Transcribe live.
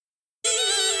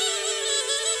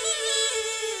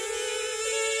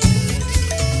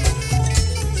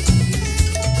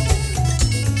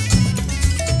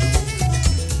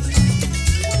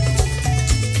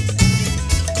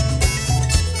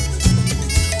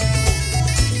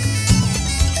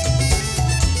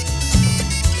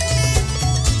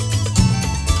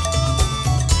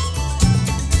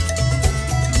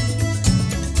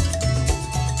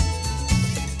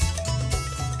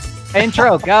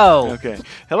Intro, go. Okay.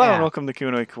 Hello Yeah. and welcome to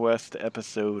Q&A Quest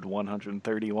episode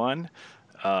 131.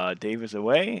 Dave is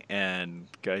away and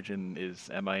Gaijin is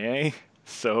MIA.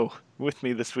 So with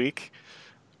me this week,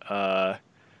 my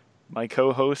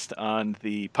co-host on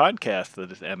the podcast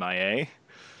that is MIA.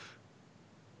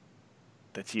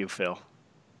 That's you, Phil.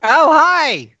 Oh,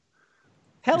 hi.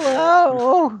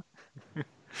 Hello.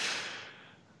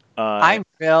 I'm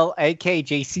Phil, aka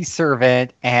JC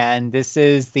Servant, and this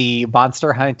is the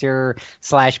Monster Hunter /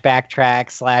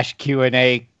 Backtrack /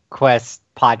 Q&A Quest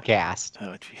podcast.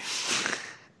 Oh, jeez.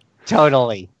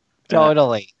 Totally.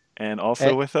 And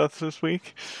also with us this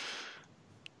week,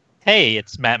 Hey,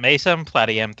 it's Matt Mason,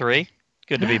 Platy M3.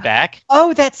 Good to be back.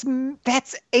 Oh, that's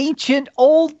ancient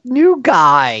old new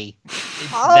guy.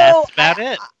 That's about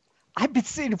it. I've been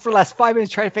sitting for the last 5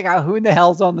 minutes trying to figure out who in the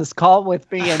hell's on this call with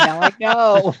me, and now I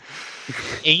know.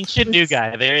 Ancient new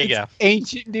guy. There you go.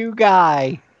 Ancient new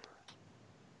guy.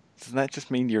 doesn't that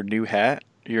just mean your new hat?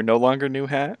 You're no longer new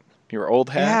hat? Your old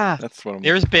hat? Yeah. That's what I'm...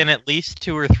 There's been at least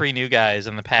 2 or 3 new guys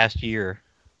in the past year.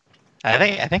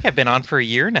 I think I've been on for a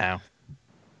year now.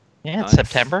 Yeah, it's Nice.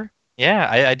 September. Yeah,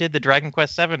 I did the Dragon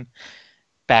Quest VII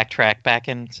backtrack back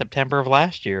in September of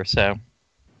last year. So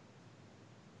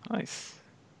Nice.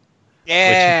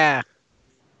 Yeah.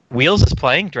 Wheels is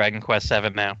playing Dragon Quest VII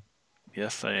now.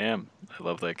 Yes, I am. I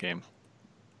love that game.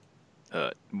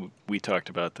 We talked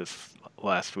about this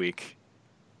last week.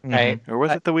 Right. Or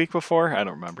was it the week before? I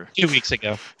don't remember. 2 weeks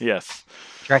ago. Yes.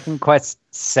 Dragon Quest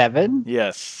 7?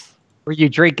 Yes. Were you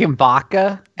drinking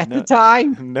vodka at No. the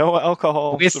time? No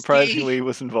alcohol, Whiskey. surprisingly,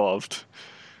 was involved.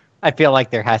 I feel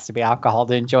like there has to be alcohol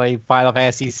to enjoy Final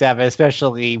Fantasy 7,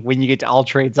 especially when you get to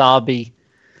Ultra Zombie.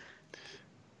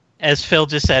 As Phil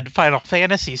just said, Final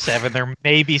Fantasy VII, there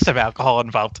may be some alcohol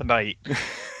involved tonight.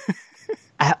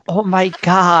 Oh my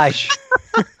gosh.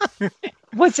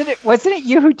 Wasn't it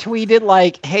you who tweeted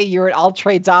like, "Hey, you're at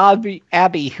Ultra Zombie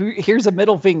Abbey. Here's a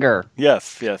middle finger."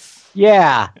 Yes.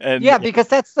 Yeah. And Yeah, because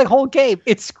that's the whole game.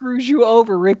 It screws you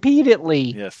over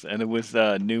repeatedly. Yes, and it was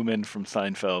Newman from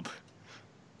Seinfeld.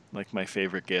 Like my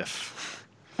favorite gif.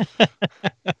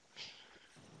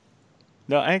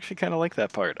 No, I actually kind of like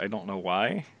that part. I don't know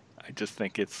why. I just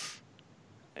think it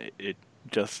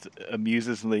just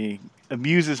amuses me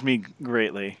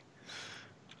greatly.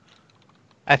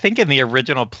 I think in the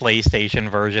original PlayStation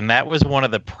version, that was one of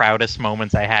the proudest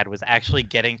moments I had, was actually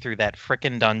getting through that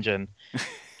frickin' dungeon.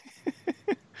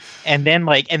 and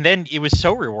then it was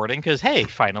so rewarding because, hey,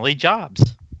 finally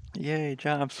jobs. Yay,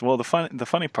 jobs. Well, the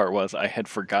funny part was I had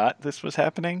forgot this was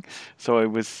happening, so I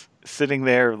was sitting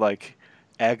there like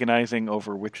agonizing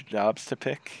over which jobs to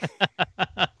pick.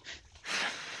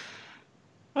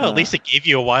 Well, at least it gave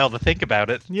you a while to think about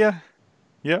it. Yeah.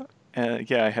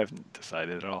 I haven't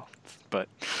decided at all, but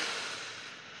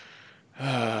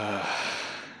that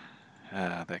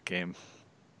game.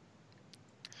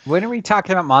 When are we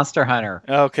talking about Monster Hunter?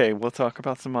 Okay, we'll talk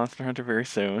about some Monster Hunter very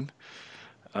soon.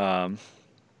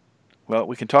 Well,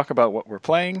 we can talk about what we're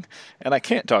playing, and I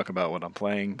can't talk about what I'm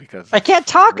playing because I can't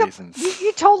talk about. reasons.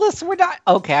 You told us we're not.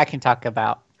 Okay, I can talk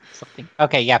about something.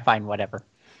 Okay, yeah, fine, whatever.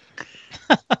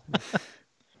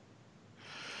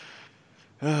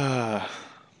 So,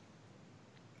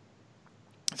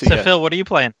 yeah, Phil, what are you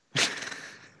playing?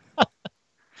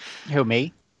 Who,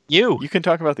 me? You. you can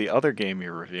talk about the other game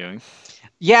you're reviewing.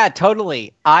 Yeah,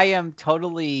 totally. I am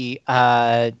totally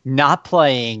not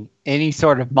playing any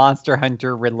sort of Monster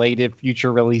Hunter related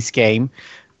future release game.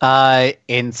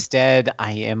 Instead,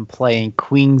 I am playing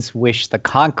Queen's Wish the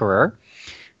Conqueror.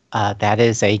 That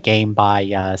is a game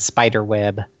by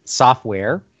Spiderweb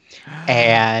Software.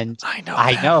 And I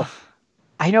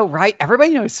know, right?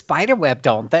 Everybody knows Spiderweb,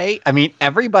 don't they? I mean,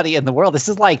 everybody in the world. This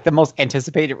is like the most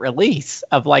anticipated release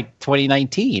of like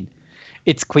 2019.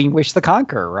 It's Queen Wish the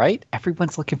Conqueror, right?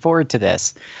 Everyone's looking forward to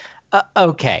this.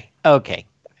 Okay.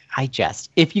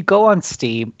 If you go on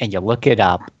Steam and you look it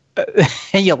up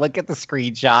and you look at the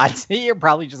screenshots, you're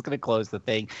probably just going to close the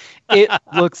thing. It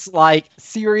looks like,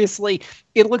 seriously,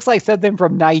 it looks like something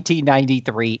from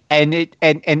 1993.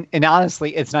 And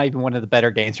honestly, it's not even one of the better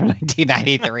games from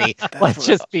 1993.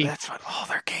 That's what all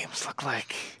their games look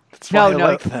like. That's why I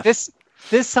like them. This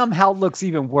somehow looks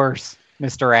even worse.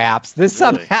 Mr. Apps. This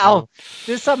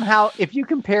somehow, if you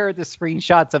compare the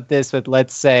screenshots of this with,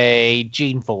 let's say,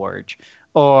 GeneForge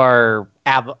or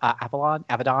Avalon,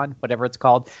 whatever it's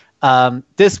called,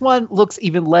 this one looks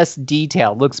even less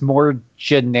detailed, looks more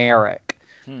generic.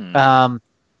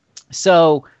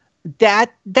 So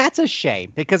that's a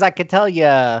shame, because I could tell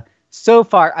you so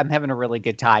far I'm having a really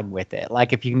good time with it.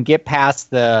 Like if you can get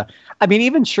past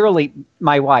even Shirley,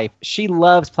 my wife, she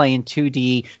loves playing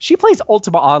 2D. She plays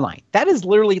Ultima Online. That is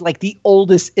literally like the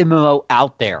oldest MMO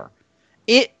out there.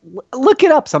 Look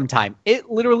it up sometime.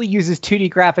 It literally uses 2D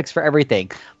graphics for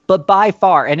everything. But by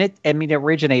far, and it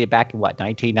originated back in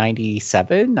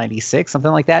 1997, 96,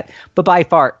 something like that. But by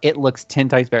far, it looks 10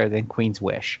 times better than Queen's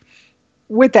Wish.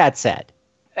 With that said,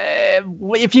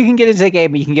 if you can get into the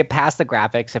game, you can get past the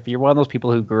graphics. If you're one of those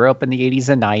people who grew up in the 80s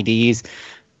and 90s,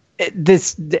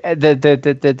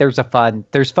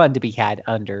 there's fun to be had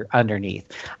underneath.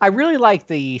 I really like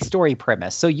the story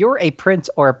premise. So you're a prince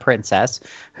or a princess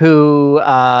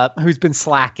who's been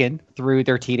slacking through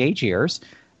their teenage years,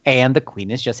 and the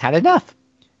queen has just had enough,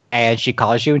 and she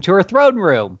calls you into her throne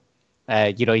room.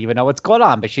 You don't even know what's going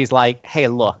on, but she's like, "Hey,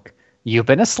 look, you've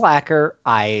been a slacker.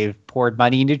 I've poured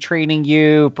money into training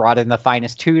you, brought in the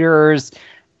finest tutors,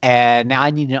 and now I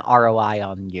need an ROI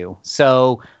on you.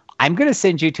 So I'm going to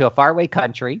send you to a faraway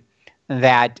country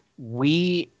that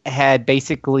we had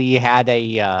basically had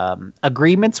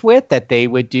agreements with, that they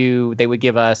would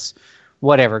give us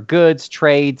whatever goods,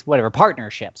 trades, whatever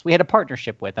partnerships. We had a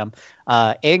partnership with them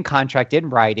in contract, in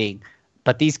writing,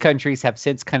 but these countries have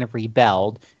since kind of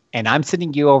rebelled. And I'm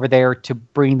sending you over there to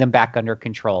bring them back under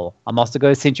control. I'm also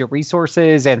going to send you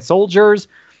resources and soldiers,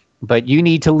 but you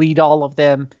need to lead all of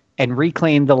them and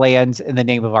reclaim the lands in the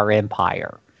name of our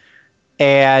empire."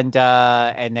 And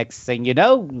next thing you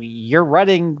know, you're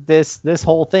running this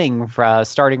whole thing from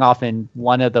starting off in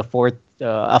one of the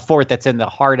a fort that's in the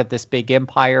heart of this big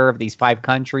empire of these 5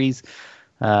 countries,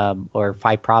 or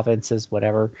 5 provinces,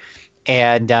 whatever.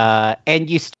 And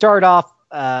you start off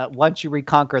once you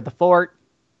reconquer the fort.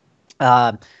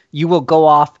 You will go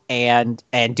off and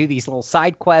do these little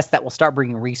side quests that will start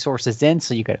bringing resources in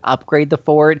so you can upgrade the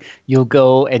fort. You'll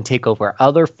go and take over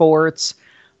other forts.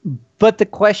 But the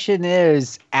question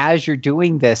is, as you're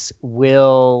doing this,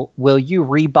 will you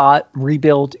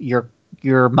rebuild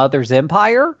your mother's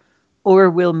empire,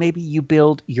 or will maybe you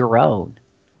build your own?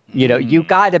 You know, you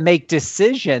got to make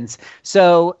decisions.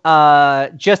 So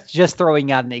just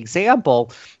throwing out an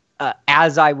example,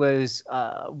 as I was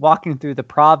walking through the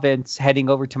province, heading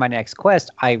over to my next quest,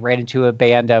 I ran into a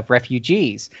band of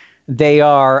refugees. They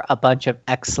are a bunch of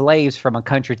ex-slaves from a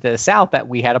country to the south that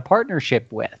we had a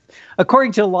partnership with.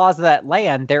 According to the laws of that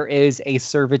land, there is a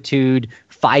servitude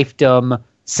fiefdom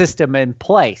system in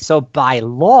place. So by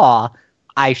law,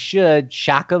 I should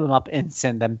shackle them up and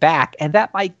send them back. And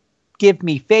that might give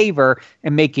me favor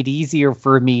and make it easier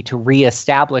for me to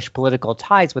reestablish political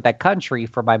ties with that country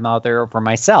for my mother or for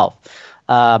myself.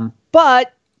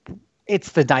 But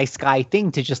it's the nice guy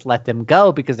thing to just let them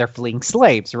go because they're fleeing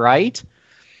slaves, right?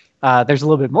 There's a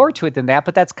little bit more to it than that,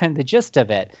 but that's kind of the gist of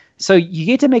it. So you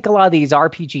get to make a lot of these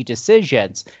RPG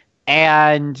decisions.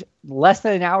 And less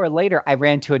than an hour later, I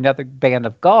ran to another band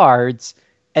of guards,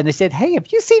 and they said, "Hey,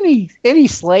 have you seen any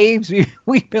slaves?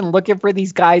 We've been looking for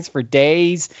these guys for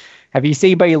days. Have you seen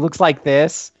anybody who looks like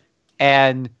this?"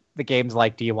 And the game's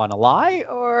like, do you want to lie,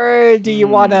 or do you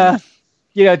want to,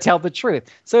 tell the truth?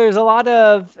 So there's a lot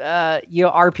of,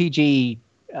 RPG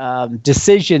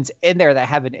decisions in there that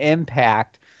have an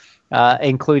impact,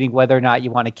 including whether or not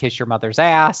you want to kiss your mother's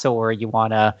ass, or you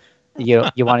want to, you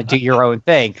want to do your own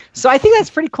thing. So I think that's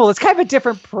pretty cool. It's kind of a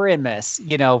different premise,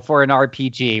 for an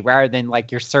RPG, rather than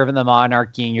like you're serving the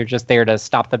monarchy and you're just there to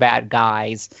stop the bad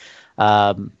guys,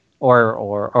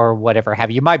 or whatever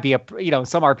have you. You might be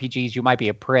some RPGs you might be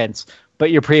a prince, but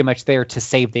you're pretty much there to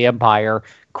save the empire.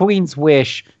 Queen's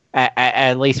Wish,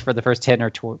 at least for the first 10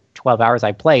 or 12 hours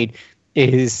I played,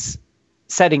 is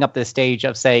setting up the stage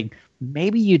of saying,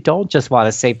 maybe you don't just want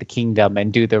to save the kingdom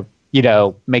and do the,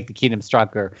 make the kingdom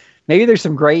stronger. Maybe there's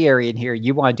some gray area in here.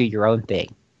 You want to do your own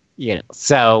thing,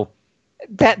 So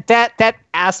that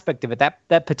aspect of it,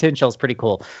 that potential is pretty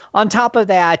cool. On top of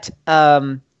that,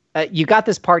 you got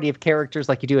this party of characters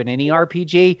like you do in any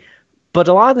RPG, but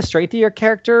a lot of the strength of your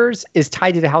characters is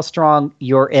tied to how strong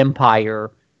your empire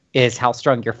is, how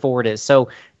strong your fort is. So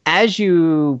as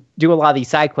you do a lot of these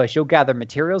side quests, you'll gather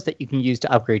materials that you can use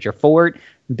to upgrade your fort,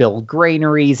 build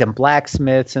granaries and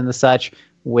blacksmiths and the such,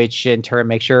 which in turn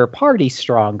makes your party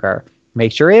stronger,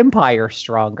 makes your empire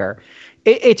stronger.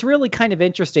 It's really kind of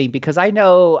interesting because I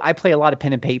know I play a lot of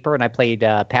pen and paper, and I played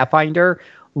Pathfinder.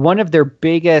 One of their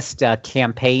biggest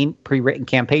pre-written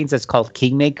campaigns is called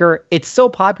Kingmaker. It's so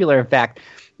popular, in fact,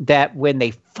 that when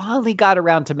they finally got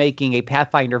around to making a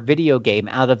Pathfinder video game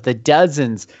out of the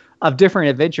dozens of different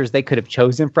adventures they could have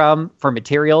chosen from for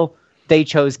material, they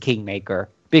chose Kingmaker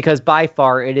because by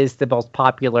far it is the most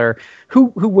popular.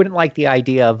 Who wouldn't like the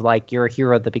idea of like you're a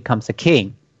hero that becomes a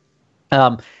king?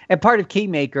 And part of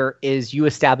Kingmaker is you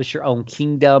establish your own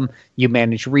kingdom, you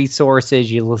manage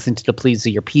resources, you listen to the pleas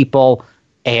of your people,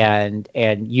 and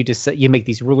you make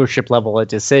these rulership level of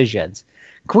decisions.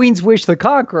 Queen's Wish the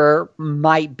Conqueror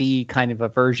might be kind of a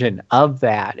version of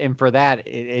that, and for that,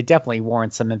 it definitely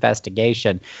warrants some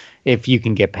investigation if you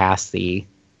can get past the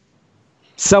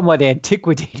somewhat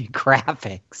antiquated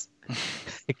graphics.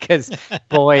 Because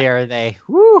boy, are they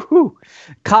woo-hoo.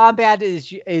 Combat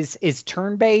is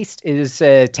turn-based, is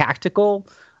tactical.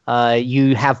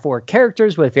 You have 4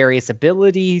 characters with various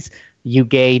abilities. You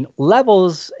gain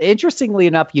levels. Interestingly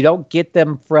enough, you don't get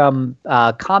them from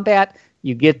combat.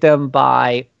 You get them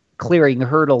by clearing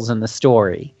hurdles in the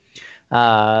story.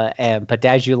 But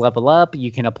as you level up,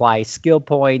 you can apply skill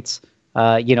points,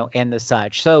 and the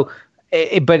such. So,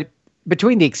 but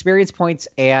between the experience points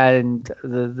and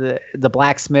the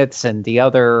blacksmiths and the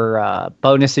other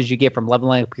bonuses you get from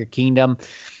leveling up your kingdom,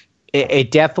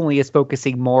 it definitely is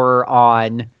focusing more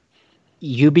on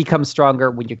you become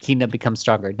stronger when your kingdom becomes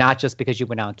stronger, not just because you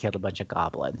went out and killed a bunch of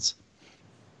goblins.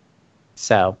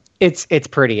 So it's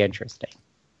pretty interesting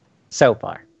so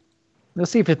far. We'll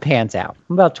see if it pans out.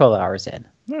 I'm about 12 hours in.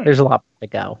 There's a lot to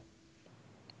go.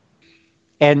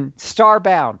 And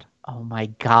Starbound. Oh my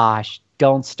gosh.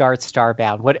 Don't start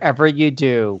Starbound. Whatever you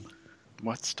do.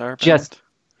 What's Starbound?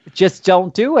 Just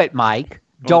don't do it, Mike.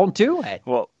 Don't do it.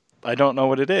 Well, I don't know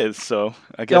what it is, so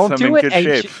I guess I'm in good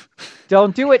shape.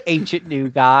 Don't do it, ancient new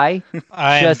guy.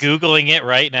 I'm Googling it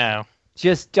right now.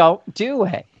 Just don't do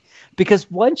it.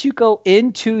 Because once you go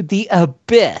into the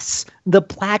abyss, the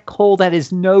black hole that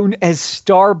is known as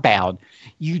Starbound,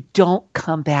 you don't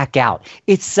come back out.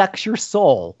 It sucks your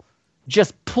soul,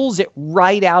 just pulls it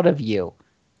right out of you.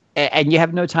 And you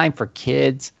have no time for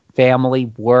kids, family,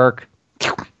 work.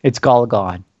 It's all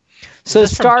gone. So is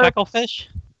this from Chucklefish?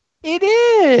 It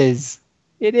is.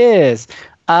 It is.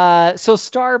 So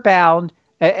Starbound,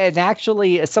 and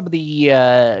actually some of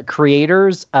the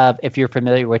creators of, if you're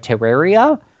familiar with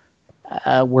Terraria,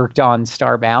 worked on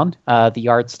Starbound. The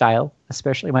art style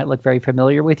especially might look very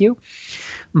familiar with you.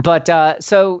 But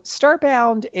so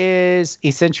Starbound is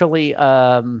essentially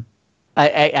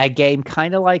a game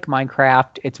kind of like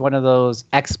Minecraft. It's one of those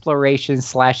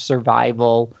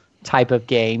exploration/survival type of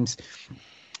games.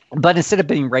 But instead of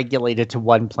being regulated to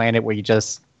one planet where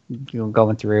you're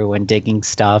going through and digging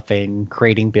stuff and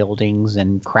creating buildings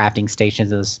and crafting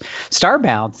stations,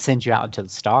 Starbound sends you out into the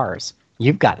stars.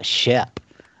 You've got a ship.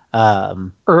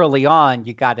 Early on,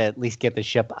 you got to at least get the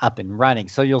ship up and running.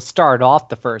 So you'll start off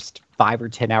the first 5 or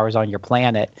 10 hours on your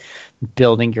planet,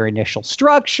 building your initial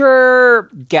structure,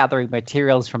 gathering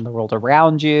materials from the world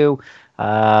around you,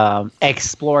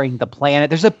 exploring the planet.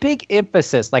 There's a big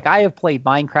emphasis. Like I have played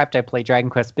Minecraft, I played Dragon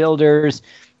Quest Builders,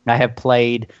 I have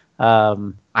played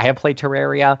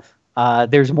Terraria.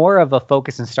 There's more of a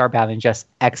focus in Starbound than just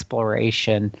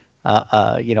exploration,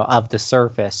 of the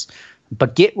surface.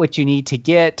 But get what you need to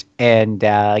get and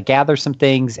gather some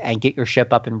things and get your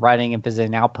ship up and running and visit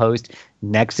an outpost.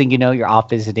 Next thing you know, you're off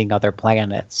visiting other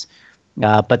planets.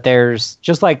 But there's,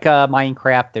 just like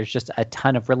Minecraft, there's just a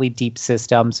ton of really deep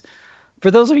systems. For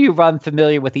those of you who are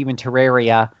unfamiliar with even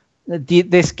Terraria,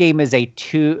 this game is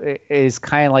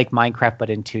kind of like Minecraft but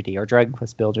in 2D, or Dragon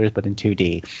Quest Builders but in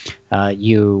 2D.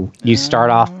 You start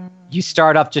off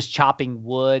just chopping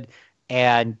wood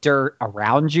and dirt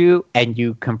around you, and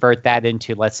you convert that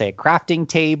into, let's say, a crafting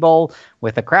table.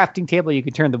 With a crafting table, you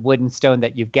can turn the wood and stone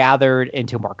that you've gathered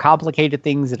into more complicated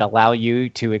things that allow you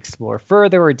to explore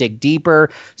further or dig deeper,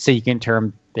 so you can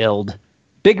build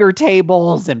bigger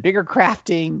tables and bigger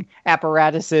crafting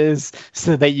apparatuses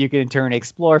so that you can in turn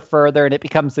explore further, and it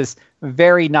becomes this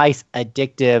very nice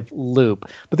addictive loop.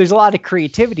 But there's a lot of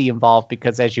creativity involved,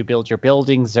 because as you build your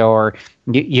buildings, or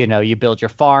you build your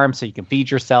farm so you can feed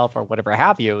yourself or whatever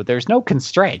have you, there's no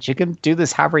constraints. You can do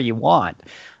this however you want,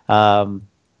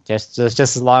 just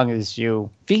as long as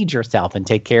you feed yourself and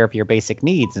take care of your basic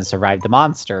needs and survive the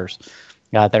monsters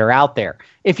that are out there.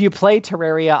 If you play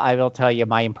Terraria, I will tell you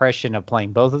my impression of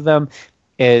playing both of them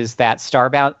is that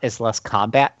Starbound is less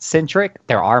combat-centric.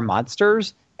 There are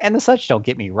monsters and the such, don't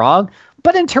get me wrong.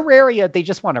 But in Terraria, they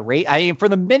just want to rate. I mean, for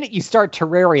the minute you start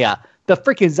Terraria, the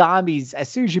freaking zombies, as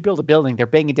soon as you build a building, they're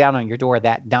banging down on your door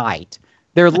that night.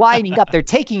 They're lining up. They're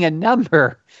taking a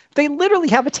number. They literally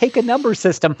have a take a number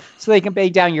system so they can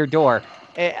bang down your door.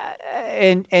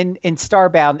 And in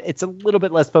Starbound, it's a little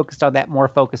bit less focused on that, more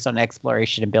focused on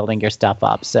exploration and building your stuff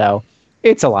up. So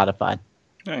it's a lot of fun.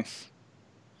 Nice.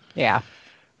 Yeah.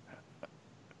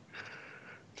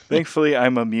 Thankfully,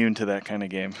 I'm immune to that kind of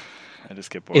game. I just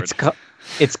get bored.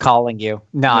 It's calling you.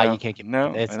 No, you can't get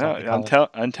no. It's I know. totally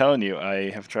I'm telling you, I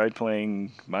have tried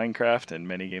playing Minecraft and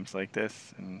many games like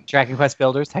this. And Dragon Quest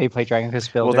Builders. How you play Dragon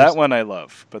Quest Builders? well, that one I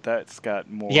love, but that's got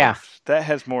more. Yeah. That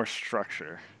has more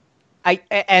structure.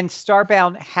 And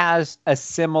Starbound has a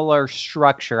similar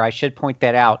structure. I should point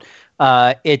that out.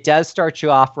 It does start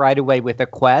you off right away with a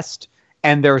quest,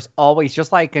 and there's always,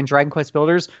 just like in Dragon Quest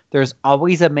Builders, there's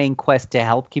always a main quest to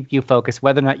help keep you focused.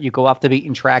 Whether or not you go off the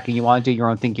beaten track and you want to do your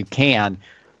own thing, you can.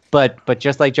 But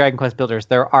just like Dragon Quest Builders,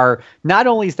 there are not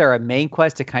only is there a main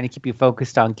quest to kind of keep you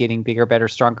focused on getting bigger, better,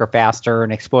 stronger, faster,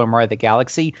 and exploring more of the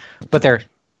galaxy, but there are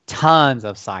tons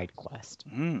of side quests.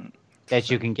 That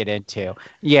you can get into.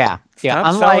 Yeah.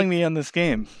 Stop selling me on this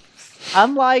game.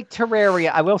 Unlike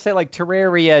Terraria, I will say like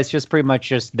Terraria is just pretty much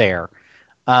just there.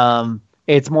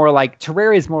 It's more like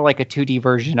Terraria is more like a 2D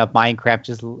version of Minecraft,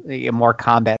 just more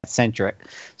combat centric.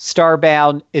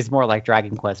 Starbound is more like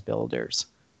Dragon Quest Builders.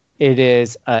 It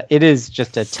is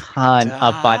just a ton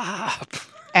of fun.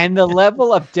 And the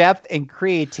level of depth and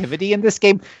creativity in this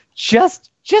game, just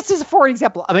as for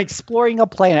example, I'm exploring a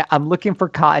planet. I'm looking for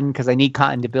cotton because I need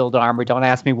cotton to build armor. Don't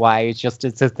ask me why.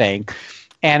 It's a thing.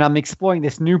 And I'm exploring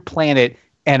this new planet,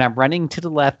 and I'm running to the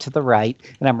left, to the right,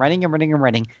 and I'm running and running and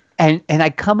running. And I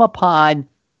come upon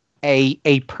a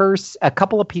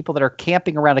couple of people that are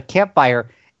camping around a campfire,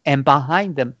 and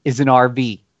behind them is an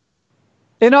RV.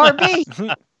 An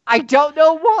RV. I don't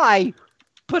know why,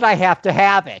 but I have to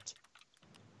have it.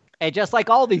 And just like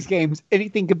all these games,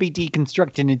 anything can be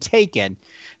deconstructed and taken.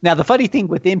 Now, the funny thing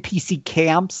with NPC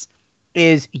camps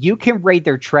is you can raid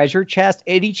their treasure chest.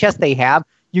 Any chest they have,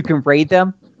 you can raid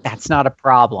them. That's not a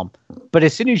problem. But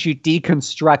as soon as you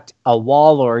deconstruct a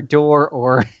wall or a door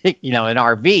or an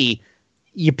RV,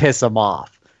 you piss them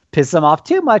off. Piss them off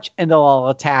too much, and they'll all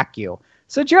attack you.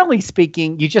 So generally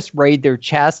speaking, you just raid their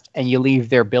chest and you leave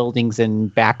their buildings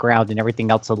and background and everything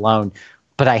else alone.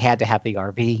 But I had to have the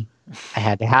RV. I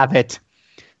had to have it.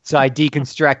 So I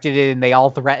deconstructed it, and they all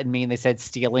threatened me, and they said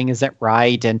stealing isn't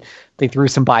right, and they threw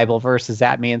some Bible verses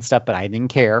at me and stuff, but I didn't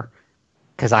care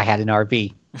because I had an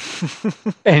RV.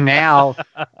 and now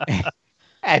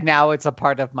it's a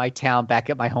part of my town back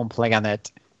at my home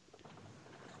planet.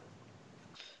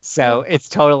 So it's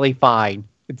totally fine.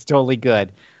 It's totally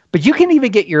good. But you can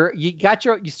even get you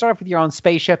start off with your own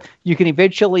spaceship. You can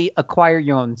eventually acquire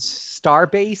your own star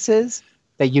bases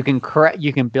that you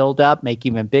can build up, make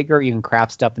even bigger. You can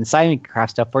craft stuff inside. You can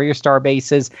craft stuff for your star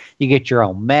bases. You get your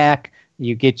own mech.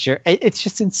 It's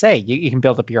just insane. You can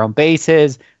build up your own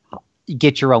bases, you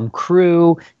get your own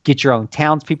crew, get your own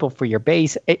townspeople for your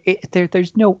base.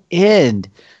 There's no end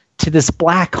to this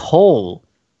black hole.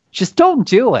 Just don't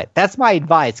do it. That's my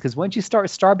advice, because once you start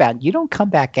Starbound, you don't come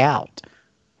back out.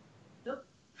 Nope.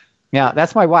 Yeah,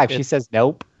 that's my wife. She says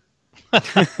nope.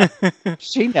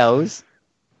 She knows.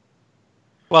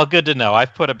 Well, good to know.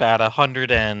 I've put about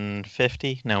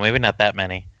 150, no, maybe not that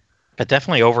many, but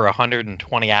definitely over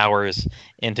 120 hours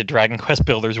into Dragon Quest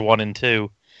Builders 1 and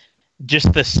 2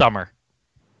 just this summer.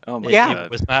 Oh my God.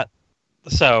 It was not.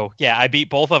 So, yeah, I beat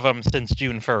both of them since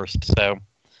June 1st, so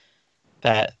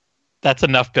that's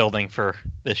enough building for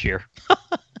this year.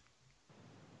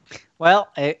 Well,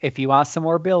 if you want some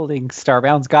more building,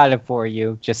 Starbound's got it for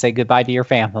you. Just say goodbye to your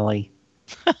family.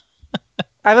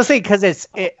 I will say, because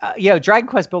Dragon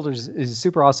Quest Builders is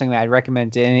super awesome. I'd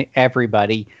recommend to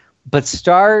everybody. But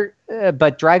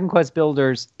Dragon Quest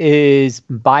Builders is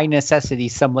by necessity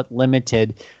somewhat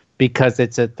limited because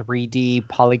it's a 3D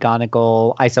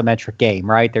polygonical isometric game,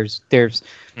 right?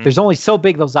 There's only so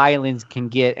big those islands can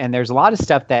get, and there's a lot of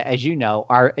stuff that, as you know,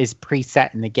 is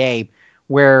preset in the game.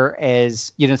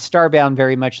 Whereas Starbound,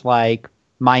 very much like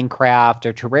Minecraft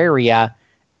or Terraria,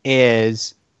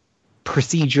 is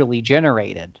procedurally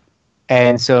generated.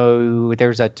 And so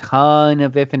there's a ton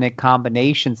of infinite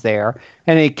combinations there,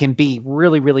 and it can be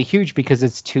really, really huge because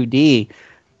it's 2D.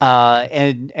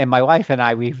 And my wife and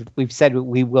I, we've said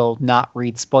we will not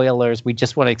read spoilers. We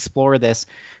just want to explore this,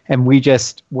 and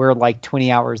we're like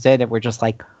 20 hours in, and we're just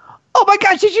like, oh my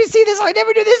gosh, did you see this? I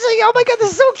never knew this thing. Oh my God,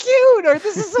 this is so cute, or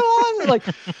this is so awesome. Like,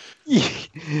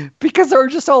 because they're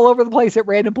just all over the place at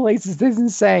random places. This is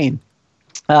insane.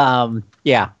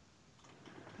 Yeah.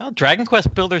 Well, Dragon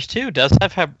Quest Builders 2 does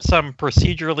have some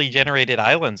procedurally generated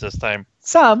islands this time.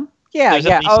 Some, yeah, There's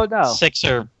yeah. at least Oh no, 6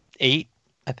 or 8,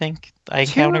 I think I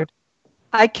counted.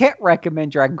 I can't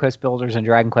recommend Dragon Quest Builders and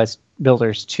Dragon Quest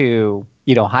Builders 2,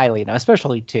 highly enough,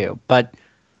 especially 2. But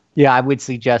Yeah, I would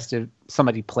suggest if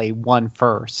somebody play 1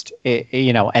 first,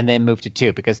 and then move to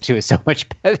 2 because 2 is so much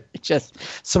better, just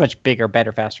so much bigger,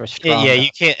 better, faster, stronger. Yeah, you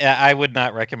can't. I would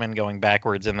not recommend going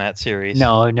backwards in that series.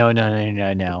 No,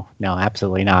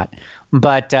 absolutely not.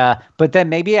 But then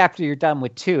maybe after you're done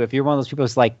with 2, if you're one of those people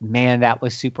who's like, man, that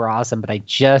was super awesome, but I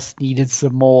just needed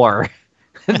some more.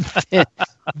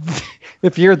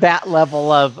 If you're that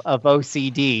level of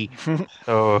OCD,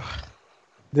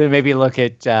 then maybe look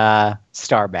at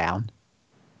Starbound.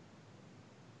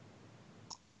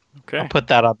 Okay. I'll put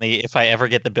that on the if I ever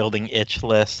get the building itch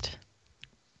list.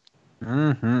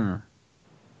 Mm-hmm.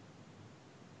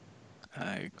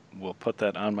 I will put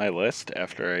that on my list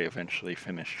after I eventually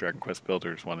finish Dragon Quest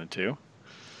Builders 1 and 2.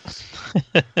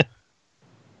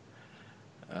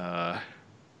 Damn.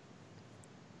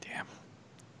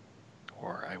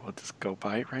 Or I will just go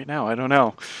buy it right now. I don't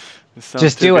know.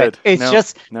 Just do it. It's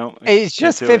just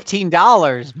 $15.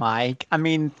 $15, Mike. I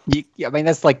mean,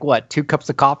 that's like what, 2 cups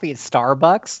of coffee at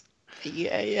Starbucks?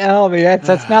 Yeah, I mean that's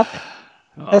nothing.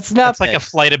 That's nothing. That's like a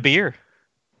flight of beer.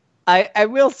 I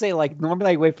will say, like,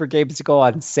 normally I wait for games to go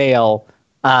on sale,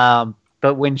 but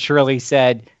when Shirley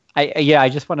said, I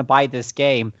just want to buy this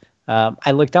game,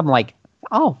 I looked up, I'm like,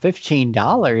 oh,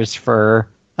 $15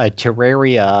 for a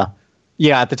Terraria.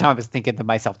 Yeah, at the time I was thinking to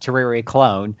myself, Terraria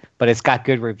clone, but it's got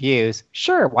good reviews.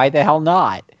 Sure, why the hell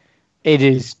not? It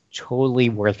is totally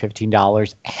worth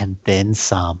 $15 and then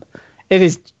some. It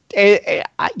is.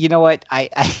 You know what?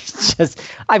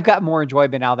 I've got more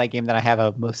enjoyment out of that game than I have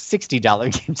of most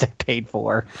 $60 games I paid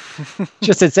for.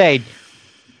 Just insane.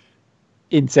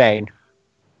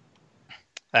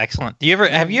 Excellent.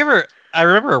 Have you ever? I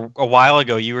remember a while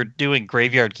ago you were doing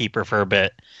Graveyard Keeper for a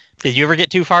bit. Did you ever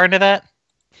get too far into that?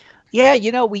 Yeah,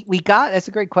 that's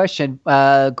a great question.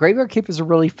 Graveyard Keeper is a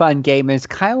really fun game, and it's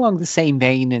kind of along the same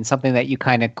vein and something that you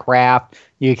kind of craft,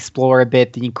 you explore a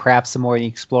bit, then you craft some more, you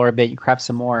explore a bit, you craft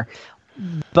some more.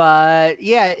 But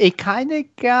yeah, it kind of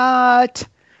got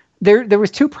there was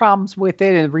 2 problems with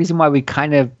it, and the reason why we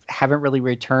kind of haven't really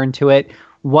returned to it.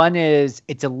 One is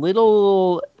it's a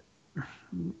little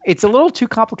too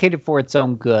complicated for its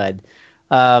own good.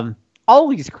 All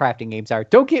these crafting games are.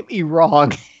 Don't get me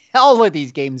wrong. All of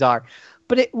these games are.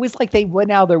 But it was like they went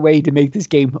out of their way to make this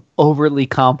game overly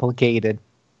complicated.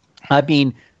 I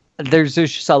mean, there's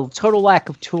just a total lack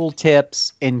of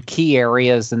tooltips in key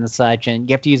areas and such, and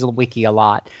you have to use the wiki a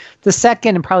lot. The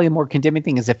second and probably the more condemning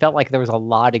thing is it felt like there was a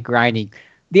lot of grinding.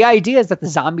 The idea is that the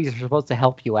zombies are supposed to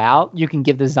help you out. You can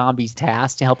give the zombies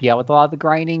tasks to help you out with a lot of the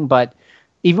grinding, but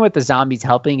even with the zombies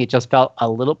helping, it just felt a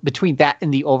little, between that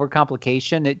and the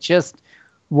overcomplication, it just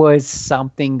was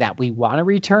something that we want to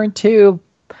return to,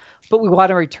 but we want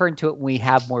to return to it when we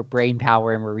have more brain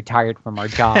power and we're retired from our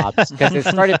jobs, because it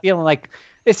started feeling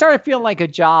like a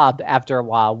job after a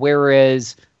while.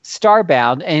 Whereas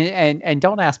Starbound, and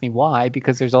don't ask me why,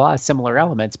 because there's a lot of similar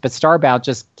elements, but Starbound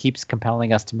just keeps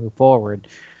compelling us to move forward.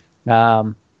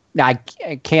 I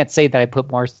can't say that I put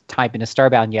more time into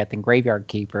Starbound yet than Graveyard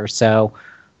Keeper, so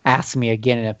ask me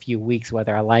again in a few weeks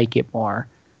whether I like it more.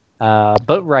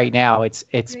 But right now, it's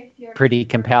pretty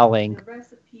compelling. The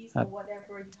recipes or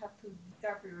whatever you have to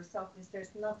discover yourself, is there's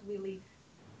not really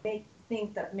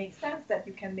things that make sense that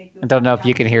you can make. I don't know if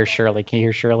you can hear Shirley. Can you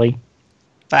hear Shirley?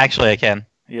 Actually, I can.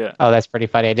 Yeah. Oh, that's pretty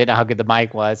funny. I didn't know how good the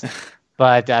mic was,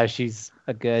 but she's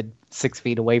a good 6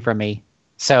 feet away from me.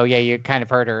 So yeah, you kind of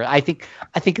heard her. I think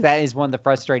that is one of the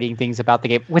frustrating things about the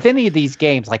game. With any of these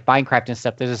games, like Minecraft and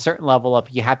stuff, there's a certain level of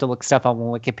you have to look stuff on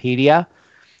Wikipedia.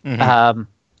 Mm-hmm.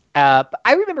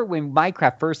 I remember when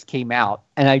Minecraft first came out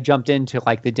and I jumped into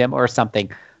like the demo or something,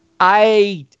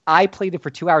 I played it for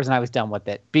 2 hours and I was done with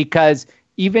it, because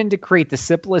even to create the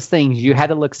simplest things, you had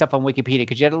to look stuff on Wikipedia,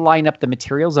 because you had to line up the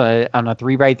materials on a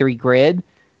 3x3 grid,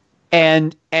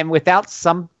 and without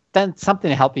something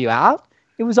to help you out,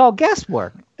 it was all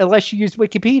guesswork unless you used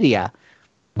Wikipedia,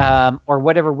 or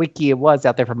whatever wiki it was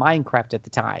out there for Minecraft at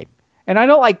the time. And I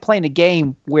don't like playing a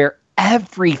game where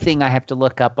everything I have to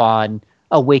look up on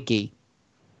a wiki.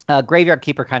 Graveyard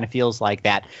Keeper kind of feels like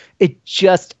that. It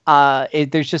just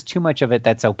there's just too much of it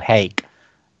that's opaque,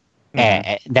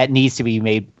 and that needs to be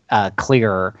made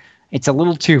clearer. It's a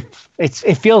little too.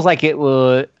 It feels like it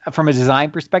will, from a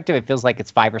design perspective, it feels like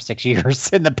it's 5 or 6 years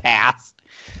in the past.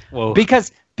 Whoa.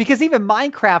 Because even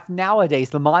Minecraft nowadays,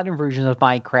 the modern version of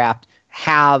Minecraft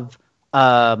have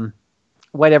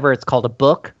whatever it's called, a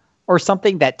book or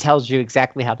something that tells you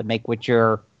exactly how to make what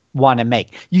you want to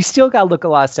make. You still got to look a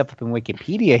lot of stuff up in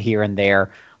Wikipedia here and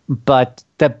there, but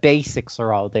the basics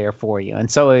are all there for you. And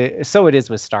so it is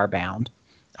with Starbound.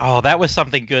 Oh, that was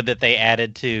something good that they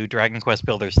added to Dragon Quest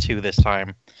Builders 2 this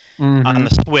time. On Mhm.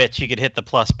 the Switch, you could hit the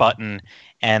plus button,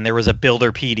 and there was a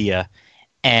Builderpedia,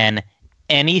 and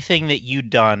anything that you'd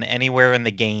done anywhere in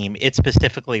the game, it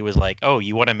specifically was like, oh,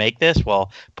 you want to make this?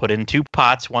 Well, put in 2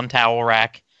 pots, 1 towel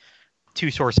rack, 2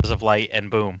 sources of light,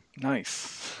 and boom.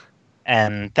 Nice.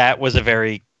 And that was a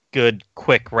very good,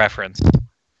 quick reference.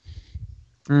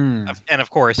 Mm. And of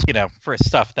course, for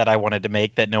stuff that I wanted to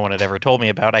make that no one had ever told me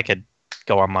about, I could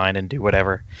go online and do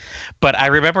whatever. But I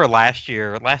remember last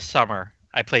summer,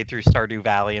 I played through Stardew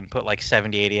Valley and put like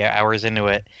 70, 80 hours into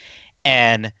it.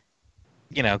 And,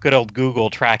 good old Google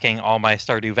tracking all my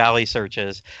Stardew Valley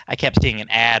searches, I kept seeing an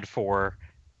ad for,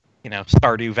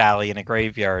 Stardew Valley in a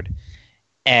graveyard.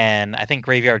 And I think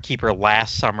Graveyard Keeper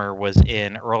last summer was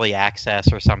in early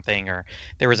access or something, or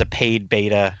there was a paid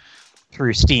beta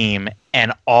through Steam,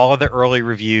 and all of the early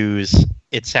reviews,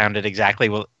 it sounded exactly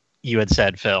what you had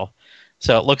said, Phil.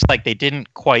 So it looks like they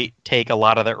didn't quite take a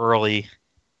lot of the early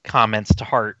comments to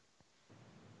heart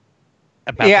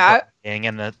about the writing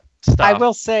and the stuff. I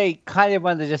will say, kind of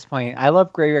one of the disappointing. I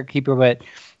love Graveyard Keeper, but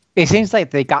it seems like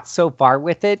they got so far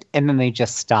with it, and then they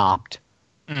just stopped.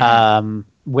 Mhm.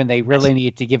 When they really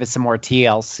needed to give it some more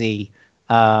TLC,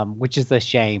 which is a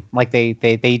shame. Like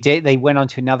they went on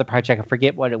to another project. I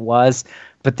forget what it was,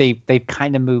 but they've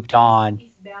kind of moved on.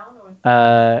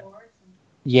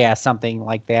 Yeah, something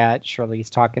like that.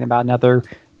 Shirley's talking about another,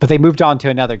 but they moved on to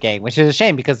another game, which is a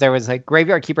shame because there was a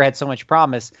Graveyard Keeper had so much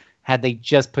promise. Had they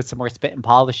just put some more spit and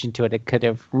polish into it, it could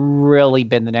have really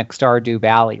been the next Stardew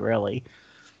Valley, really.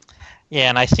 Yeah,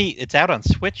 and I see it's out on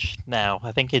Switch now.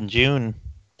 I think in June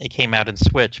it came out in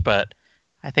Switch, but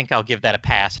I think I'll give that a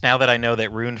pass. Now that I know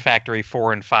that Rune Factory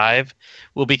 4 and 5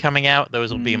 will be coming out,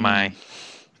 those will be my...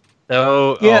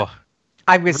 I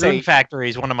would Rune say Factory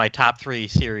is one of my top 3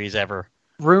 series ever.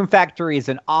 Rune Factory is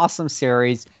an awesome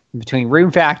series. Between Rune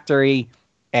Factory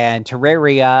and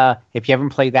Terraria, if you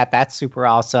haven't played that, that's super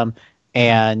awesome.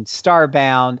 And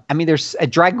Starbound. I mean, there's a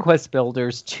Dragon Quest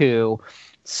Builders too.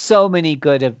 So many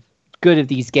good of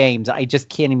these games. I just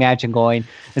can't imagine going.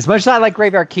 As much as I like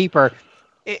Graveyard Keeper,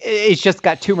 it's just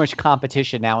got too much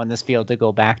competition now in this field to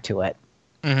go back to it.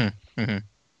 Mm-hmm. Mm-hmm.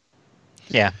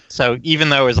 Yeah. So even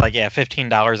though it was like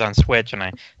 $15 on Switch, and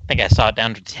I think I saw it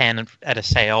down to 10 at a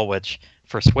sale, which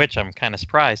for Switch I'm kind of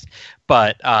surprised.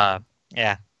 But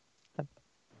yeah,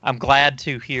 I'm glad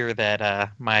to hear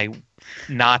that my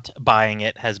not buying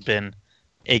it has been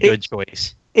a good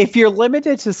choice. If you're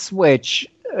limited to Switch,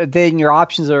 then your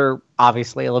options are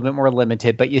obviously a little bit more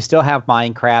limited, but you still have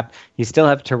Minecraft, you still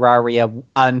have Terraria.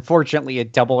 Unfortunately,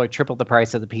 at double or triple the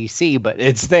price of the PC, but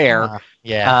it's there.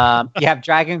 You have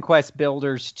Dragon Quest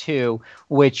Builders 2,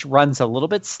 which runs a little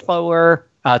bit slower,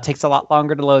 takes a lot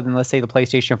longer to load than, let's say, the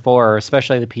PlayStation 4, or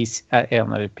especially the PC. I don't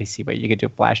know the PC, but you could do a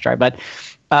flash drive. But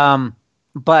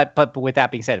with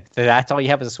that being said, if that's all you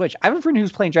have is a Switch. I have a friend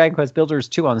who's playing Dragon Quest Builders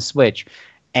 2 on the Switch,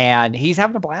 and he's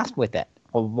having a blast with it.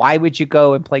 Well, why would you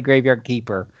go and play Graveyard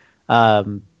Keeper?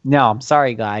 No, I'm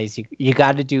sorry, guys. You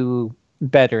got to do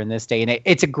better in this day. And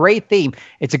it's a great theme.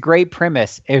 It's a great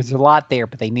premise. There's a lot there,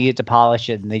 but they needed to polish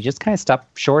it, and they just kind of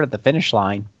stopped short at the finish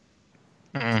line.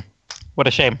 What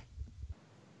a shame.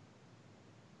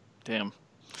 Damn.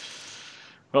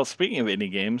 Well, speaking of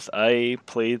indie games, I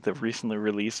played the recently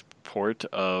released port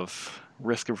of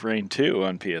Risk of Rain 2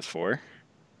 on PS4.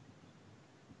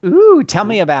 Ooh, tell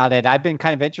me about it. I've been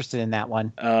kind of interested in that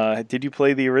one. Did you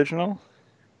play the original?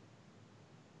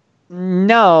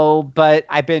 No, but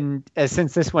I've been,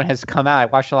 since this one has come out, I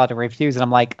watched a lot of reviews, and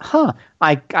I'm like,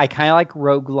 I kind of like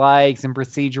roguelikes and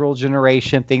procedural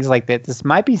generation, things like that. This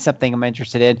might be something I'm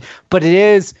interested in, but it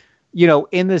is,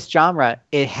 in this genre,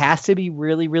 it has to be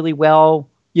really, really well,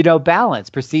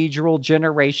 balanced. Procedural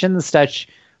generation and such,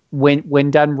 when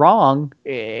done wrong,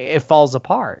 it falls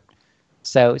apart.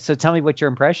 So tell me what your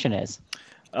impression is.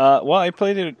 Well, I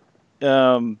played it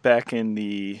back in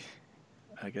the,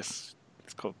 I guess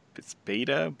it's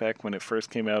beta, back when it first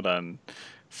came out on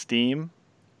Steam,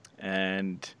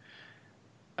 and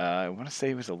I want to say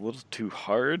it was a little too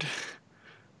hard,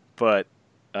 but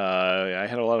I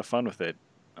had a lot of fun with it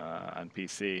on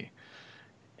PC,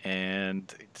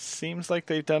 and it seems like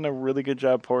they've done a really good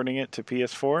job porting it to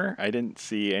PS4. I didn't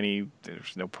see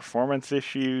there's no performance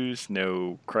issues,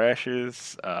 no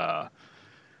crashes.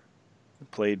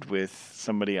 Played with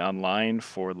somebody online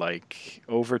for like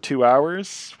over 2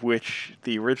 hours, which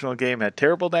the original game had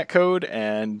terrible netcode,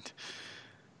 and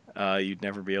you'd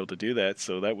never be able to do that.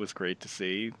 So that was great to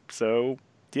see. So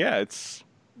yeah, it's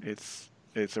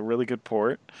a really good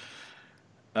port.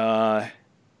 As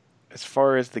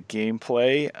far as the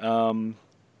gameplay,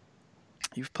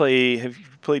 Have you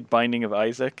played Binding of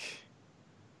Isaac?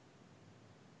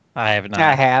 I have not.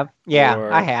 I have. Yeah,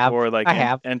 I have. Or like I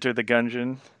have. Enter the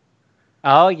Gungeon.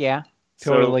 Oh yeah,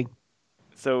 totally.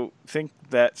 So think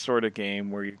that sort of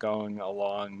game where you're going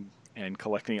along and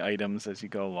collecting items as you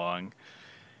go along,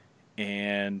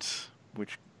 and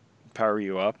which power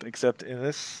you up. Except in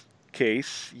this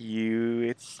case,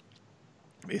 it's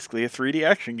basically a 3D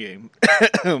action game.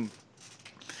 So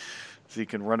you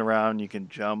can run around, you can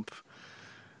jump.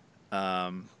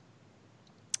 The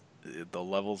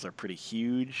levels are pretty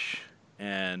huge,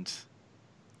 and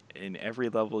in every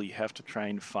level you have to try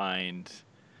and find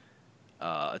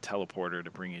a teleporter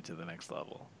to bring you to the next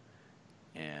level.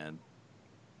 And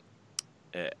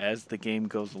as the game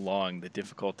goes along, the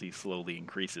difficulty slowly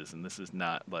increases, and this is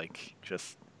not like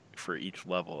just for each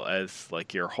level. As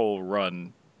like your whole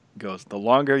run goes, the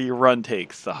longer your run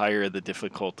takes, the higher the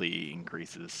difficulty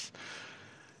increases.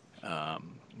 I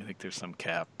think there's some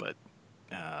cap, but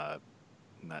I'm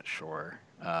not sure.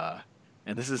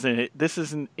 And this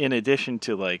is in addition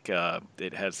to like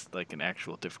it has like an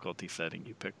actual difficulty setting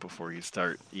you pick before you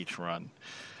start each run.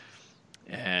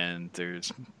 And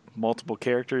there's multiple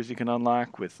characters you can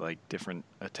unlock with like different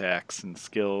attacks and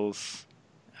skills.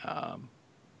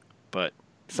 But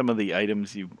some of the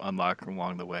items you unlock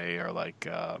along the way are like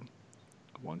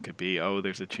one could be,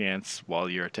 there's a chance while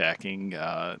you're attacking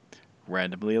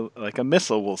randomly like a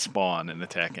missile will spawn and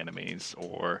attack enemies,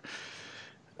 or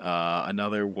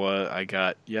another what I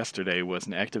got yesterday was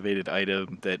an activated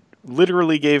item that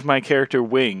literally gave my character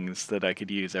wings that I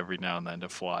could use every now and then to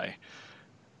fly.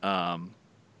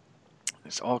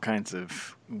 There's all kinds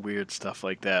of weird stuff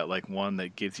like that, like one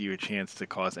that gives you a chance to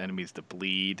cause enemies to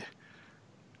bleed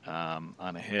on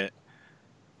a hit.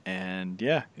 And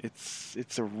yeah,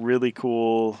 it's a really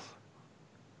cool,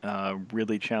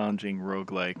 really challenging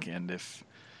roguelike, and if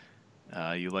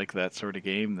you like that sort of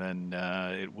game, then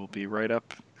it will be right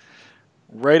up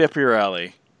your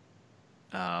alley.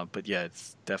 But yeah,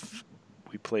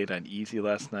 we played on easy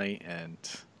last night, and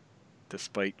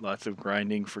despite lots of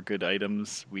grinding for good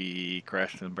items, we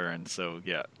crashed and burned. So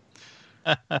yeah,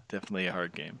 definitely a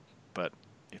hard game, but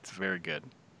it's very good,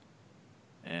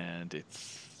 and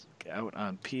it's out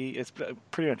on It's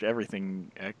pretty much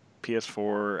everything: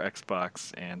 PS4,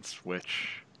 Xbox, and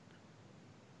Switch.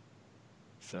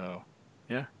 So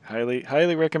yeah,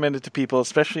 highly recommend it to people,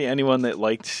 especially anyone that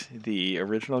liked the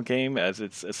original game, as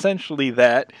it's essentially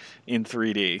that in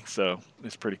 3D. So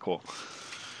it's pretty cool.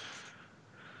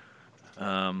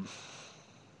 I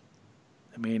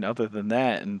mean, other than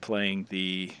that, and playing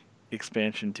the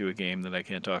expansion to a game that I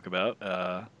can't talk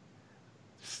about,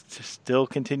 still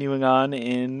continuing on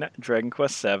in Dragon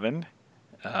Quest VII,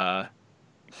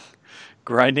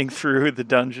 grinding through the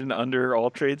dungeon under All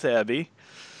Trades Abbey.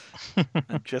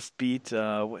 I just beat,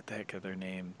 what the heck are their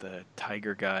name? The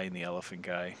tiger guy and the elephant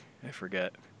guy. I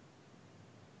forget.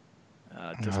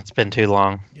 It's been too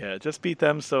long. Yeah, just beat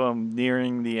them, so I'm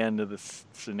nearing the end of this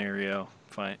scenario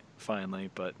finally.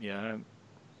 But yeah, I'm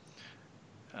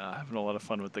having a lot of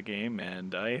fun with the game,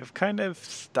 and I have kind of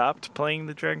stopped playing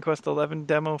the Dragon Quest XI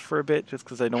demo for a bit, just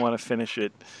because I don't want to finish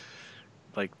it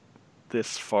like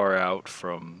this far out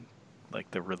from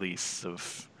like the release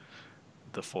of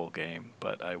the full game.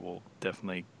 But I will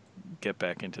definitely get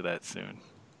back into that soon.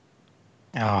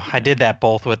 Oh, I did that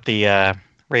both with the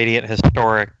Radiant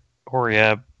Historia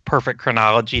Perfect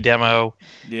Chronology demo,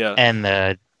 and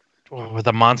the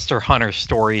Monster Hunter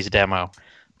Stories demo.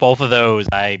 Both of those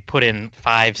I put in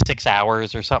 5-6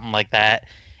 hours or something like that,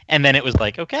 and then it was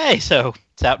like, okay, so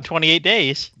it's out in 28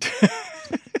 days.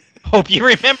 Hope you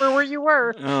remember where you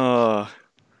were.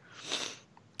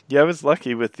 Yeah, I was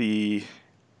lucky with the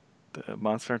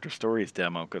Monster Hunter Stories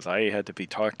demo, because I had to be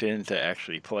talked in to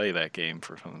actually play that game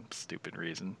for some stupid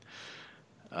reason.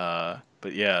 But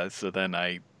yeah, so then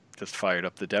I just fired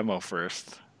up the demo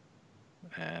first,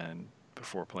 and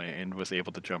before playing, and was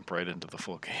able to jump right into the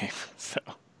full game. So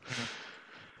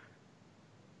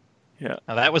yeah,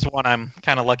 now, that was one I'm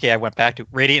kind of lucky I went back to.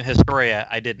 Radiant Historia,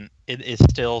 I didn't. It is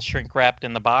still shrink wrapped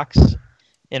in the box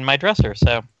in my dresser.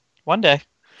 So one day,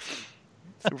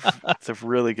 it's a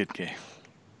really good game.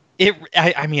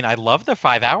 I mean, I love the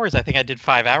 5 hours. I think I did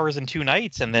 5 hours in 2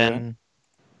 nights, and then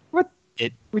what's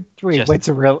a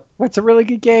really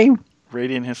good game?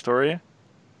 Radiant Historia.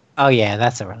 Oh yeah,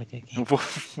 that's a really good game.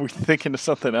 Were you thinking of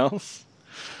something else?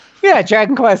 Yeah,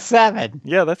 Dragon Quest VII.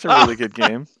 Yeah, that's a really good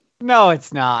game. No,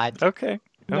 it's not. Okay.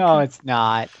 No, it's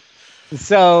not.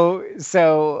 So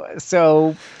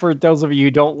for those of you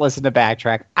who don't listen to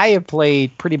Backtrack, I have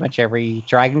played pretty much every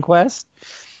Dragon Quest.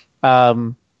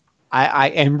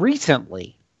 I and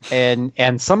recently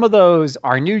and some of those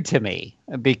are new to me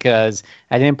because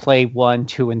I didn't play 1,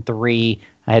 2, and 3.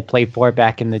 I had played 4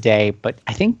 back in the day, but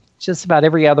I think just about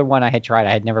every other one I had tried,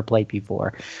 I had never played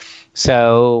before.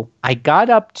 So I got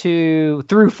up through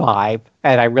 5,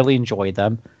 and I really enjoyed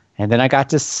them. And then I got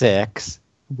to 6.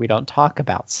 We don't talk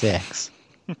about 6.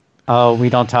 Oh, we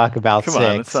don't talk about 6. Come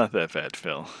on, it's not that bad,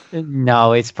 Phil.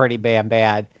 No, it's pretty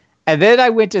bad. And then I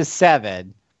went to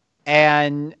 7.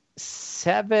 And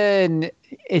 7,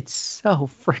 it's so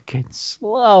freaking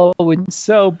slow and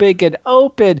so big and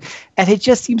open, and it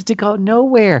just seems to go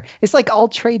nowhere. It's like All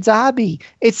Trade Zombie.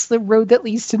 It's the road that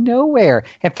leads to nowhere.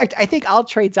 In fact, I think All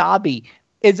Trade Zombie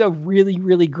is a really,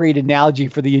 really great analogy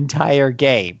for the entire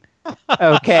game.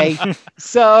 Okay,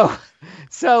 so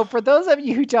for those of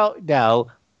you who don't know,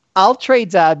 I'll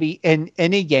trade Zombie in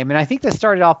any game, and I think this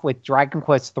started off with Dragon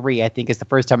Quest III. I think is the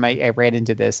first time I ran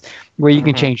into this, where you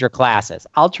can change your classes.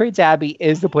 I'll trade Zombie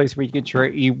is the place where you can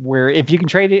trade. Where if you can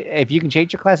trade it, if you can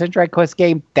change your class in a Dragon Quest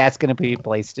game, that's going to be a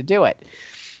place to do it.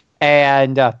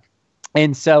 And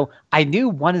so I knew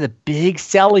one of the big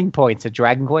selling points of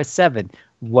Dragon Quest VII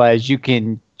was you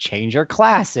can change your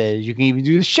classes. You can even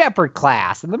do the shepherd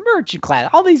class and the merchant class.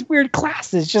 All these weird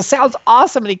classes just sounds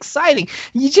awesome and exciting.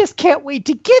 You just can't wait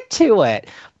to get to it.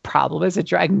 Problem is at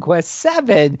Dragon Quest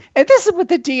VII, and this is with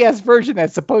the DS version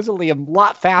that's supposedly a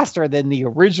lot faster than the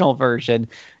original version,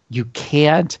 you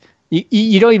can't.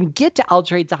 You don't even get to All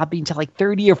Trade Zombie until like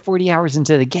 30 or 40 hours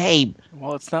into the game.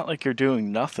 Well, it's not like you're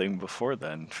doing nothing before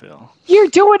then, Phil. You're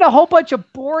doing a whole bunch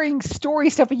of boring story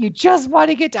stuff, and you just want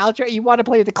to get to All Trade. You want to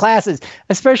play with the classes,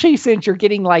 especially since you're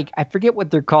getting like, I forget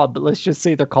what they're called, but let's just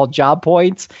say they're called job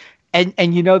points. And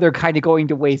you know they're kind of going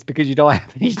to waste because you don't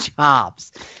have any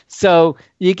jobs. So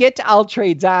you get to All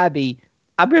Trade Zombie.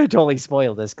 I'm going to totally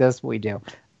spoil this because that's what we do.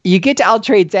 You get to All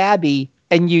Trade Zombie,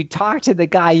 and you talk to the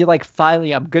guy, you're like,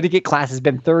 finally, I'm going to get class. It's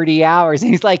been 30 hours.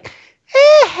 And he's like,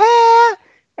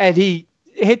 and he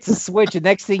hits a switch. And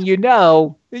next thing you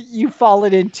know, you've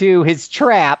fallen into his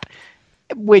trap,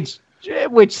 which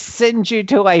sends you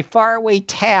to a faraway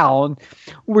town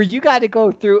where you got to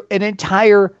go through an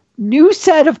entire new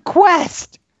set of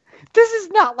quests. This is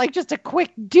not like just a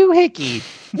quick doohickey.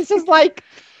 This is like,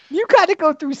 you got to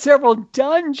go through several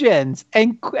dungeons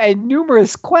and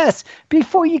numerous quests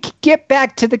before you can get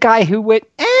back to the guy who went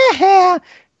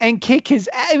and kick his.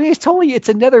 I mean, it's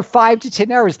another 5 to 10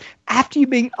 hours after you've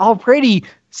been already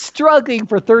struggling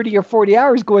for 30 or 40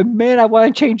 hours. Going, man, I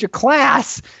want to change your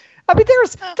class. I mean,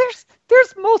 there's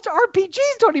most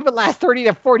RPGs don't even last 30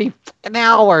 to 40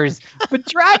 hours, but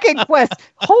Dragon Quest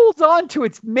holds on to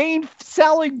its main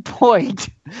selling point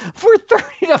for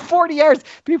 30 to 40 hours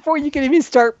before you can even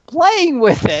start playing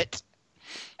with it.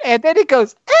 And then it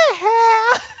goes,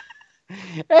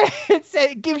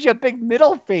 it gives you a big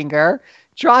middle finger,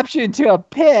 drops you into a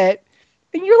pit,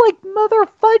 and you're like, mother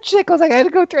fudgesicles, I got to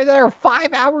go through another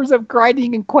 5 hours of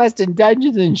grinding and quest and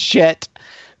dungeons and shit.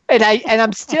 And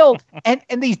I'm still, and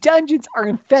these dungeons are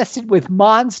infested with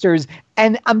monsters,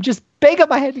 and I'm just banging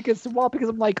my head against the wall because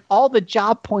I'm like, all the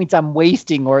job points I'm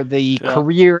wasting or the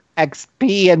career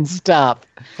XP and stuff.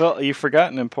 Well, you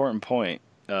forgot an important point,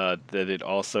 that it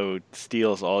also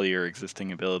steals all your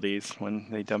existing abilities when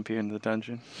they dump you in the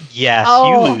dungeon. Yes,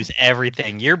 you lose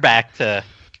everything. You're back to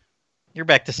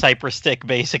Cypress Stick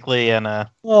basically, and oh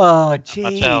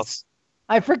jeez,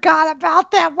 I forgot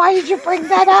about that. Why did you bring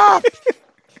that up?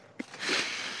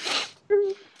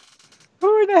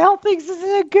 Who the hell thinks this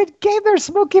is a good game? They're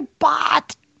smoking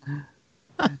pot.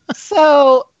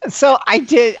 So I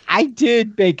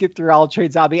did make it through All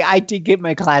Trade Zombie. I did get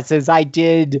my classes. I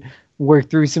did work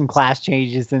through some class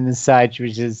changes and such,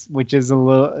 which is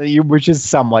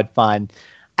somewhat fun.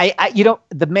 I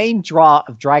the main draw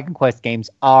of Dragon Quest games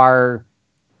are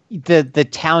the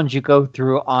towns you go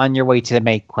through on your way to the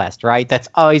main quest, right? That's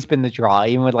always been the draw,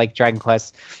 even with like Dragon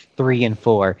Quest 3 and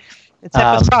 4. It's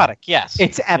episodic, yes.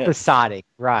 It's episodic,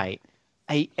 yes. Right.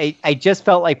 I just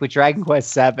felt like with Dragon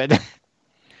Quest VII,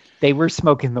 they were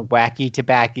smoking the wacky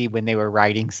tobacco when they were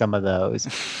writing some of those.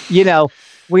 You know,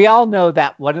 we all know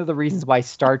that one of the reasons why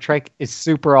Star Trek is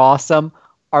super awesome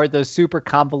are those super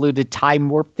convoluted time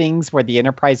warp things where the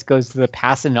Enterprise goes to the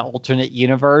past in an alternate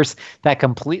universe that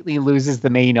completely loses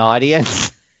the main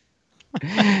audience.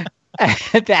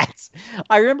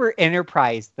 I remember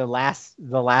Enterprise, the last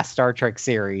Star Trek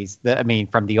series.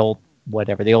 From the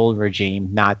old regime,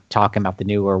 not talking about the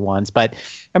newer ones. But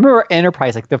I remember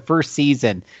Enterprise, like the first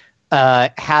season,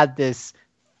 had this.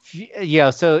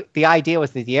 So the idea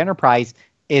was that the Enterprise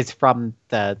is from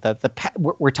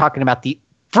we're talking about the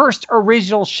first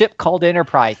original ship called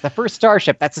Enterprise, the first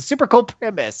starship. That's a super cool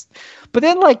premise. But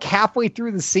then, like halfway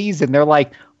through the season, they're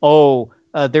like, "Oh,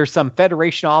 there's some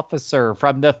Federation officer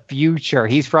from the future.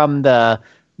 He's from the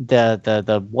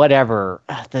whatever,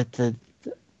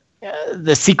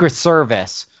 the Secret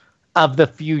Service of the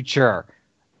future,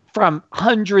 from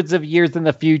hundreds of years in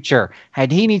the future,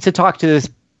 and he needs to talk to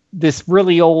this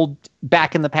really old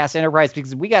back in the past Enterprise,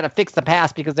 because we got to fix the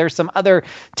past, because there's some other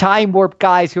time warp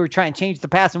guys who are trying to change the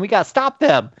past, and we got to stop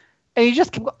them. And you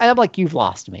just, and I'm like, you've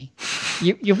lost me.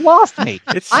 You've lost me.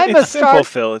 It's simple,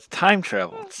 Phil. It's time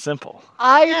travel. It's simple.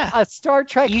 I'm a Star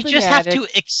Trek You fanatic. just have to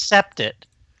accept it.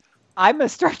 I'm a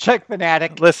Star Trek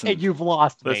fanatic. Listen, and you've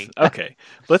lost me. Okay,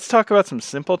 let's talk about some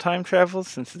simple time travel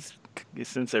since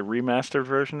a remastered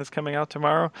version is coming out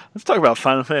tomorrow. Let's talk about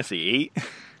Final Fantasy VIII.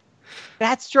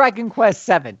 That's Dragon Quest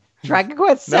VII. Dragon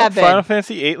Quest VII. No, Final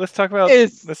Fantasy VIII. Let's talk about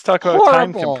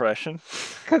time compression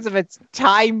because of its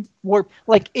time warp.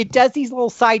 Like, it does these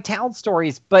little side town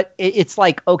stories, but it's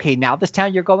like, okay, now this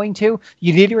town you're going to,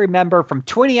 you need to remember from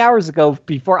 20 hours ago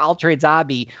before Altered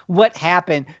Zombie what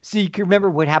happened, so you can remember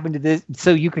what happened to this,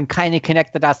 so you can kind of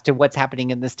connect the dots to what's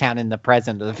happening in this town in the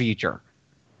present or the future.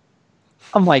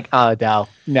 I'm like, oh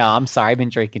no, I'm sorry, I've been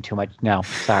drinking too much. No,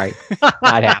 sorry,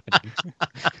 not happening.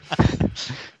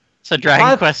 So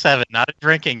Dragon Quest VII, not a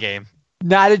drinking game.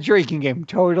 Not a drinking game.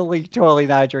 Totally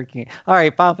not a drinking game. All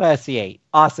right, Final Fantasy VIII.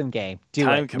 Awesome game.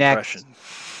 Time compression.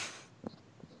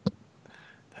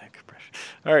 Time compression.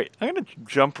 All right, I'm going to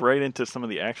jump right into some of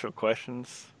the actual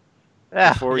questions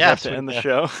before we have to end the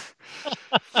show.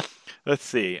 Let's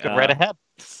see. Go right ahead.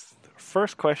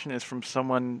 First question is from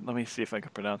someone, let me see if I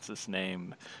can pronounce this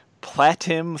name.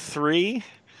 Platim3? Is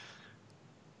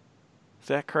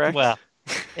that correct? Well,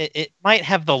 it might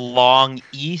have the long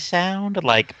E sound,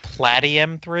 like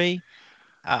Platium 3.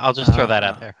 I'll just throw that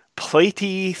out there.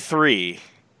 Platy 3.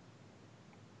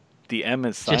 The M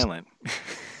is silent.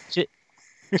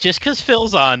 Just because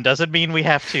Phil's on doesn't mean we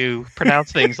have to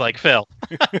pronounce things like Phil.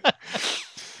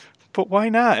 But why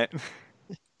not?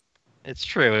 It's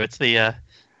true. It's the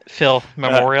Phil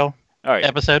Memorial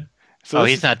episode. So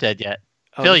he's not dead yet.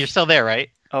 Phil, you're still there, right?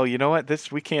 Oh, you know what?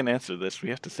 We can't answer this. We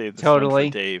have to save this one for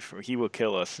Dave. He will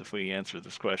kill us if we answer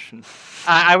this question.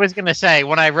 I was going to say,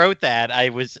 when I wrote that, I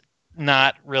was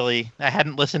not really... I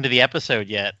hadn't listened to the episode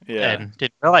yet and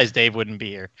didn't realize Dave wouldn't be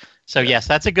here. So, yes,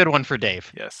 that's a good one for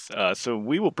Dave. Yes. So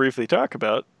we will briefly talk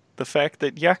about the fact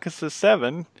that Yakuza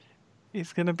 7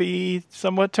 is going to be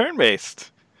somewhat turn-based,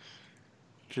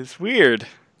 which is weird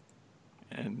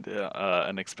and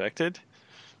unexpected.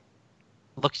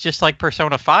 Looks just like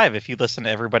Persona 5 if you listen to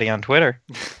everybody on Twitter.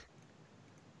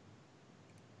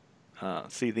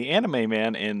 See, the anime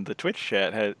man in the Twitch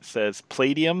chat says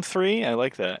Palladium 3. I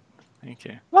like that. Thank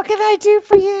you. What can I do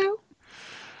for you?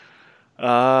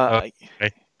 Okay.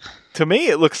 To me,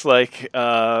 it looks like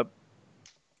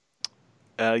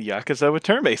Yakuza with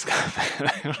turn-based combat.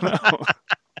 I don't know.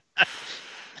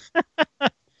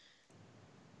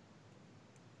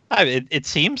 It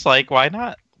seems like, why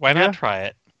not? Why not try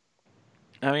it?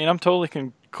 I mean, I'm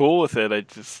totally cool with it.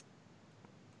 It's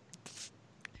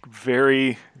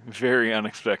very, very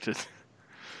unexpected.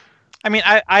 I mean,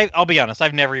 I'll be honest.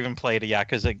 I've never even played a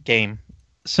Yakuza game,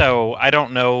 so I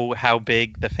don't know how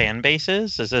big the fan base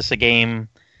is. Is this a game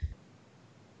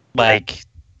like,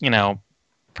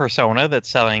 Persona that's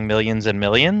selling millions and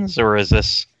millions, or is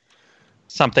this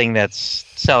something that's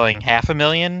selling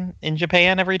 500,000 in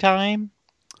Japan every time?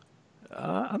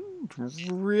 I'm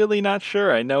really not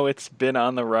sure. I know it's been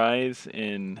on the rise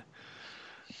in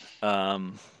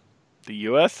the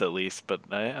U.S. at least, but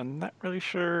I'm not really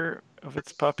sure of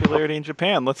its popularity in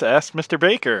Japan. Let's ask Mr.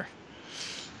 Baker.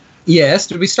 Yes,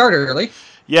 did we start early?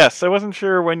 Yes, I wasn't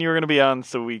sure when you were going to be on,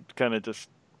 so we kind of just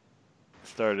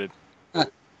started.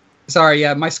 Sorry,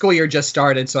 yeah, my school year just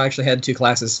started, so I actually had 2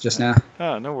 classes just now.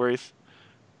 Oh, no worries.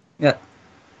 Yeah.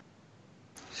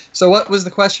 So what was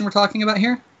the question we're talking about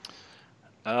here?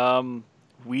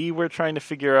 We were trying to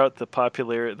figure out the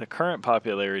current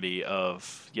popularity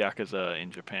of Yakuza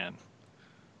in Japan.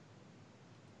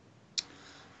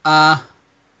 Hard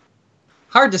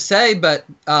to say, but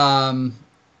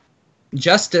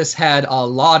Justice had a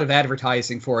lot of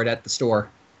advertising for it at the store.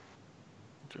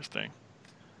 Interesting.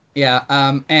 Yeah,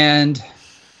 and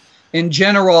in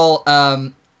general,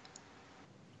 the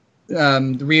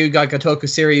Ryuga Gotoku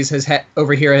series has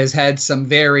had some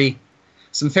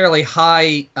fairly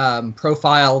high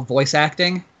profile voice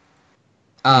acting,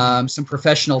 some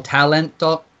professional talent,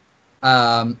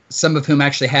 some of whom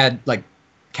actually had like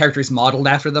characters modeled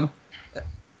after them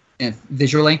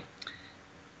visually,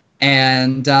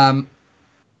 and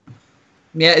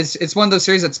it's one of those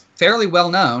series that's fairly well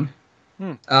known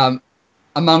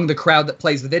among the crowd that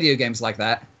plays the video games like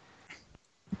that.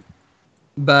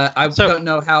 But I don't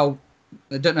know how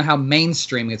how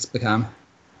mainstream it's become.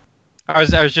 I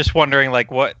was just wondering,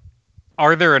 like, what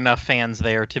are there enough fans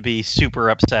there to be super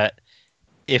upset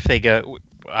if they go?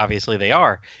 Obviously, they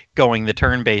are going the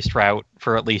turn-based route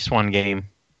for at least one game.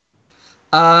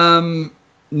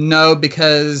 No,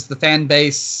 because the fan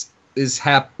base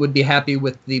would be happy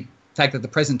with the fact that the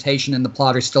presentation and the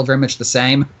plot are still very much the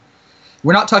same.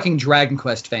 We're not talking Dragon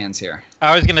Quest fans here.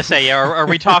 I was gonna say, are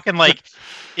we talking like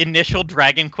initial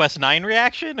Dragon Quest IX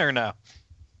reaction or no?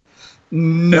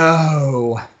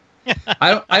 No,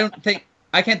 I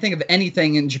can't think of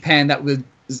anything in Japan that was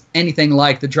anything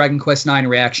like the Dragon Quest IX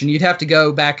reaction. You'd have to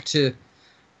go back to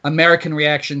American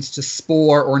reactions to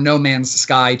Spore or No Man's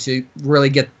Sky to really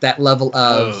get that level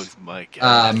of. Oh my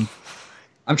god!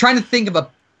 I'm trying to think of a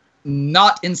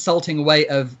not insulting way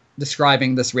of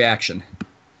describing this reaction.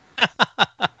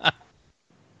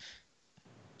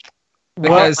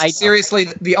 Because seriously,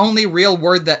 the only real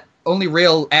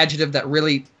adjective that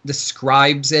really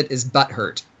describes it is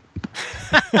butthurt.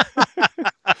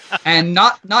 And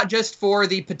not just for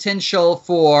the potential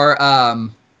for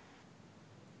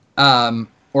not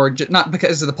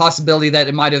because of the possibility that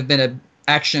it might have been an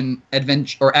action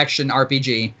adventure or action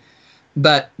RPG,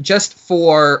 but just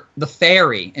for the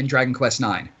fairy in Dragon Quest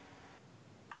IX.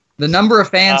 The number of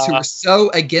fans who were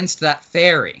so against that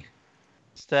fairy.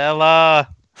 Stella.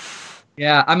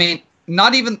 Yeah,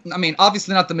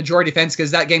 obviously not the majority of fans because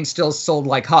that game still sold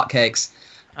like hotcakes.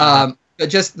 But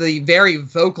just the very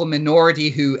vocal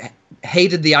minority who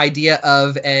hated the idea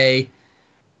of a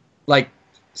like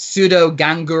pseudo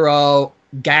Ganguro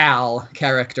gal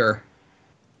character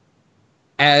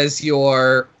as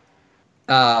your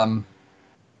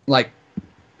like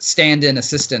stand-in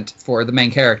assistant for the main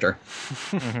character.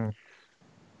 Mm-hmm.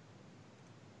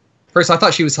 First, I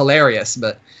thought she was hilarious,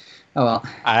 but oh well.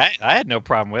 I had no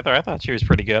problem with her. I thought she was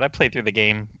pretty good. I played through the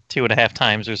game 2.5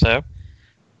 times or so.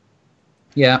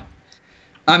 Yeah.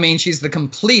 I mean, she's the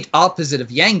complete opposite of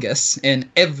Yangus in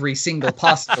every single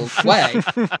possible way,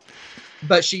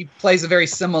 but she plays a very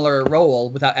similar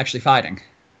role without actually fighting.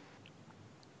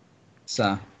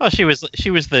 So. Well, she was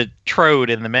the Trode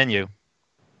in the menu.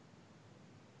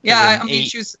 Yeah, I mean,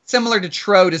 she was similar to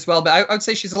Trode as well, but I would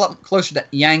say she's a lot closer to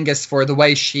Yangus for the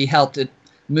way she helped it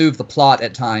move the plot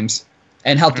at times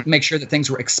and helped make sure that things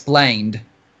were explained.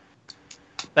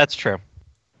 That's true.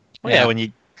 Well, yeah,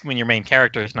 when your main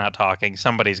character is not talking,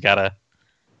 somebody's got to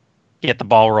get the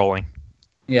ball rolling.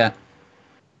 Yeah.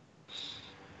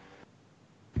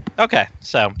 Okay,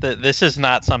 so this is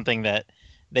not something that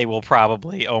they will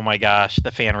probably, oh my gosh,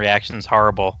 the fan reaction's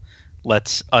horrible.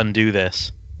 Let's undo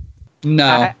this.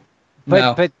 No.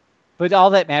 But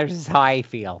all that matters is how I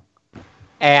feel.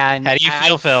 And how do you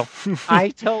feel, Phil? I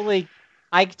totally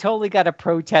got to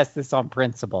protest this on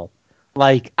principle.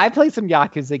 Like, I played some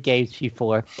Yakuza games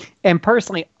before, and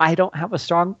personally, I don't have a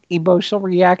strong emotional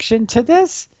reaction to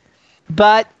this.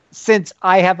 But since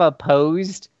I have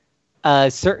opposed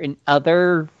certain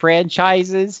other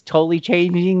franchises totally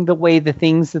changing the way the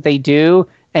things that they do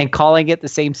and calling it the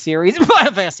same series,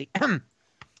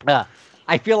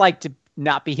 I feel like to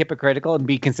not be hypocritical and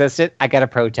be consistent, I got to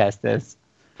protest this.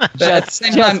 But at the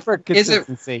same time, for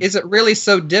consistency. Is it really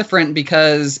so different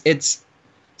because it's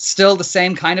still the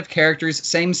same kind of characters,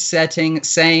 same setting,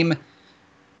 same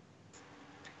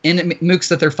mooks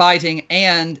that they're fighting,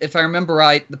 and if I remember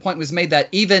right, the point was made that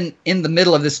even in the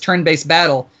middle of this turn-based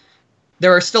battle,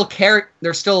 there are still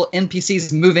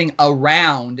NPCs moving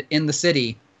around in the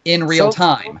city in real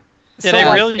time. Did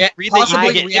I really read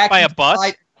that you get hit by a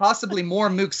bus? Possibly more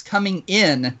mooks coming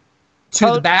in to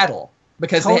the battle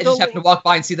because they just happen to walk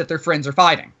by and see that their friends are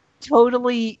fighting.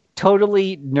 Totally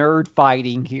nerd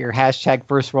fighting here. #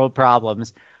 first world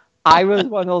problems. I was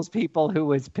one of those people who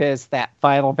was pissed that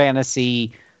Final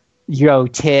Fantasy,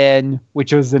 10,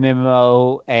 which was an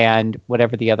MMO, and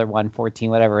whatever the other one, 14,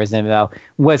 whatever is MMO,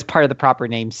 was part of the proper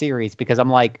name series because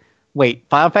I'm like, wait,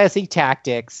 Final Fantasy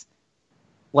Tactics.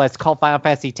 Let's call Final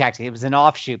Fantasy Tactics. It was an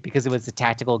offshoot because it was a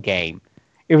tactical game.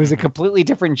 It was a completely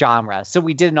different genre, so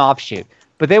we did an offshoot.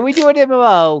 But then we do an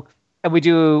MMO, and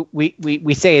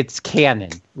we say it's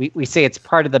canon. We say it's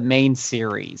part of the main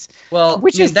series. Well,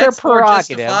 which is their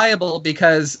prerogative. Justifiable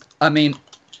because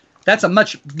that's a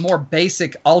much more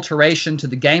basic alteration to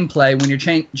the gameplay when you're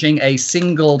changing a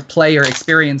single player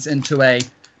experience into a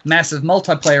massive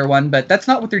multiplayer one. But that's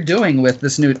not what they're doing with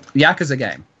this new Yakuza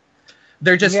game.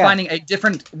 They're just finding a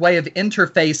different way of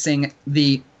interfacing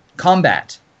the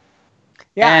combat.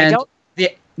 Yeah,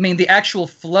 and the actual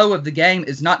flow of the game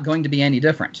is not going to be any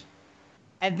different.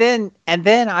 And then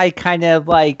I kind of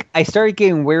I started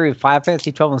getting weary of Final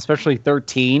Fantasy 12 and especially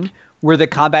 13, where the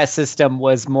combat system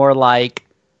was more like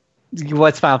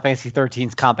what's Final Fantasy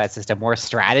 13's combat system? More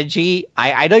strategy?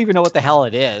 I don't even know what the hell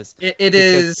it is. It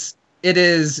is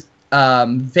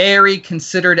very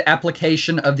considered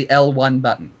application of the L1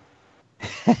 button.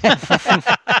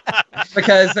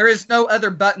 Because there is no other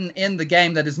button in the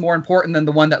game that is more important than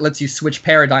the one that lets you switch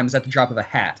paradigms at the drop of a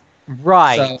hat.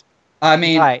 Right. So, I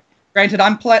mean, granted,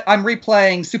 I'm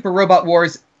replaying Super Robot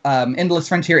Wars Endless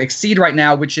Frontier Exceed right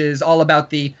now, which is all about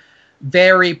the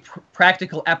very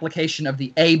practical application of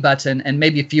the A button, and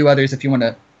maybe a few others if you want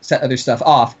to set other stuff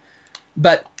off.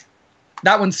 But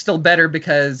that one's still better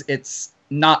because it's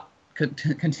not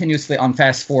continuously on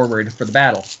fast forward for the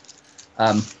battle.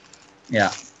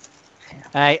 Yeah.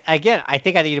 I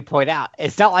think I need to point out,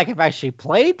 it's not like I've actually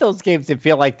played those games and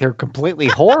feel like they're completely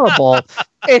horrible.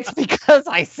 It's because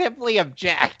I simply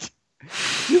object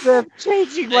to them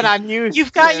changing what I'm used to.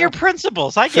 You've got your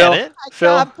principles. I get it. I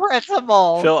got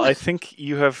principles. Phil, I think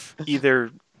you have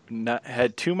either not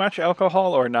had too much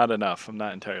alcohol or not enough. I'm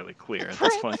not entirely clear at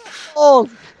this point.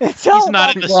 He's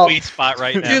not in the sweet spot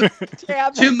right now.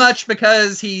 Too much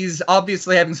because he's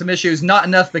obviously having some issues. Not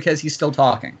enough because he's still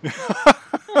talking.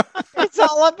 It's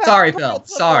all about Sorry, Phil.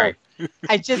 Sorry.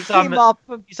 I just came off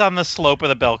of... He's on the slope of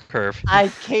the bell curve. I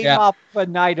came off a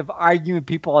night of arguing with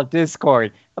people on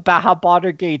Discord about how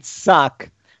Baldur's Gate suck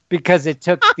because it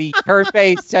took the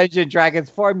turn-based Dungeons & Dragons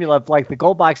formula of like the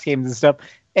Gold Box games and stuff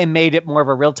and made it more of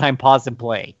a real-time pause and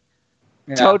play.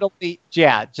 Yeah. Totally,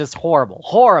 just horrible.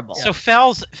 So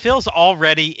Phil's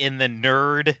already in the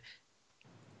nerd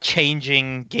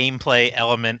changing gameplay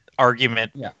element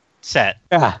argument set.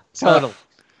 Yeah, totally.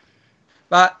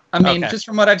 But, I mean, just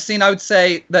from what I've seen, I would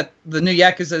say that the new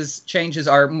Yakuza's changes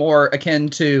are more akin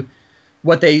to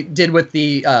what they did with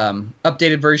the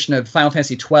updated version of Final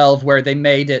Fantasy XII, where they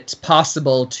made it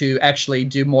possible to actually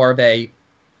do more of a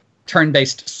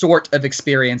turn-based sort of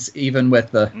experience, even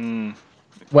with the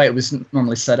way it was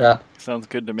normally set up. Sounds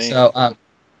good to me. So,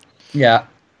 yeah.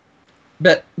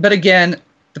 But again,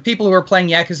 the people who are playing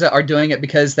Yakuza are doing it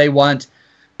because they want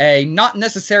a not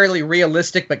necessarily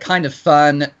realistic but kind of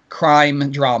fun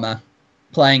crime drama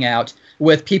playing out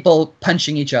with people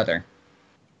punching each other.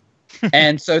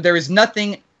 And so there is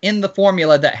nothing in the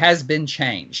formula that has been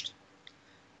changed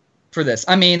for this.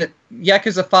 I mean,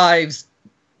 Yakuza 5's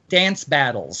dance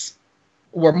battles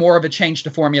were more of a change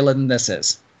to formula than this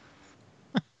is.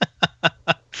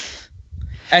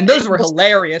 And those were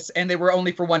hilarious, and they were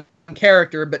only for one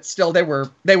character, but still they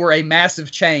were a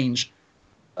massive change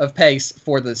of pace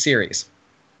for the series.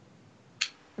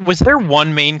 Was there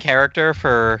one main character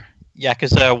for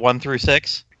Yakuza 1 through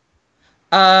 6?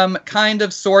 Kind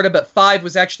of, sort of, but 5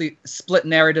 was actually split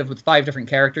narrative with 5 different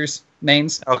characters,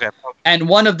 mains. Okay. And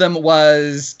one of them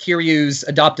was Kiryu's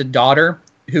adopted daughter,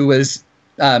 who was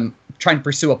trying to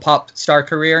pursue a pop star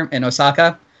career in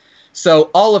Osaka. So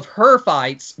all of her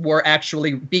fights were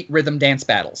actually beat rhythm dance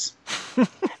battles.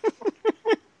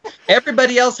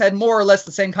 Everybody else had more or less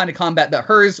the same kind of combat, but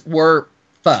hers were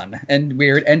fun and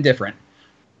weird and different.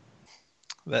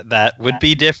 That would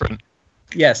be different.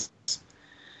 Yes.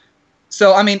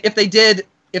 So, I mean, if they did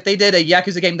a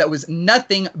Yakuza game that was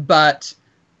nothing but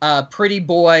pretty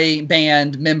boy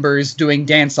band members doing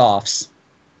dance-offs,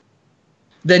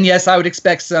 then yes, I would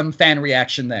expect some fan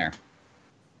reaction there.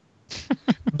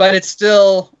 But it's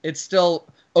still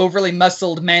overly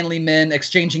muscled, manly men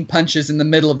exchanging punches in the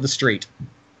middle of the street.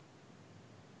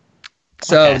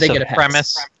 So they get a pass.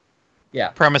 Premise. Yeah.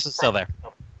 Premise is still there.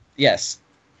 Yes.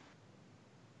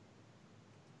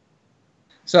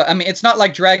 So, I mean, it's not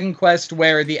like Dragon Quest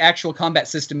where the actual combat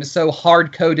system is so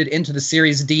hard-coded into the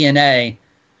series' DNA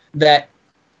that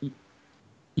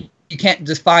you can't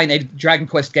define a Dragon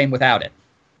Quest game without it.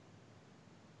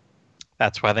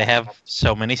 That's why they have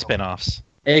so many spin-offs.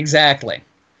 Exactly.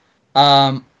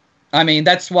 I mean,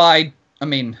 that's why,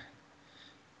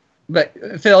 but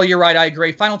Phil, you're right, I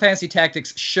agree. Final Fantasy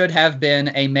Tactics should have been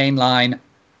a mainline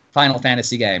Final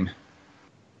Fantasy game.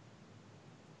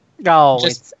 No,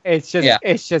 it's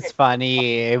just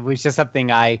funny. It was just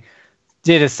something I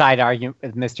did a side argument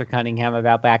with Mr. Cunningham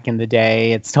about back in the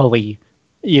day. It's totally,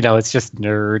 it's just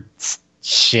nerd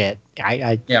shit.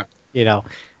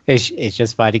 It's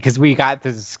just funny because we got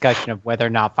the discussion of whether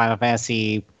or not Final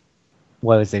Fantasy,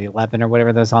 11 or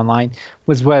whatever those online,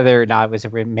 was whether or not it was a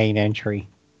main entry.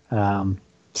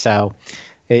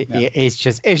 It's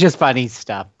just funny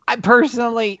stuff. I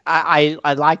personally, I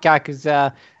like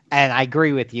Yakuza. And I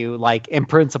agree with you. Like, in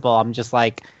principle, I'm just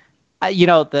like,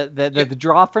 the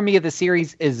draw for me of the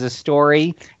series is the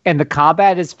story, and the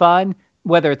combat is fun.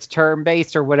 Whether it's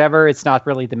turn-based or whatever, it's not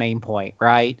really the main point,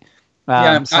 right?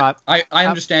 I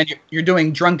understand. You're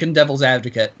doing drunken devil's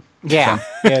advocate. Yeah,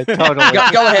 yeah, totally.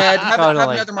 Go ahead. Have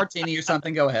Totally. another martini or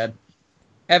something. Go ahead.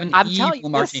 Have an I'm evil telling you,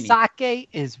 martini. this sake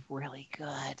is really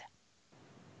good.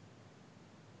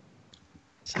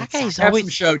 Sake's Have some always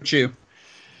shochu.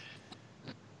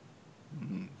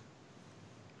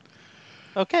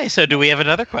 okay. So, do we have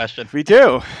another question? We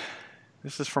do.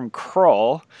 This is from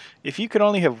Kroll. If you could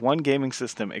only have one gaming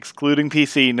system, excluding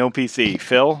PC, no PC,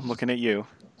 Phil, I'm looking at you.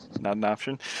 Not an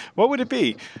option. What would it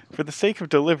be? For the sake of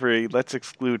delivery, let's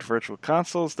exclude virtual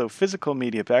consoles, though physical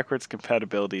media backwards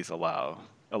compatibility is allowed.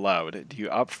 Do you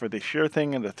opt for the sure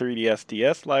thing in the 3DS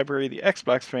DS library, the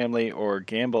Xbox family, or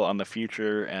gamble on the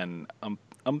future and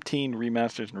umpteen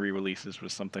remasters and re-releases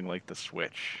with something like the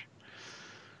Switch?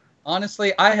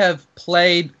 Honestly, I have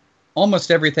played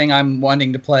almost everything I'm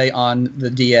wanting to play on the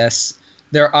DS.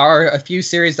 There are a few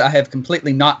series that I have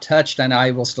completely not touched, and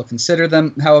I will still consider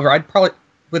them. However, I'd probably,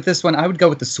 with this one, I would go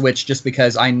with the Switch just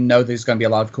because I know there's going to be a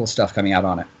lot of cool stuff coming out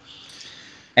on it.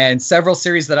 And several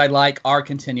series that I like are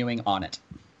continuing on it.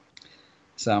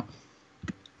 So,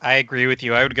 I agree with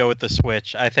you. I would go with the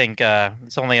Switch. I think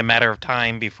it's only a matter of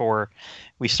time before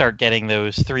we start getting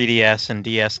those 3DS and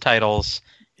DS titles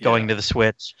going to the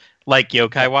Switch, like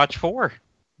Yokai Watch 4.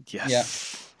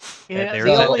 Yes. Yeah, There's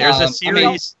the only- a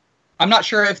series. I'm not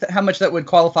sure how much that would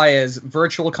qualify as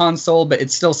virtual console, but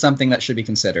it's still something that should be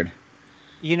considered.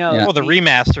 You know, Yeah. Well, the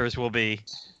remasters will be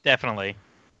definitely.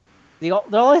 the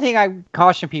only thing I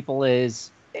caution people is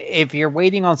if you're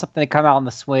waiting on something to come out on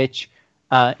the Switch,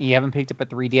 you haven't picked up a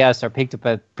 3DS or picked up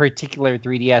a particular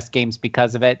 3DS games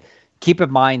because of it, keep in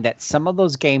mind that some of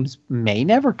those games may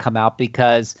never come out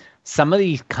because some of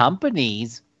these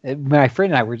companies, my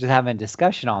friend and I were just having a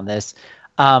discussion on this.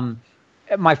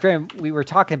 My friend, we were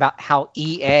talking about how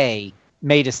EA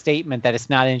made a statement that it's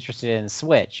not interested in the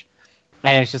Switch.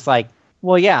 And it's just like,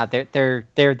 well, yeah,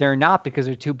 they're not because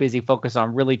they're too busy focused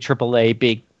on really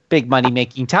AAA big money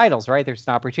making titles, right? There's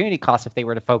an opportunity cost if they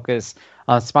were to focus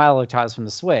on smaller titles from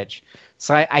the Switch.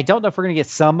 So I don't know if we're gonna get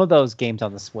some of those games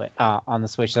on the Switch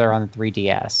that are on the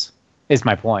 3DS. Is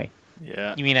my point.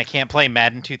 Yeah. You mean I can't play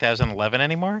Madden 2011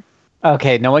 anymore?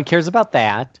 Okay, no one cares about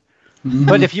that.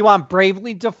 But if you want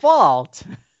Bravely Default,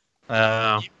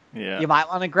 Yeah. you might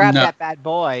want to grab No. that bad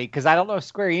boy because I don't know if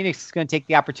Square Enix is going to take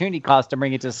the opportunity cost to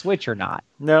bring it to the Switch or not.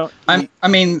 No. I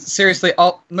mean, seriously,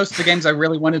 most of the games I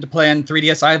really wanted to play on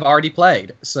 3DS, I've already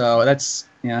played. So that's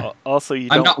Also,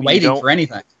 I'm not waiting for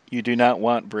anything. You do not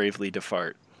want Bravely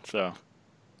Default. So.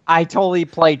 I totally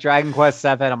played Dragon Quest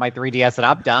VII on my 3DS and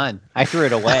I'm done. I threw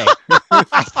it away.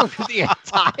 I threw the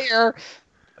entire.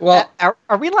 Well,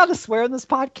 Are we allowed to swear in this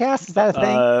podcast? Is that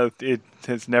a thing? It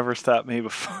has never stopped me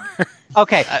before.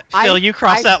 Okay, Phil, you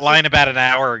crossed that line about an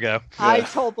hour ago. I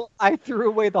threw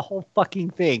away the whole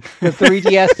fucking thing. The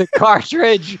 3DS, the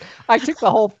cartridge. I took the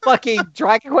whole fucking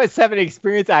Dragon Quest VII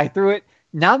experience. I threw it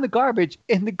not in the garbage,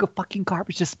 in the fucking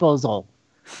garbage disposal,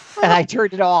 and I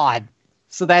turned it on.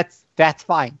 So that's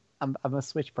fine. I'm a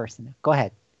Switch person now. Go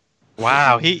ahead.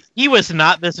 Wow, he was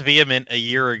not this vehement a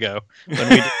year ago when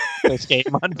we did this game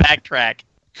on Backtrack.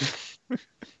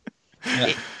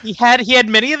 Yeah. He had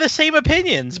many of the same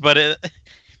opinions, but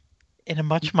in a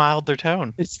much milder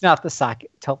tone. It's not the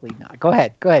socket. Totally not. Go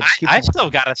ahead. Keep I going. still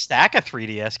got a stack of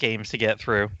 3DS games to get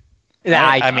through.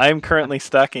 I mean, I'm currently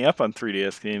stocking up on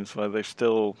 3DS games while they're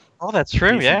still Oh, that's true.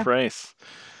 decent Yeah. price.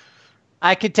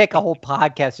 I could take a whole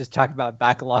podcast just talking about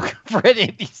backlog for any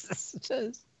of these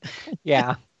systems.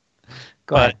 Yeah.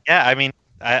 Go But ahead. yeah, I mean,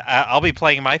 I'll be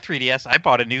playing my 3DS. I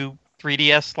bought a new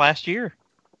 3DS last year,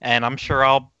 and I'm sure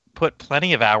I'll put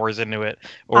plenty of hours into it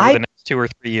over the next 2 or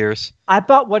 3 years. I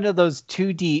bought one of those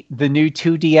the new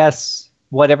 2DS,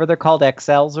 whatever they're called,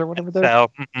 XLs or whatever they're.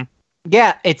 So,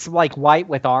 Yeah, it's like white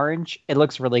with orange. It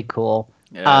looks really cool.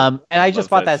 Yeah. And I just love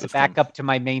bought that that as a system. backup to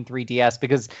my main 3DS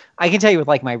because I can tell you with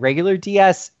like my regular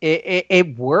DS,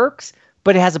 it works,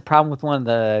 but it has a problem with one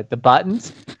of the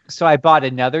buttons. So I bought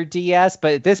another DS,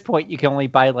 but at this point you can only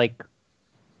buy like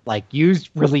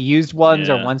really used ones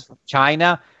or Yeah. ones from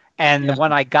China. And the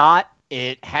one I got,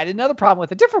 it had another problem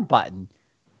with a different button.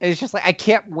 It's just like I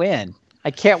can't win.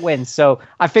 So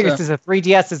I figured since the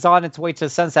 3DS is on its way to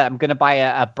sunset, I'm going to buy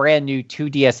a brand new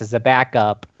 2DS as a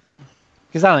backup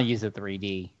because I don't use a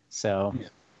 3D. So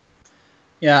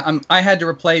yeah, I had to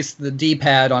replace the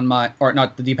D-pad on my, or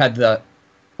not the D-pad,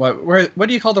 what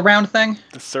do you call the round thing?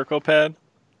 The circle pad.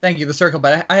 Thank you, the circle.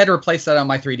 But I had to replace that on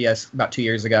my 3DS about 2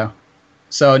 years ago.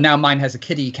 So now mine has a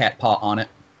kitty cat paw on it.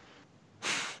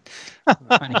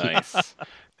 Trying to keep- Nice.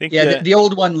 Think Yeah, that- the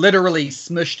old one literally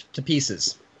smushed to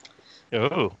pieces.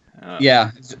 oh,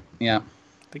 Yeah. I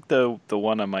think the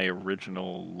one on my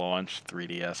original launch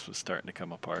 3DS was starting to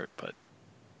come apart, but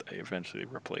they eventually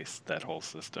replaced that whole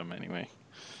system anyway.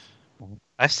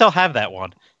 I still have that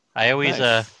one. I always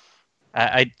Nice.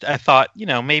 I thought,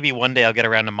 maybe one day I'll get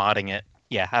around to modding it.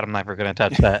 Yeah, I'm never going to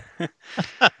touch that.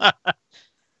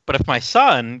 But if my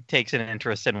son takes an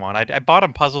interest in one, I bought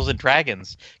him Puzzles and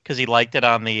Dragons because he liked it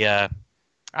on the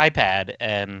iPad,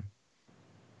 and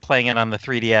playing it on the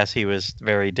 3DS, he was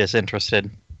very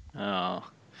disinterested. Oh,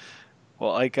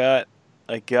 well, I got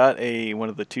one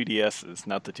of the 2DSs,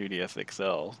 not the 2DS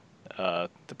XL,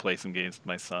 to play some games with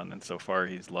my son, and so far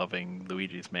he's loving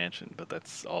Luigi's Mansion, but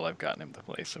that's all I've gotten him to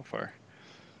play so far.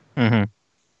 Mm-hmm.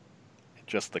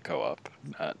 Just the co-op,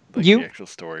 not like You- the actual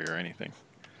story or anything.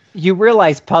 You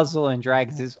realize Puzzle and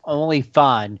Dragons is only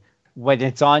fun when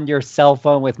it's on your cell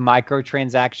phone with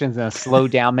microtransactions and a slow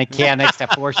down mechanics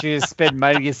that force you to spend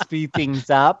money to speed things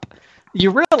up.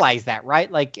 You realize that,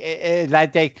 right? Like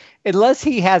that day, unless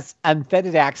he has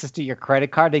unfettered access to your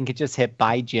credit card and can just hit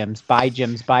buy gems,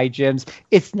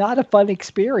 it's not a fun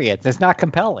experience. It's not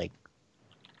compelling.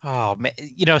 Oh, man.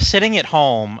 Sitting at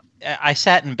home, I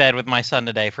sat in bed with my son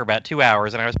today for about 2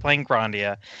 hours, and I was playing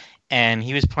Grandia, and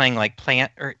he was playing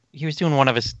he was doing one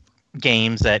of his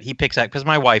games that he picks up, because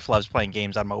my wife loves playing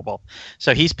games on mobile.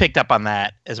 So he's picked up on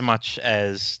that as much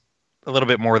as a little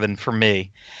bit more than for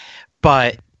me.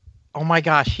 But, oh my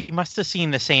gosh, he must have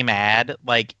seen the same ad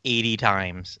like 80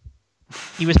 times.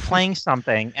 He was playing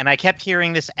something, and I kept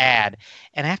hearing this ad.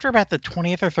 And after about the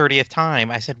 20th or 30th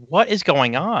time, I said, "What is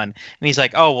going on?" And he's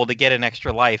like, "Oh, well, to get an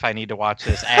extra life, I need to watch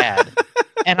this ad."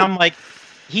 And I'm like,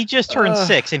 he just turned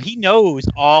 6, and he knows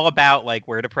all about like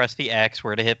where to press the X,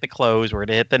 where to hit the close, where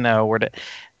to hit the no,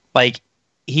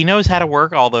 he knows how to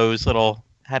work all those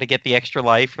how to get the extra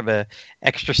life or the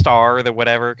extra star or the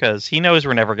whatever, because he knows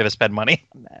we're never going to spend money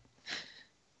on that.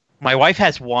 My wife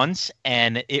has once,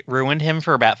 and it ruined him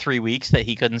for about 3 weeks that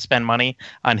he couldn't spend money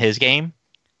on his game.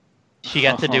 She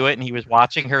got to do it, and he was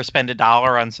watching her spend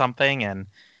 $1 on something, and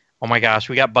oh my gosh,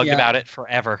 we got bugged about it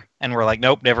forever. And we're like,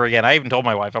 nope, never again. I even told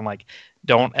my wife, I'm like,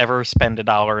 don't ever spend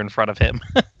 $1 in front of him.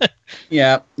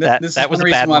 Yeah, That this was is one a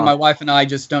reason bad why one. my wife and I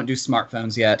just don't do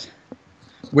smartphones yet.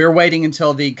 We're waiting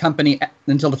until the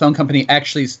phone company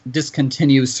actually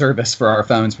discontinues service for our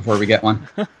phones before we get one.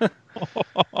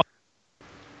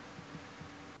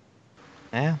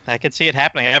 Yeah, I could see it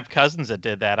happening. I have cousins that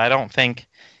did that. I don't think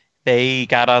they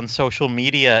got on social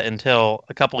media until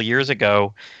a couple years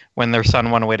ago when their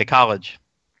son went away to college.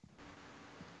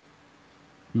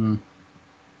 Even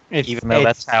though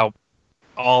that's how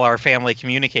all our family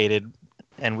communicated,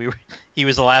 and he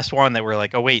was the last one that we're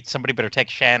like, oh wait, somebody better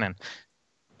text Shannon,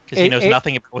 because he knows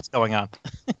nothing about what's going on.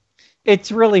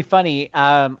 It's really funny.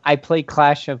 I play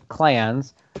Clash of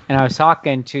Clans, and I was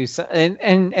talking to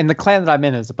and the clan that I'm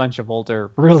in is a bunch of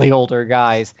really older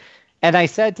guys, and I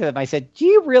said to them, do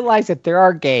you realize that there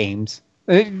are games?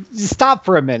 Stop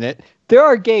for a minute. There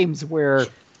are games where,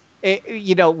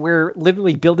 where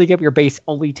literally building up your base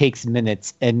only takes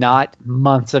minutes and not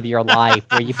months of your life,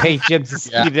 where you pay gyms to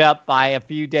speed it up by a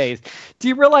few days. Do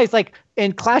you realize, like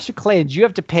in Clash of Clans, you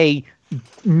have to pay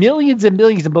millions and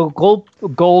millions of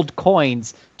gold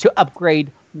coins to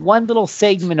upgrade one little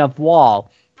segment of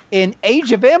wall? In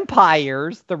Age of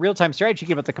Empires, the real-time strategy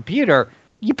game with the computer,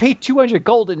 you pay 200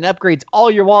 gold and it upgrades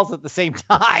all your walls at the same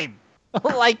time.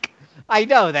 Like, I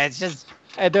know that's just,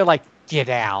 and they're like, get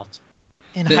out.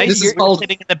 In high school, you're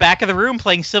sitting in the back of the room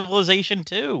playing Civilization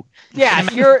 2. Yeah,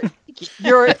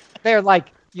 they're like,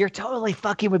 you're totally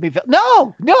fucking with me.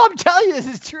 No, I'm telling you, this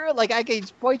is true. Like, I can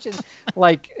point you,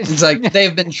 like... It's like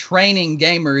they've been training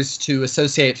gamers to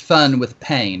associate fun with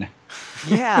pain.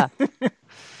 Yeah.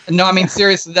 No, I mean,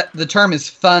 seriously, the term is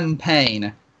fun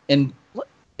pain in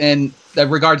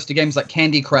regards to games like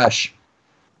Candy Crush.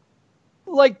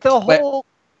 Like, the whole...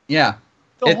 Yeah.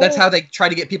 That's how they try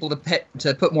to get people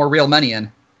to put more real money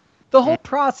in. The whole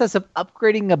process of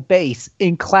upgrading a base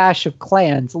in Clash of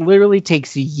Clans literally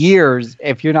takes years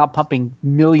if you're not pumping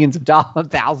millions of dollars,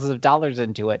 thousands of dollars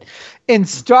into it. In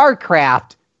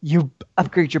StarCraft, you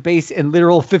upgrade your base in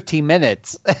literal 15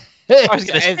 minutes. I was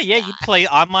going to say, yeah, you play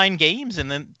online games in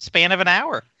the span of an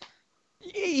hour.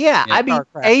 Yeah, I mean,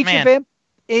 StarCraft,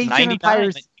 Age of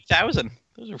Empires, 2000.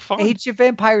 Those are fun. Age of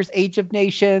Empires, Age of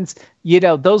Nations,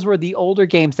 those were the older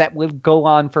games that would go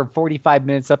on for 45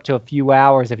 minutes up to a few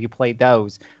hours if you played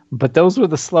those. But those were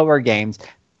the slower games.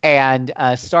 And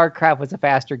StarCraft was a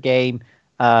faster game.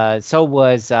 So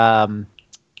was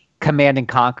Command and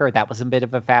Conquer. That was a bit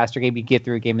of a faster game. You get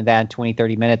through a game of that in 20,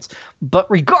 30 minutes.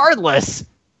 But regardless,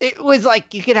 it was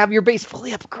like you could have your base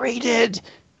fully upgraded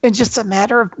in just a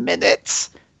matter of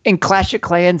minutes. In Clash of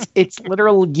Clans, it's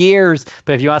literal years.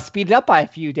 But if you want to speed it up by a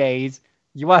few days,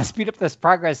 You want to speed up this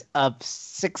progress of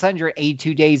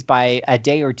 682 days by a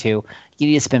day or two, you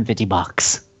need to spend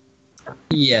 $50.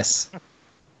 Yes.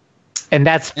 And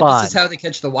that's And fun. this is how they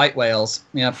catch the white whales.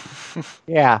 Yep.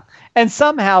 Yeah. And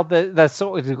somehow the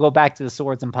sword, to go back to the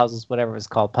swords and puzzles, whatever it's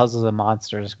called, puzzles and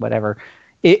monsters, whatever,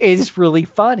 it is really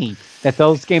funny that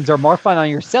those games are more fun on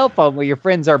your cell phone where your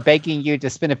friends are begging you to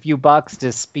spend a few bucks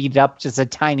to speed up just a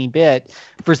tiny bit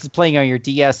versus playing on your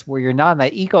DS where you're not in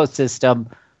that ecosystem.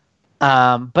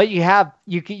 But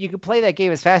you can play that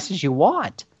game as fast as you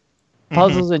want.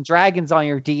 Puzzles and Dragons on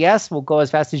your DS will go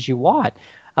as fast as you want.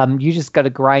 You just got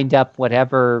to grind up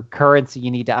whatever currency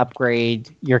you need to upgrade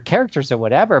your characters or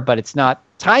whatever, but it's not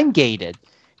time gated.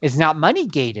 It's not money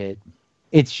gated.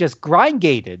 It's just grind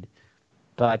gated.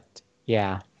 But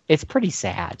yeah, it's pretty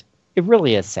sad. It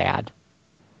really is sad.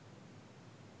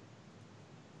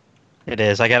 It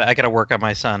is. I got to work on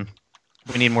my son.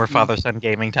 We need more father-son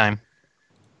gaming time.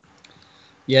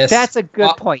 Yes. That's a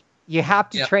good point. You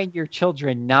have to Yep. train your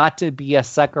children not to be a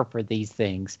sucker for these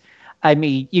things. I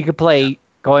mean, you could play,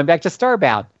 going back to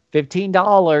Starbound,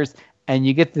 $15, and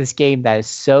you get this game that is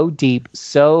so deep,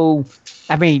 so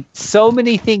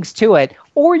many things to it.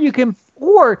 Or you can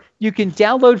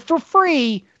download for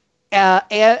free,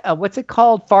 what's it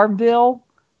called, Farmville,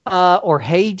 or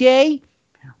Heyday,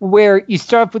 where you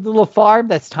start off with a little farm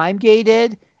that's time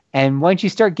gated, and once you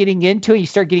start getting into it, you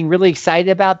start getting really excited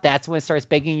about. That's when it starts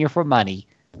begging you for money.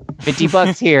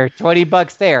 $50 here,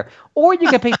 $20 there, or you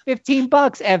can pay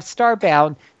 $15 and have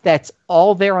Starbound. That's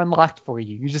all there unlocked for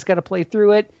you. You just got to play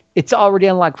through it. It's already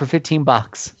unlocked for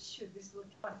 $15, Should this look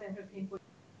entertaining?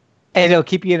 and it'll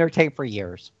keep you entertained for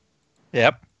years.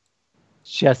 Yep.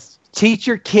 Just teach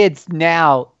your kids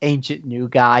now, ancient new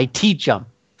guy. Teach them.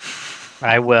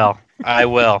 I will.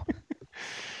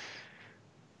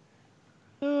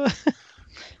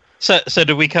 So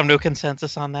did we come to a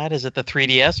consensus on that? Is it the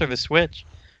 3DS or the Switch?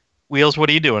 Wheels, what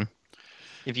are you doing?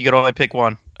 If you could only pick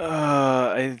one.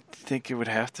 I think it would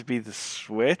have to be the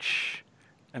Switch.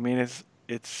 I mean,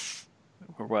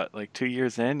 we're what, like 2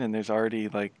 years in, and there's already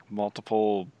like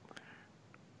multiple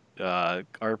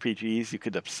RPGs you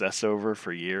could obsess over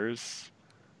for years.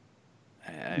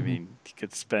 I mean, you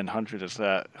could spend hundreds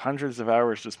of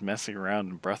hours just messing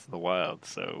around in Breath of the Wild.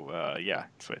 So yeah,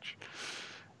 Switch.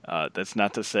 That's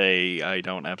not to say I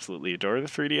don't absolutely adore the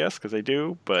 3DS, because I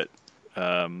do, but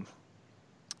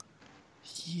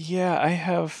yeah, I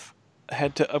have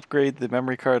had to upgrade the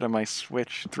memory card on my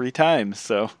Switch 3 times,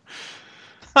 so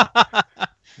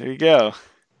there you go.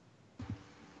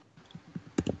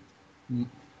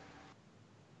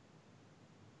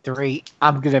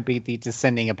 I'm gonna be the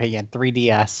dissenting opinion.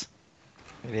 3DS.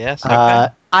 Yes. Okay.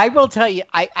 I will tell you,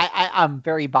 I'm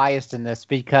very biased in this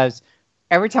because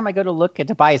every time I go to look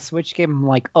to buy a Switch game, I'm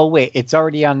like, oh wait, it's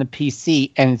already on the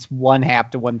PC and it's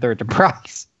 1/2 to 1/3 the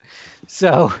price.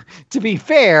 So to be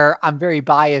fair, I'm very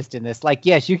biased in this. Like,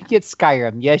 yes, you can get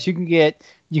Skyrim. Yes, you can get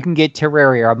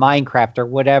Terraria or Minecraft or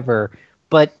whatever.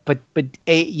 But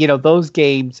those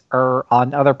games are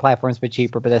on other platforms but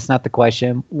cheaper. But that's not the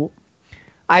question.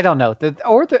 I don't know.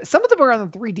 Some of them are on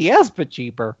the 3DS but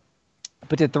cheaper.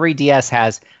 But the 3DS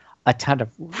has a ton of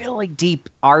really deep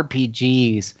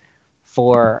RPGs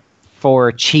for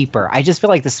cheaper. I just feel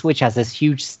like the Switch has this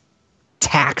huge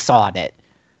tax on it.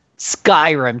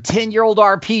 Skyrim, 10-year-old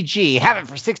RPG, have it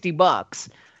for $60.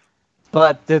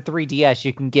 But the 3DS,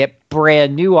 you can get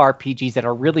brand new RPGs that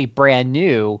are really brand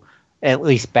new, at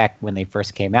least back when they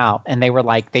first came out, and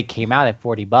they came out at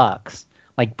 $40,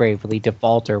 like Bravely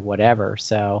Default or whatever.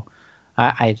 So,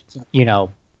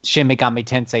 Shin Megami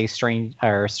Tensei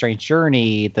Strange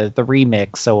Journey, the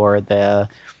remix, or the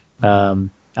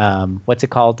what's it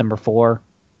called, number 4?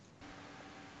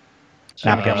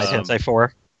 Shin Megami Tensei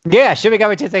 4. Yeah, Shin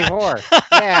Megami Tensei 4.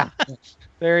 Yeah.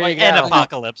 There you go. And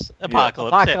Apocalypse.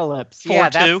 Apocalypse. Yeah,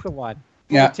 that's the one.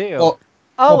 4-2. Well,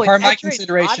 part of my Etrian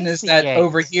consideration is Odyssey that games.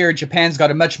 over here, Japan's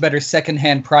got a much better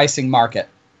secondhand pricing market.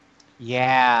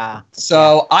 Yeah.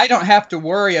 So I don't have to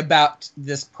worry about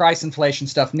this price inflation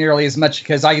stuff nearly as much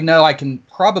because I know I can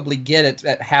probably get it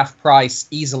at half price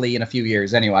easily in a few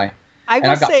years anyway. And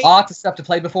I've got lots of stuff to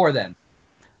play before then.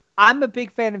 I'm a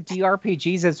big fan of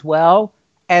JRPGs as well,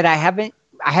 and I haven't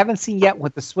seen yet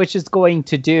what the Switch is going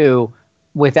to do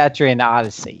with Etrian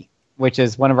Odyssey, which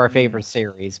is one of our favorite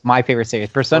series. My favorite series,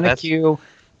 Persona Q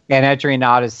and Etrian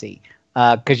Odyssey.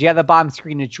 Because you have the bottom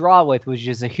screen to draw with, which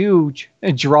is a huge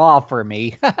draw for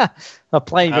me of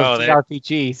playing those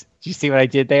JRPGs. Did you see what I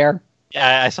did there?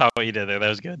 Yeah, I saw what you did there. That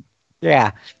was good.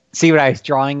 Yeah. See what I was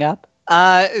drawing up?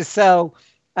 Without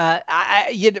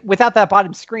that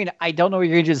bottom screen, I don't know what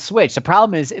you're going to do to the Switch. The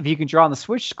problem is if you can draw on the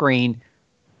Switch screen,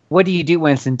 what do you do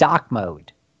when it's in dock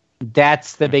mode?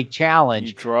 That's the big challenge.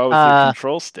 You draw with your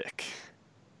control stick.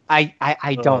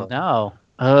 I don't know.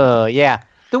 Oh yeah,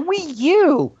 the Wii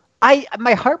U.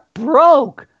 My heart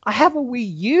broke. I have a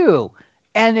Wii U,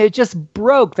 and it just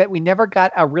broke that we never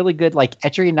got a really good like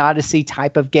Etrian Odyssey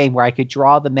type of game where I could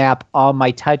draw the map on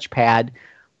my touchpad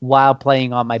while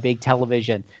playing on my big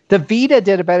television. The Vita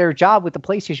did a better job with the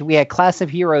PlayStation. We had Class of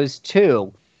Heroes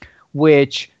 2,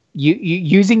 which you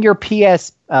using your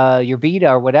your Vita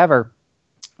or whatever,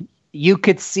 you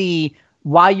could see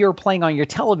while you're playing on your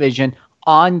television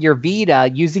on your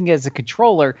Vita, using it as a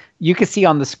controller, you could see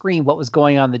on the screen what was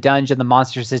going on in the dungeon, the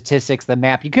monster statistics, the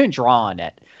map. You couldn't draw on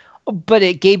it, but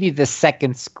it gave you the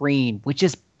second screen, which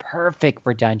is perfect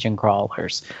for dungeon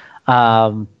crawlers.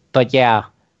 But yeah,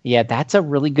 that's a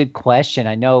really good question.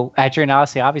 I know Etrian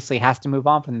Odyssey obviously has to move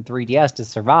on from the 3DS to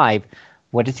survive.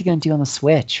 What is he going to do on the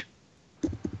Switch?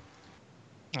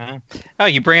 Oh,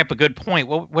 you bring up a good point.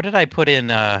 What did I put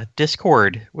in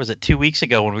Discord? Was it 2 weeks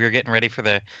ago when we were getting ready for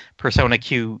the Persona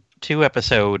Q2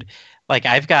 episode? Like,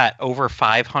 I've got over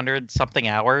 500 something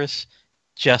hours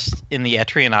just in the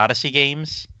Etrian Odyssey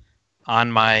games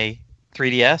on my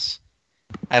 3DS.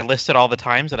 I listed all the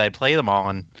times that I'd play them all,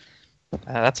 and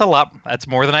that's a lot. That's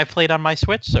more than I've played on my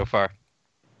Switch so far.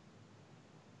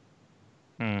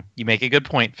 You make a good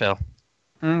point, Phil.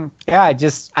 Yeah, I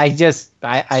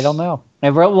don't know.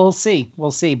 We'll see.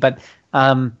 But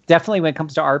definitely when it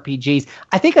comes to RPGs,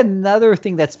 I think another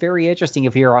thing that's very interesting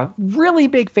if you're a really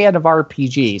big fan of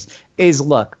RPGs is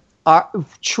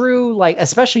true, like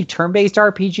especially turn-based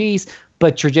RPGs,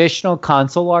 but traditional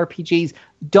console RPGs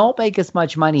don't make as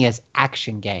much money as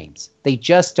action games. They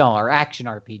just don't, or action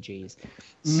RPGs.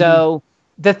 So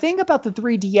the thing about the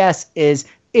 3DS is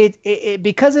it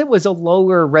because it was a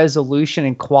lower resolution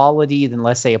and quality than,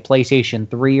 let's say, a PlayStation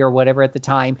 3 or whatever at the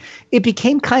time, it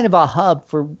became kind of a hub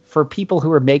for people who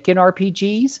were making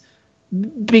RPGs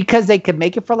because they could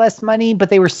make it for less money, but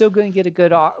they were still going to get a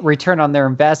good return on their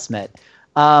investment.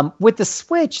 With the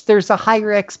Switch, there's a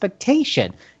higher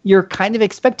expectation. You're kind of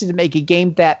expected to make a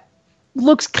game that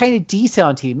looks kind of decent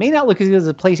on TV. It may not look as good as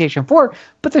a PlayStation 4,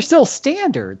 but they're still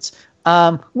standards.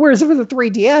 Whereas with the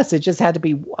 3DS, it just had to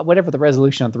be whatever the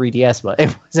resolution on 3DS was.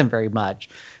 It wasn't very much.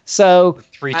 So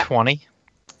 320?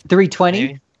 320?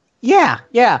 Maybe?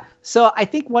 Yeah. So I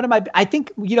think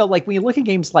like when you look at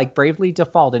games like Bravely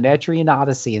Default and Etrian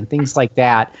Odyssey and things like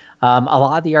that, a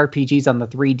lot of the RPGs on the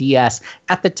 3DS,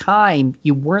 at the time,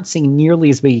 you weren't seeing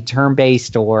nearly as many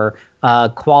turn-based or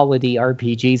quality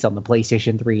RPGs on the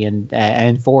PlayStation 3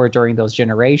 and 4 during those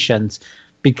generations.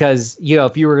 Because,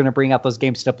 if you were going to bring out those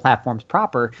games to the platforms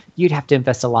proper, you'd have to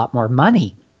invest a lot more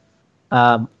money.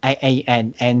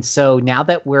 And so now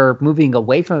that we're moving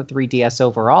away from the 3DS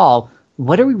overall,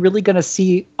 what are we really going to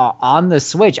see on the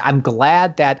Switch? I'm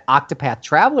glad that Octopath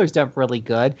Traveler's done really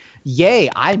good. Yay,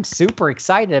 I'm super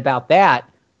excited about that.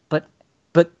 But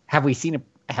have we seen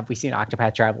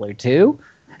Octopath Traveler 2?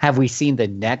 Have we seen the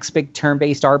next big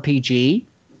turn-based RPG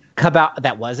come out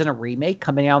that wasn't a remake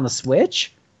coming out on the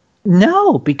Switch?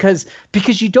 No, because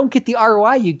you don't get the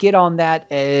ROI you get on that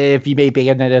if you made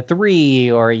Bayonetta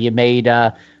 3 or you made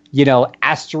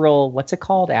Astral, what's it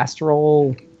called?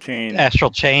 Astral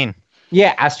Chain.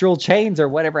 Yeah, Astral Chains or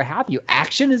whatever have you.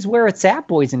 Action is where it's at,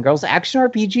 boys and girls. Action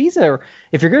RPGs are,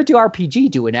 if you're going to do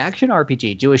RPG, do an action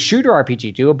RPG, do a shooter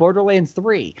RPG, do a Borderlands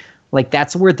 3. Like,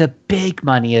 that's where the big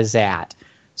money is at.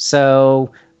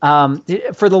 So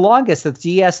for the longest, the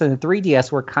DS and the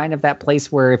 3DS were kind of that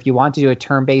place where if you want to do a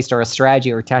turn-based or a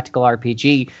strategy or a tactical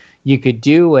RPG, you could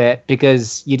do it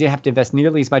because you didn't have to invest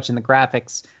nearly as much in the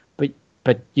graphics. But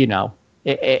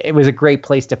it was a great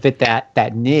place to fit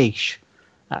that niche.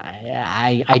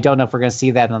 I don't know if we're going to see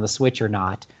that on the Switch or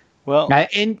not. Well,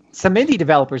 and some indie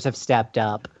developers have stepped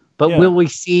up. But Yeah. will we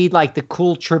see like the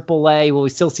cool AAA? Will we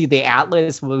still see the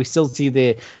Atlas? Will we still see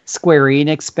the Square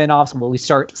Enix spinoffs? Will we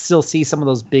still see some of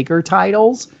those bigger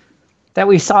titles that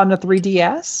we saw in the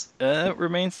 3DS? It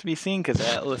remains to be seen because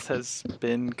Atlas has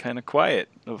been kind of quiet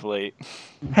of late.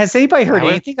 Has anybody heard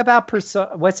anything about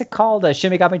what's it called?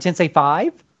 Shin Megami Tensei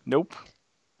 5? Nope.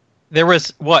 There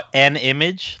was, an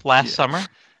image last summer?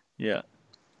 Yeah.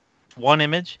 One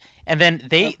image? And then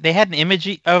they had an image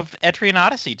of Etrian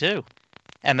Odyssey, too.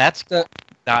 And that's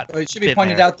not... It should be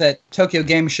pointed out that Tokyo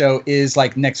Game Show is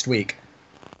like next week.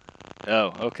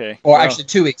 Oh, okay. Or actually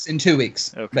 2 weeks. In 2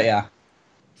 weeks. Okay. But yeah.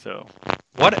 So,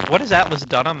 What has Atlas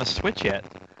done on the Switch yet?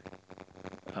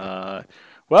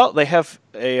 well, they have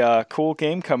a cool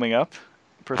game coming up.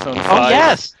 Persona 5. Oh,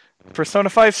 yes! Persona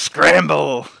 5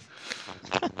 Scramble!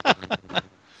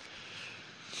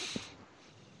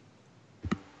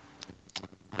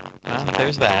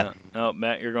 There's that. Oh,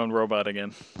 Matt, you're going robot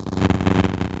again.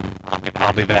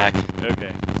 I'll be back.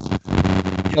 Okay.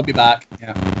 He'll be back.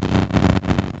 Yeah.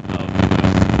 Oh,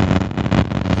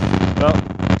 well.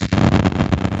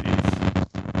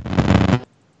 Jeez.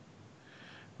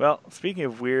 Well, speaking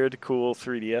of weird, cool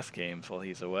 3DS games while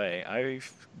he's away,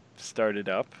 I've started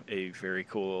up a very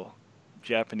cool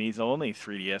Japanese-only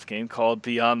 3DS game called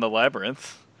Beyond the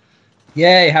Labyrinth.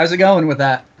 Yay! How's it going with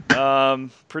that?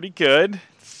 Pretty good.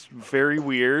 It's very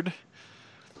weird.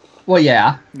 Well,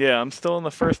 yeah. Yeah, I'm still in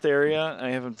the first area. I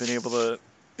haven't been able to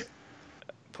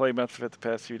play much of it the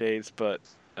past few days, but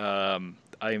I'm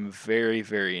very,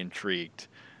 very intrigued.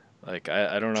 Like,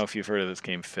 I don't know if you've heard of this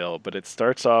game, Phil, but it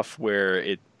starts off where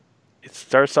it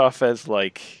starts off as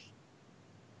like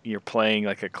you're playing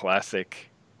like a classic,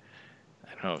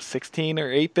 I don't know, 16 or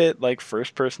 8-bit like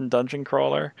first-person dungeon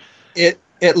crawler. It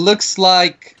looks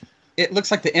like the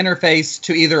interface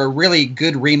to either a really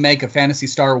good remake of Phantasy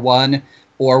Star 1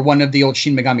 or one of the old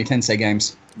Shin Megami Tensei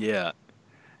games. Yeah.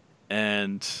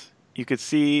 And I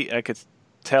could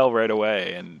tell right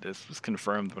away, and this was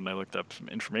confirmed when I looked up some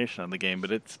information on the game,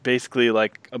 but it's basically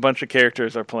like a bunch of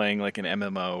characters are playing like an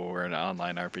MMO or an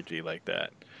online RPG like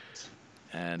that.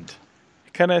 And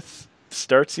it kind of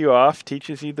starts you off,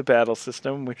 teaches you the battle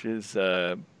system, which is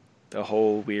a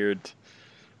whole weird...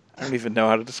 I don't even know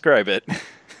how to describe it.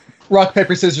 Rock,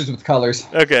 paper, scissors with colors.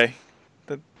 Okay.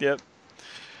 Yep.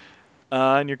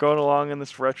 And you're going along in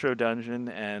this retro dungeon,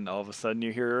 and all of a sudden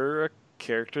you hear a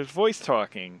character's voice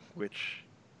talking, which...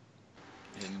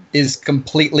 is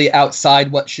completely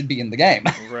outside what should be in the game.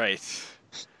 Right.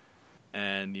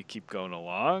 And you keep going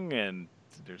along, and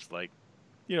there's like,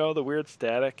 the weird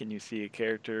static, and you see a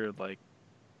character like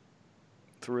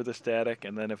through the static,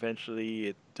 and then eventually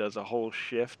it does a whole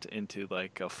shift into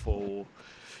like a full-on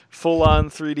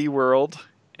 3D world,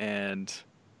 and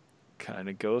kind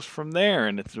of goes from there.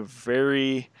 And it's a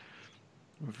very,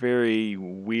 very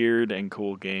weird and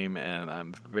cool game, and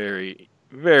I'm very,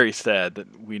 very sad that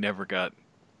we never got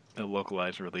a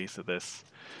localized release of this,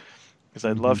 because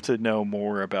I'd love to know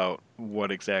more about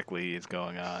what exactly is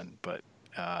going on. But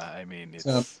I mean,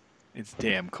 it's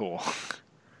damn cool.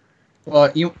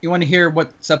 Well, you want to hear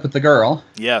what's up with the girl?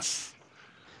 Yes.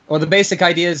 Well, the basic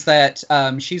idea is that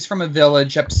she's from a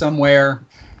village up somewhere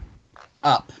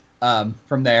up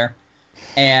from there,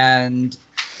 and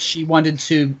she wanted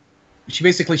to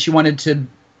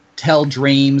tell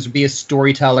dreams, be a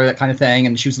storyteller, that kind of thing,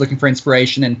 and she was looking for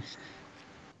inspiration, and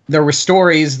there were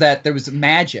stories that there was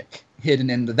magic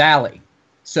hidden in the valley.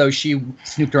 So she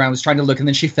snooped around, was trying to look, and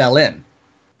then she fell in.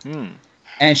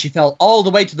 And she fell all the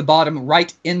way to the bottom,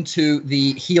 right into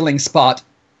the healing spot,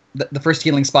 the first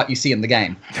healing spot you see in the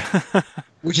game,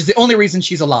 which is the only reason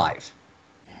she's alive.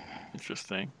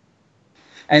 Interesting.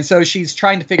 And so she's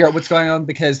trying to figure out what's going on,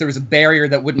 because there was a barrier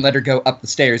that wouldn't let her go up the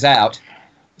stairs out.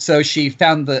 So she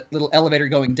found the little elevator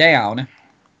going down,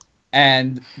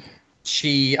 and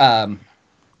she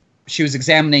was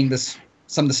examining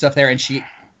some of the stuff there, and she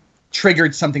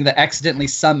triggered something that accidentally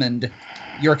summoned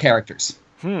your characters.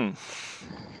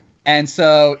 And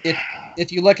so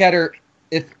if you look at her,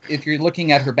 if you're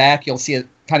looking at her back, you'll see a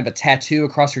kind of a tattoo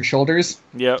across her shoulders.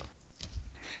 Yep.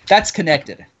 That's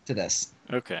connected to this.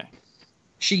 Okay.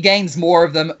 She gains more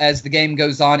of them as the game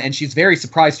goes on, and she's very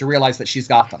surprised to realize that she's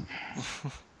got them.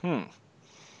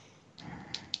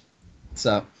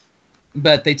 So,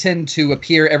 but they tend to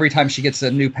appear every time she gets a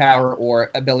new power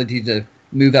or ability to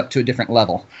move up to a different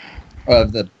level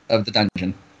of the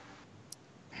dungeon.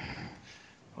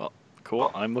 Well, cool.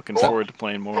 I'm looking forward to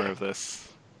playing more of this.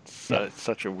 It's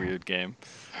such a weird game.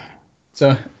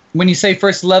 So, when you say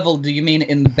first level, do you mean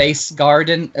in the base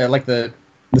garden, like the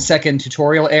second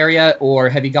tutorial area, or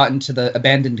have you gotten to the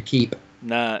abandoned keep?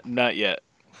 Not yet.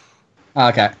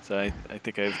 Okay. So I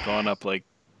think I've gone up like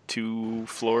 2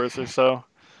 floors or so.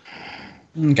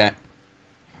 Okay.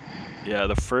 Yeah,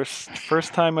 the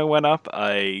first time I went up,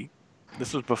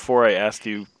 this was before I asked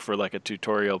you for like a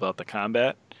tutorial about the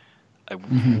combat. I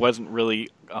wasn't really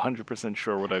 100%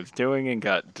 sure what I was doing and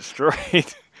got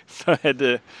destroyed. So I had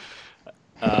to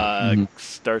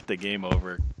start the game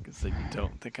over, because I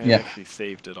don't think I actually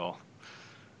saved it all.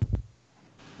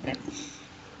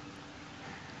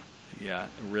 Yeah,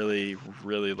 really,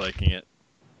 really liking it.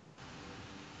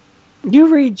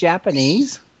 You read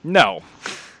Japanese? No.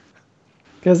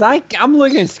 Because I'm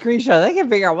looking at screenshots. I can't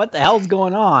figure out what the hell's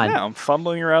going on. Yeah, I'm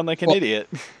fumbling around like an idiot.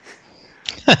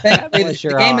 Thankfully,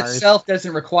 the game itself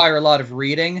doesn't require a lot of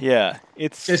reading. Yeah,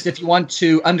 it's just if you want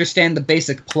to understand the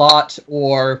basic plot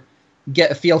or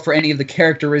get a feel for any of the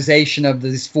characterization of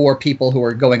these 4 people who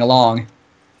are going along,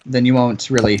 then you won't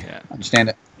really understand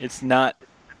it. It's not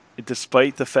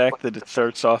despite the fact that it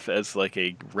starts off as like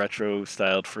a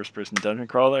retro-styled first-person dungeon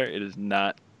crawler, it is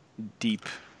not deep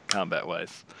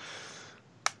combat-wise.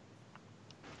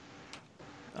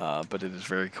 But it is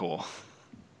very cool.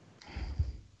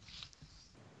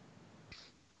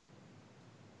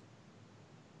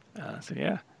 So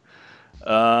yeah.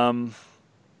 All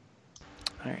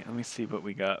right, let me see what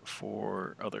we got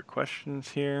for other questions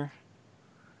here.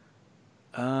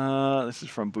 This is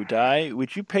from Budai.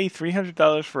 Would you pay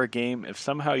 $300 for a game if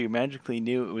somehow you magically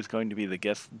knew it was going to be the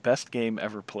best game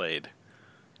ever played?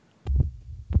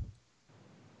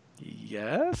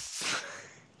 Yes?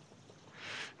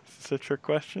 Is this a trick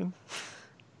question?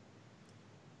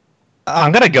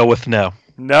 I'm gonna go with no.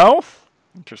 No?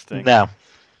 Interesting. No.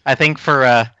 I think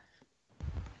for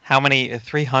how many?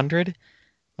 300?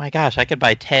 My gosh, I could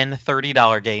buy 10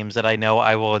 $30 games that I know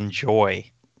I will enjoy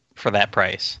for that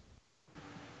price.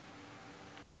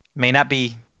 May not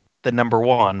be the number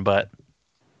one, but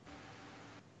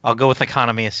I'll go with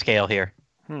economy of scale here.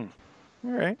 All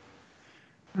right.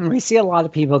 We see a lot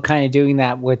of people kind of doing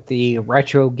that with the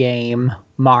retro game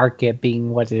market being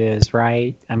what it is,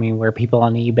 right? I mean, where people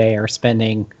on eBay are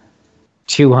spending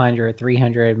 200,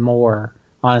 300 more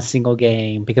on a single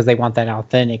game because they want that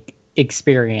authentic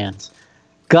experience.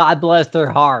 God bless their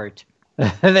heart.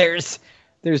 There's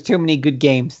too many good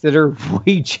games that are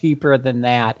way cheaper than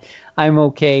that. I'm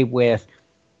okay with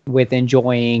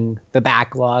enjoying the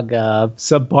backlog of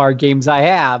subpar games I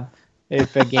have.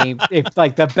 If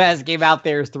like the best game out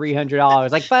there is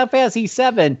 $300, like Final Fantasy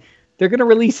VII, they're gonna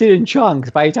release it in chunks.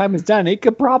 By the time it's done, it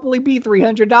could probably be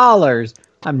 $300.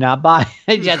 I'm not buying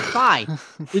it. That's fine.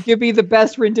 It could be the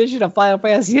best rendition of Final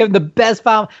Fantasy VII, the best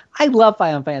Final. I love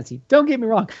Final Fantasy. Don't get me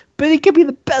wrong, but it could be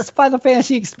the best Final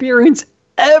Fantasy experience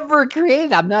ever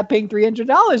created. I'm not paying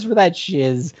 $300 for that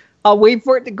shiz. I'll wait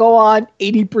for it to go on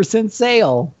 80%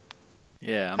 sale.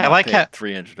 Yeah, I'm not paying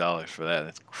 $300 for that.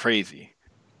 That's crazy.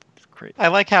 I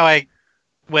like how I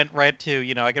went right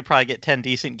to, I could probably get 10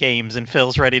 decent games and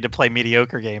Phil's ready to play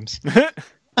mediocre games.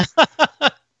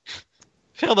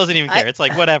 Phil doesn't even care. It's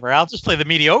like, whatever, I'll just play the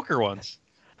mediocre ones.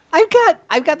 I've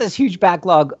got this huge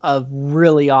backlog of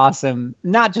really awesome,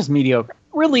 not just mediocre,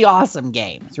 really awesome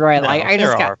games, right? No, like I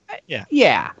just got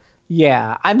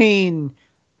Yeah. I mean,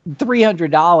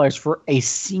 $300 for a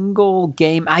single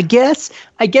game. I guess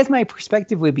my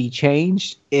perspective would be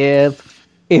changed if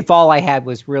all I had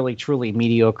was really, truly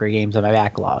mediocre games on my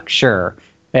backlog, sure.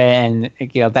 And,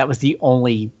 that was the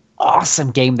only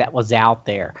awesome game that was out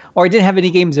there. Or I didn't have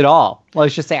any games at all. Well,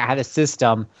 let's just say I had a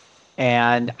system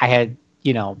and I had,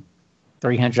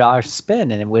 $300 to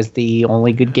spend and it was the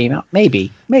only good game out.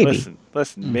 Maybe. Listen,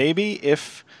 maybe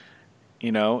if,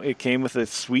 it came with a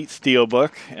sweet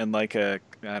steelbook and like a,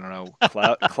 I don't know,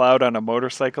 cloud on a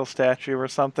motorcycle statue or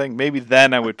something, maybe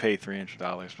then I would pay $300.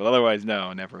 But otherwise,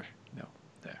 no, never.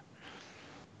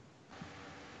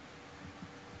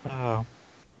 Oh.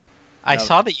 I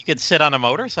saw that you could sit on a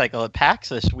motorcycle at PAX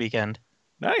this weekend.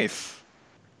 Nice.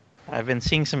 I've been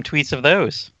seeing some tweets of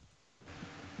those.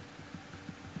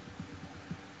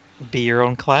 Be your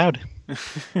own cloud.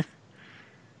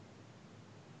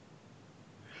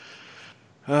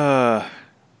 But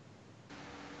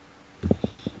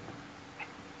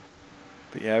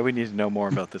yeah, we need to know more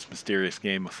about this mysterious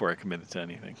game before I commit to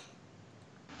anything.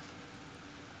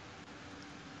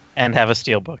 And have a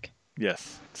steelbook.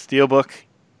 Yes. Steelbook,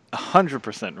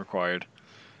 100% required.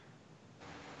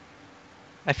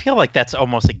 I feel like that's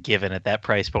almost a given at that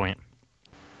price point.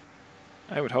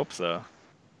 I would hope so.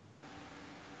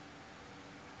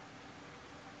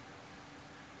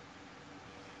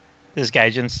 Is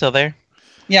Gaijin still there?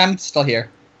 Yeah, I'm still here.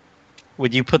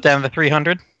 Would you put down the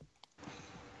 300?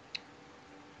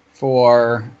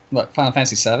 For what, Final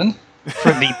Fantasy VII?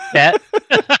 For the bet?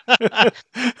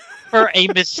 For a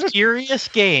mysterious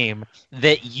game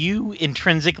that you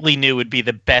intrinsically knew would be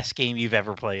the best game you've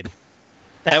ever played.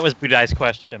 That was Budai's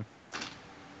question.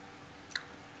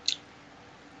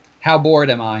 How bored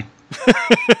am I?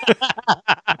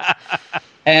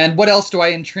 And what else do I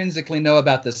intrinsically know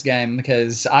about this game?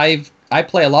 Because I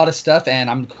play a lot of stuff, and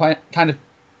I'm kind of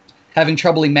having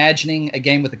trouble imagining a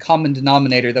game with a common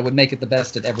denominator that would make it the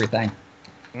best at everything.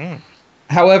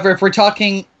 However,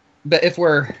 if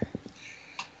we're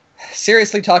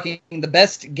seriously talking, the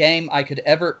best game I could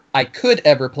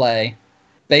ever play,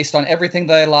 based on everything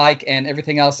that I like and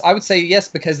everything else, I would say yes,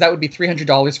 because that would be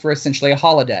 $300 for essentially a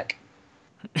holodeck.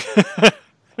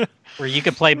 Where you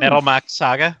could play Metal Max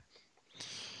Saga?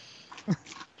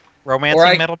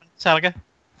 Romancing Metal Max Saga?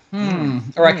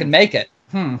 Or I could make it.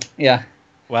 Yeah.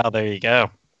 Well, there you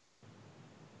go.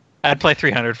 I'd play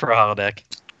 $300 for a holodeck.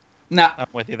 Now, I'm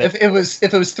with you there. if it was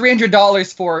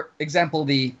 $300, for example,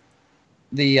 the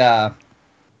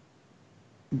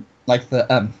like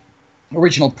the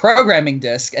original programming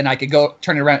disc, and I could go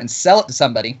turn it around and sell it to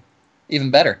somebody,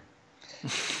 even better.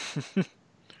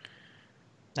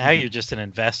 Now you're just an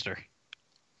investor.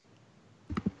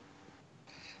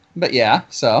 But yeah,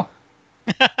 so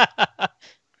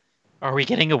Are we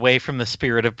getting away from the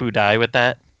spirit of Budai with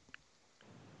that?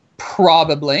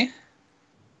 probably.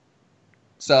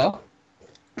 So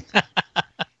Do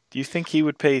you think he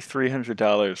would pay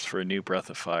 $300 for a new Breath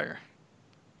of Fire?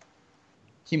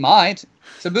 he might.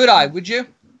 So Budai, would you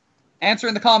answer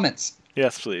in the comments?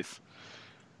 Yes, please.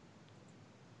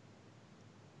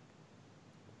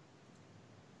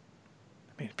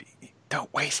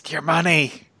 Don't waste your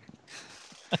money.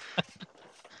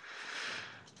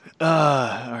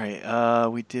 All right.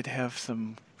 We did have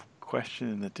some question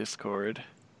in the Discord.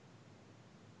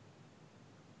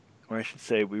 Or I should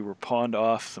say we were pawned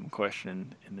off some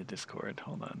question in the Discord.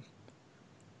 Hold on.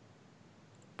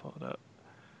 Pull it up.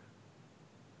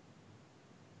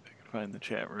 I can find the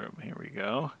chat room. Here we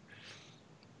go.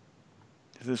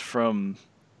 This is from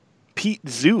Pete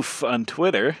Zoof on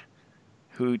Twitter,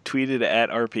 who tweeted at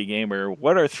RPGamer,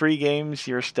 "What are 3 games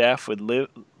your staff would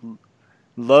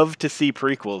love to see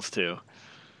prequels to?"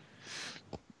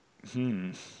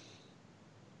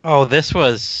 Oh, this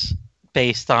was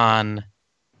based on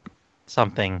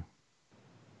something,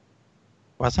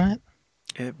 wasn't it?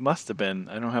 It must have been.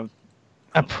 I don't have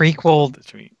A prequel. the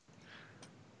tweet.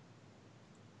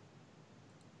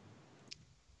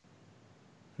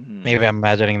 Maybe I'm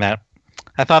imagining that.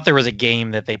 I thought there was a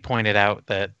game that they pointed out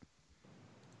that.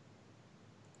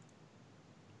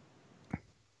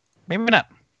 Maybe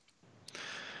not.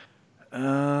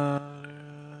 Trying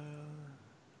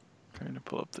to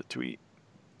pull up the tweet.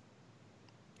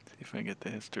 See if I can get the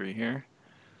history here.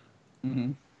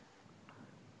 Mm-hmm.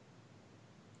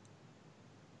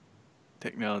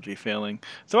 Technology failing.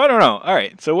 So I don't know. All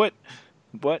right. So what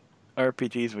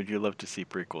RPGs would you love to see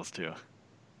prequels to?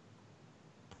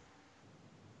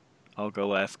 I'll go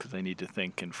last because I need to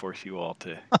think and force you all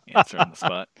to answer on the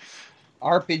spot.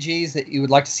 RPGs that you would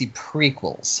like to see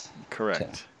prequels. Correct.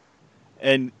 Okay.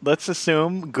 And let's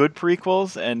assume good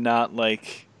prequels and not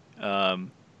like, the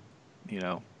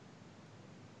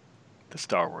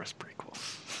Star Wars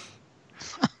prequels.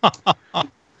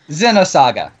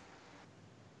 Xenosaga.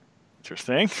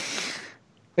 Interesting.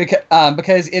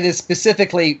 Because it is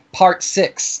specifically part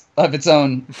 6 of its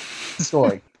own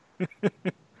story.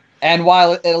 And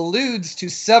while it alludes to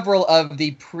several of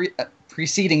the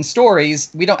preceding stories,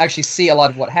 we don't actually see a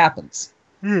lot of what happens.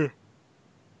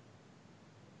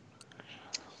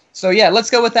 So yeah, let's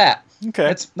go with that.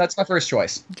 Okay. That's my first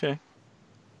choice. Okay.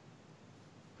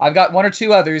 I've got 1 or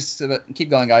 2 others, but keep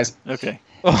going, guys. Okay.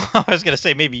 Well, I was going to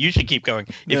say maybe you should keep going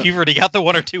if you've already got the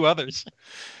 1 or 2 others.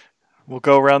 We'll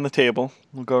go around the table.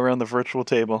 We'll go around the virtual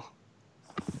table.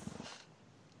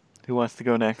 Who wants to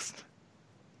go next?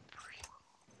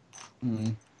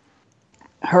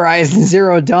 Horizon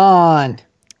Zero Dawn.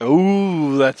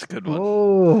 Oh, that's a good one.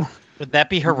 Oh, Would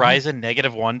that be Horizon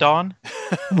 -1 Dawn?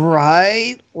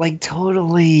 right? Like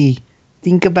totally.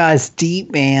 Think about it's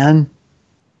deep, man.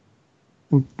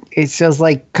 It's just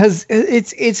like because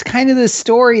it's kind of the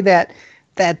story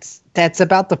that's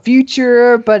about the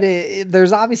future, but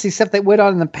there's obviously stuff that went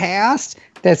on in the past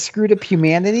that screwed up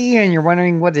humanity, and you're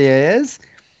wondering what it is.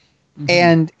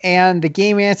 Mm-hmm. And the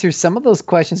game answers some of those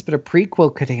questions, but a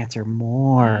prequel could answer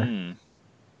more.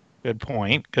 Good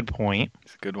point. Good point.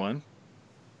 It's a good one.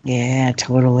 Yeah,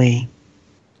 totally.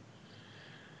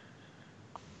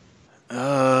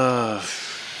 Oh,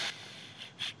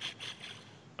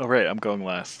 right, I'm going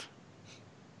last.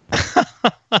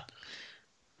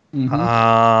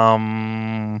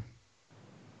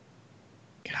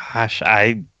 Gosh,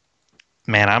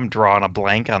 I'm drawing a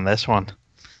blank on this one.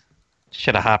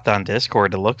 Should have hopped on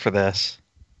Discord to look for this.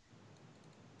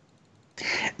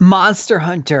 Monster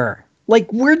Hunter. Like,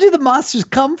 where do the monsters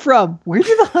come from? Where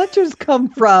do the hunters come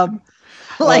from?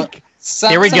 Like,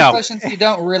 Some questions you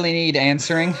don't really need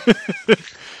answering.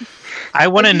 I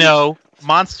want to know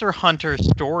Monster Hunter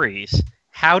stories.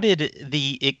 How did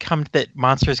it come that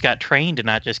monsters got trained and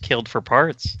not just killed for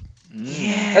parts?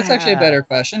 Yeah. That's actually a better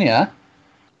question, yeah.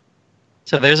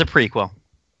 So there's a prequel.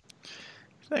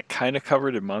 Isn't that kind of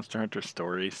covered in Monster Hunter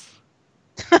Stories?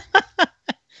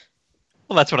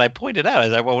 Well, that's what I pointed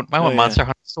out. I want Monster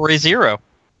Hunter Story 0.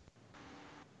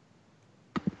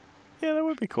 Yeah, that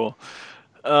would be cool.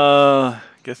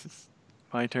 Guess it's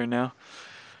my turn now.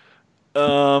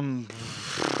 Prequel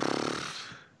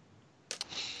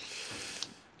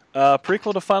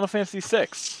to Final Fantasy VI.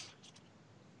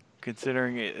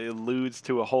 considering it alludes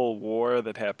to a whole war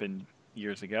that happened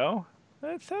years ago.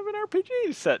 Let's have an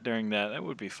RPG set during that. That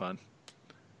would be fun.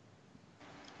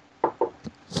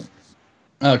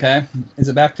 Okay. Is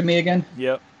it back to me again?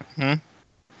 Yep.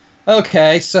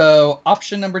 Okay, so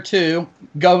option number 2,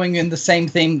 going in the same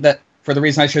theme that for the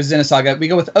reason I chose Xenosaga, we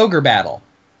go with Ogre Battle.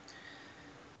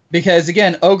 Because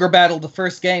again, Ogre Battle, the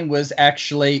first game, was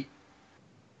actually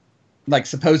like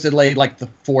supposedly like the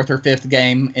 4th or 5th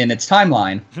game in its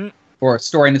timeline, or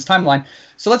story in its timeline.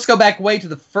 So let's go back way to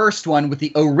the first one with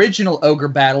the original Ogre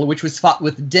Battle, which was fought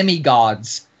with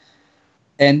demigods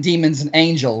and demons and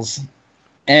angels,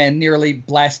 and nearly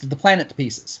blasted the planet to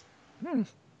pieces.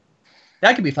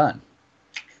 That could be fun.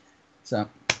 So,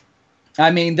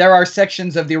 I mean, there are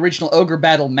sections of the original Ogre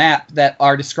Battle map that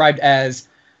are described as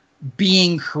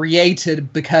being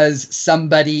created because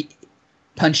somebody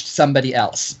punched somebody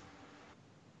else.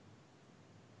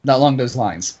 Not along those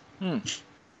lines. In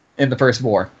the first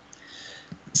war.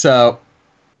 So,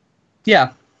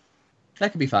 yeah.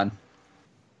 That could be fun.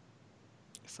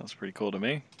 Sounds pretty cool to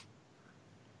me.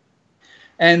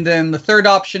 And then the third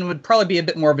option would probably be a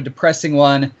bit more of a depressing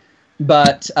one,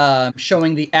 but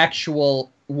showing the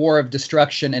actual War of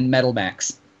Destruction in Metal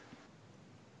Max.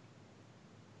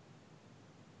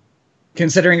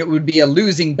 Considering it would be a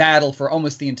losing battle for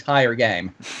almost the entire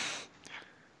game.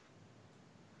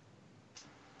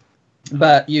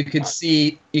 But you could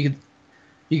see you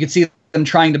could see them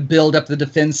trying to build up the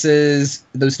defenses,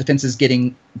 those defenses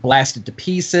getting blasted to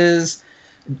pieces,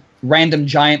 random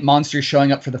giant monsters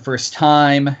showing up for the first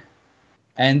time,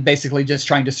 and basically just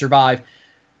trying to survive.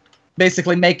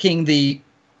 Basically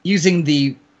using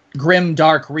the grim,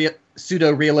 dark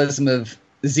pseudo-realism of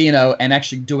Xeno and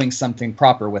actually doing something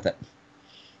proper with it.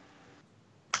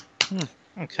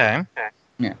 Okay.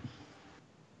 Yeah.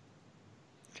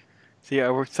 See,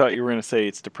 I thought you were going to say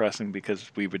it's depressing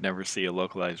because we would never see a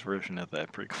localized version of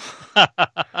that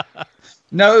prequel.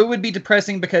 No, it would be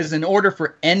depressing because in order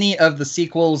for any of the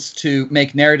sequels to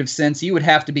make narrative sense, you would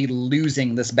have to be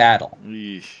losing this battle.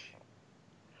 Eesh.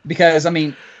 Because, I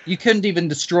mean, you couldn't even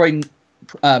destroy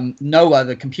Noah,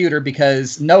 the computer,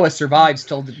 because Noah survives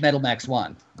till Metal Max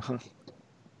 1.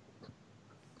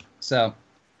 So,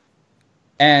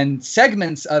 and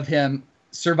segments of him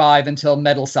survive until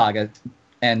Metal Saga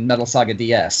and Metal Saga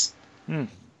DS.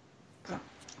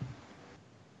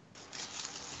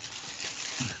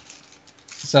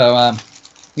 So,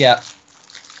 yeah.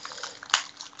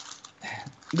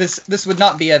 This would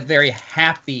not be a very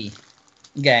happy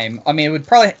game. I mean, it would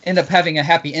probably end up having a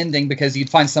happy ending because you'd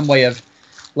find some way of,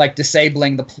 like,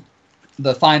 disabling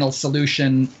the final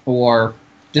solution or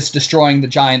just destroying the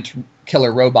giant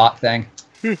killer robot thing.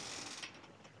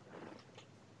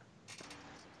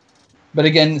 But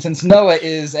again, since Noah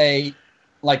is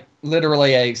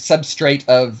literally a substrate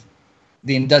of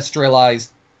the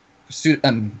industrialized,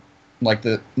 like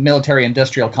the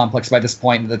military-industrial complex by this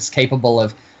point that's capable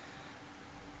of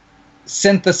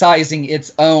synthesizing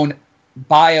its own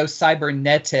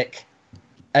bio-cybernetic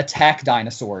attack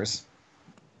dinosaurs.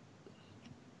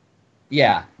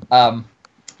 Yeah.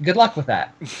 Good luck with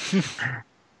that.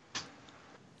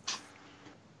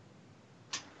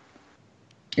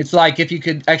 It's like if you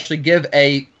could actually give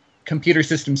a computer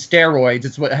system steroids,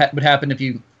 it's what would happen if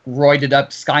you roided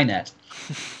up Skynet.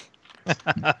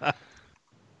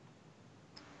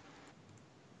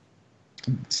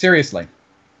 Seriously.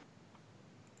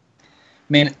 I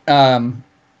mean, I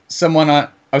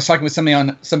was talking with somebody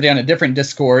on a different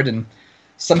Discord, and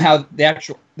somehow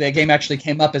the game actually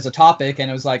came up as a topic, and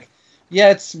it was like,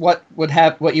 yeah, it's what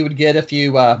you would get if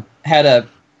you had a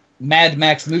Mad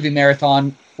Max movie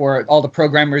marathon for all the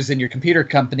programmers in your computer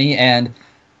company, and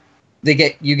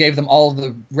you gave them all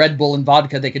the Red Bull and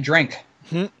vodka they could drink.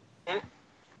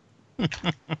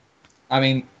 I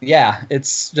mean, yeah,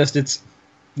 it's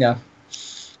yeah.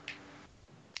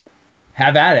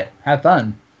 Have at it. Have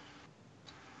fun.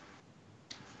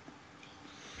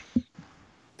 All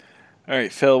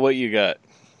right, Phil, what you got?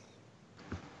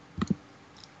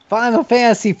 Final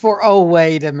Fantasy IV. Oh,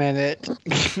 wait a minute.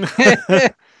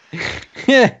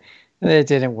 It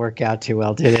didn't work out too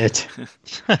well, did it?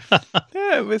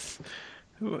 Yeah,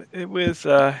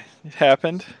 it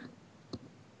happened.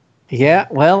 Yeah,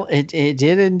 well, it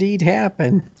did indeed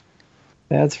happen.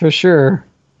 That's for sure.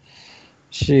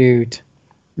 Shoot.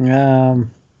 I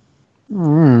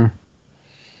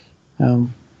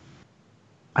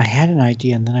had an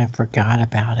idea and then I forgot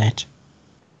about it.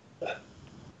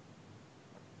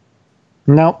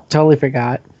 Nope, totally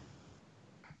forgot.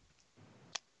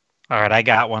 All right, I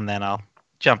got one then. I'll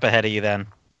jump ahead of you then.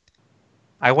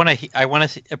 I want a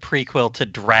prequel to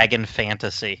Dragon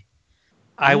Fantasy.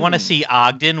 I want to see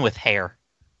Ogden with hair.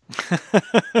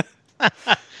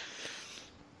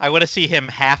 I want to see him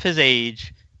half his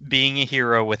age being a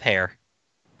hero with hair.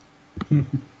 That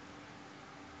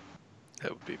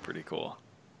would be pretty cool.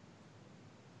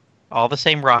 All the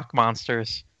same rock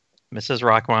monsters. Mrs.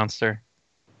 Rock Monster.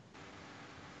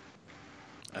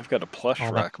 I've got a plush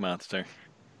All that- rock monster.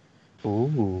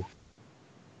 Ooh.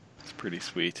 It's pretty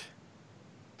sweet.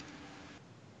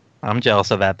 I'm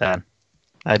jealous of that then.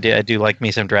 I do like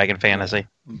me some Dragon Fantasy.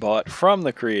 Bought from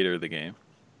the creator of the game.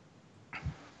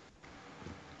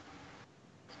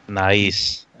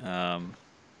 Nice.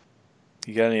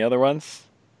 You got any other ones?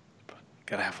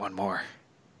 Gotta have one more.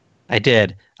 I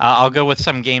did. I'll go with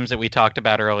some games that we talked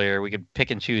about earlier. We could pick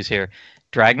and choose here.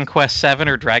 Dragon Quest 7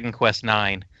 or Dragon Quest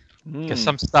 9. Because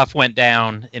some stuff went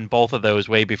down in both of those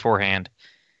way beforehand.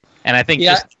 And I think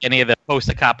just any of the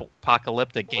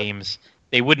post-apocalyptic games,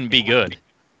 they wouldn't be good.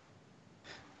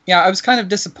 Yeah, I was kind of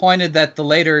disappointed that the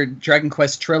later Dragon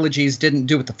Quest trilogies didn't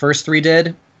do what the first three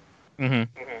did. Mm-hmm.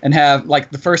 And have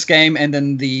like the first game and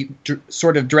then the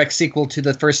sort of direct sequel to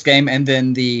the first game and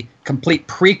then the complete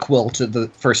prequel to the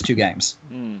first two games.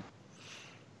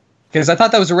 Because I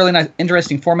thought that was a really nice,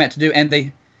 interesting format to do.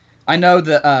 And I know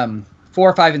the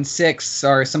 4, 5, and 6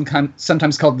 are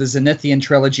sometimes called the Zenithian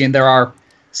trilogy, and there are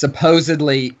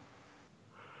supposedly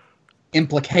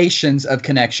implications of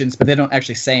connections, but they don't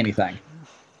actually say anything.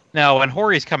 No, and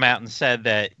Hori's come out and said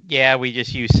that, yeah, we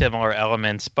just use similar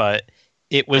elements, but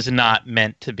it was not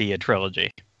meant to be a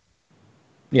trilogy.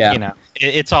 Yeah. You know,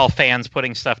 it's all fans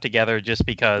putting stuff together just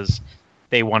because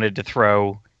they wanted to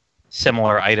throw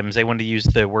similar items. They wanted to use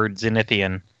the word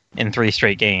Zenithian in 3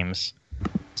 straight games.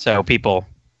 So people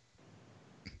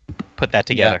put that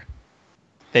together. Yeah.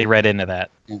 They read into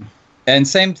that. And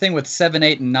same thing with 7,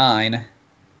 8, and 9,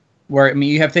 where, I mean,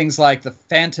 you have things like the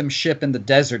Phantom Ship in the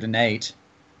desert in 8,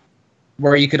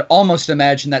 where you could almost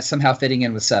imagine that somehow fitting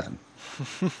in with 7.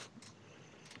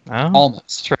 Oh,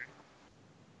 almost. True.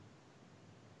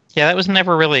 Yeah, that was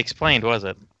never really explained, was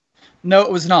it? No,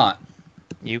 it was not.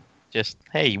 You just,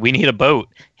 hey, we need a boat.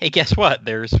 Hey, guess what?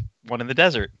 There's one in the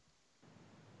desert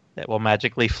that will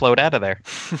magically float out of there.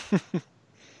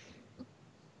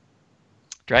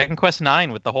 Dragon Quest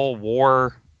IX with the whole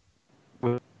war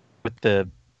with the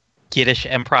Gittish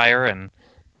Empire and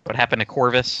what happened to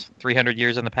Corvus 300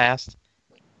 years in the past.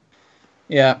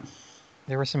 Yeah.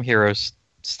 There were some heroes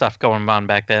stuff going on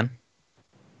back then.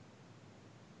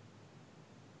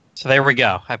 So there we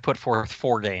go. I put forth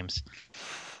 4 games.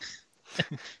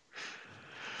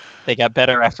 They got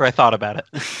better after I thought about it.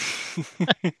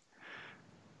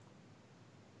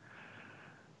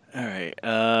 All right.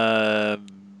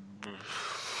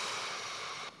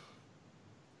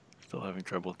 Still having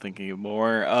trouble thinking of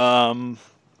more.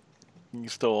 You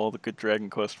stole all the good Dragon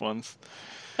Quest ones.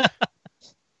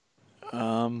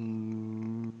 I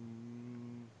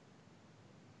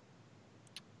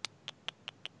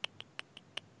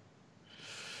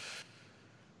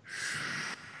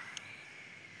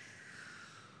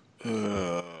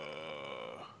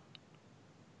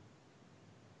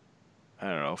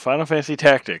don't know. Final Fantasy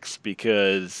Tactics,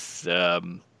 because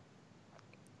there's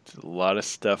a lot of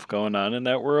stuff going on in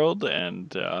that world,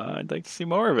 and I'd like to see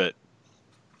more of it.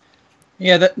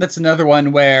 Yeah, that's another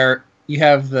one where you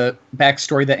have the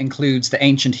backstory that includes the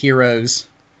ancient heroes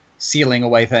sealing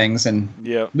away things, and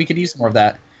we could use more of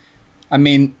that. I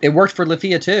mean, it worked for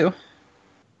Lufia too.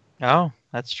 Oh,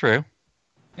 that's true.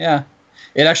 Yeah.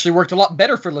 It actually worked a lot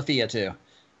better for Lufia too.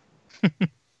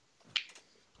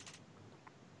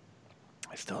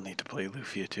 I still need to play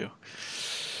Lufia too.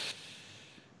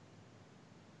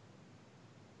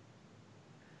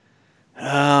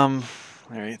 All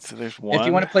right, so there's one. If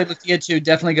you want to play Lufia 2,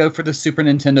 definitely go for the Super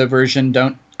Nintendo version.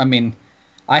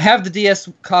 I have the DS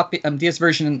DS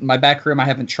version in my back room. I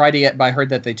haven't tried it yet, but I heard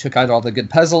that they took out all the good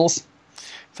puzzles.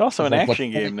 It's also an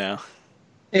action game now.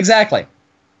 Exactly.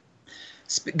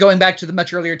 Going back to the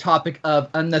much earlier topic of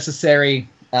unnecessary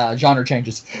genre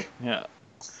changes. Yeah.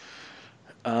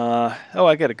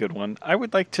 I got a good one. I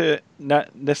would like to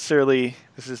not necessarily.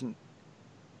 This isn't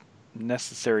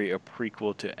necessarily a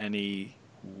prequel to any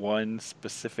one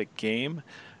specific game,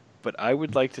 but I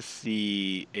would like to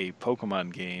see a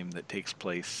Pokemon game that takes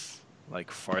place like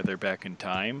farther back in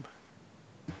time.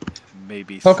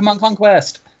 Maybe Pokemon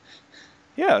Conquest.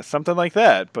 Yeah, something like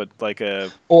that, but like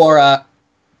or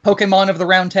Pokemon of the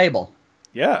Round Table.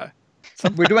 Yeah.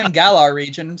 We're doing Galar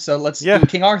region, so let's do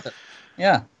King Arthur.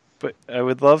 Yeah. But I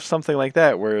would love something like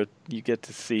that where you get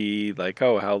to see like,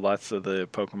 how lots of the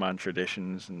Pokemon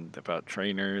traditions and about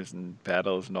trainers and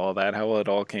battles and all that, how it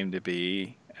all came to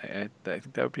be. I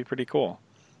think that would be pretty cool.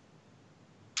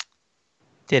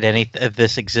 Did any of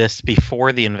this exist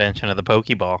before the invention of the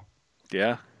Pokeball?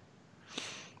 Yeah.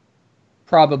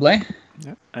 Probably.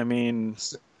 Yeah. I mean,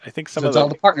 I think some So of it's all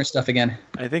the partner stuff again.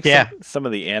 I think Yeah. some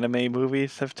of the anime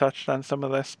movies have touched on some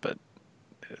of this, but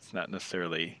it's not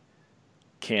necessarily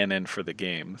canon for the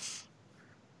games.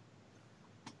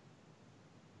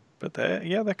 But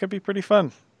that could be pretty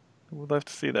fun. We'd love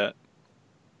to see that.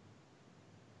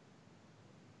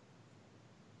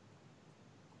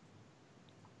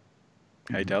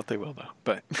 I doubt they will, though.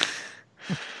 But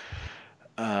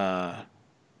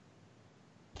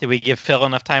Did we give Phil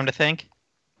enough time to think?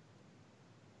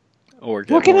 or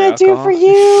get What can more I do alcohol. for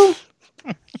you?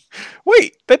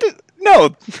 Wait,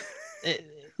 no.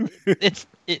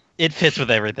 It fits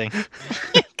with everything.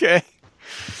 Okay.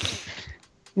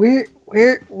 Where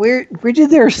did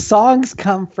their songs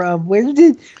come from? Where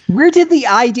did the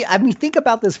idea? I mean, think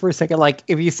about this for a second. Like,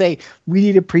 if you say we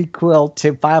need a prequel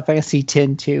to Final Fantasy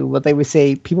X-2, what they would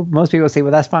say, most people would say,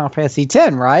 well, that's Final Fantasy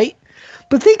X, right?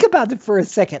 But think about it for a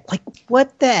second. Like,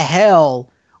 what the hell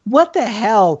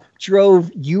drove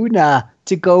Yuna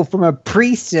to go from a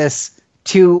priestess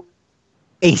to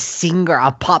a singer,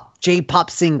 a J-pop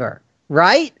singer,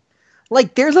 right?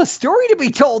 Like, there's a story to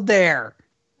be told there.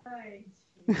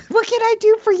 What can I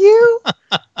do for you?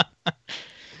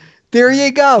 There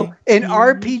you go. An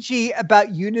RPG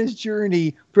about Yuna's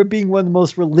journey from being one of the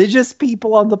most religious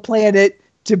people on the planet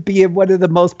to being one of the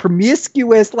most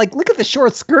promiscuous. Like, look at the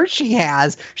short skirt she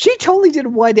has. She totally did a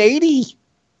 180.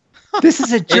 This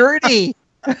is a journey.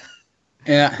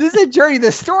 Yeah. This is a journey.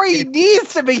 The story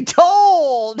needs to be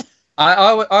told. I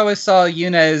always saw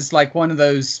Yuna as like one of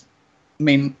those,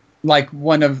 like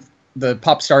one of the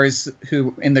pop stars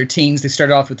who in their teens, they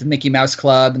started off with the Mickey Mouse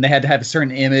Club and they had to have a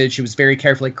certain image. It was very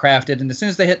carefully crafted. And as soon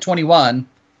as they hit 21,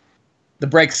 the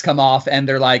brakes come off and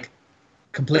they're like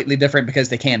completely different because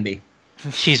they can be.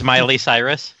 She's Miley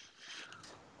Cyrus.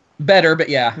 Better, but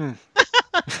yeah.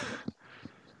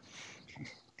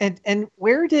 And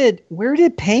where did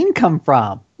Pain come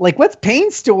from? Like, what's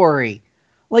Pain's story?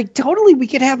 Like, totally, we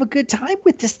could have a good time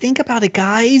with this. Think about it,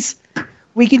 guys.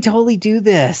 We can totally do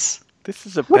this. This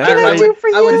is a What better can I idea. do for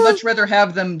you? I would much rather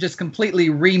have them just completely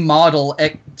remodel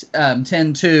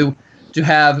 10-2 to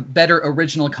have better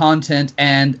original content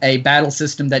and a battle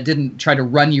system that didn't try to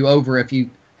run you over if you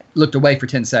looked away for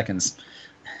 10 seconds.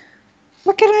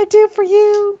 What can I do for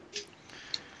you?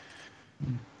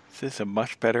 This is a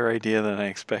much better idea than I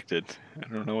expected.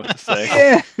 I don't know what to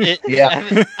say. Yeah.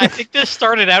 Yeah. I think this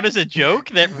started out as a joke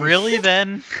that really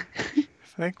then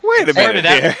Like, wait a started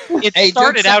minute out. here. It Hey,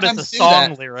 started jokes out as a sometimes do song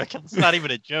that. lyric. It's not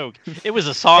even a joke. It was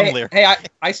a song lyric. Hey,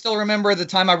 I still remember the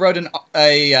time I wrote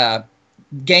a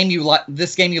game you like.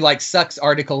 This game you like sucks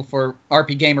article for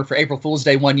RP Gamer for April Fool's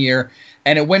Day one year,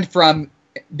 and it went from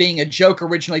being a joke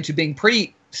originally to being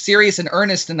pretty serious and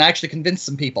earnest, and actually convinced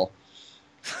some people.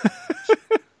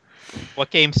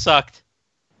 What game sucked?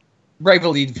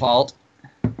 Bravely Default.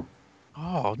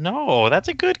 Oh no, that's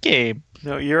a good game.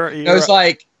 No, you're It was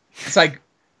like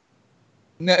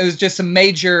no, it was just a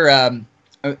major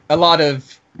a lot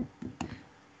of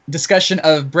discussion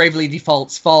of Bravely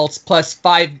Default's faults plus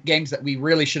 5 games that we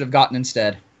really should have gotten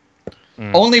instead.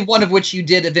 Only one of which you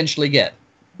did eventually get.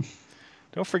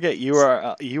 Don't forget you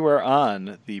are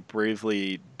on the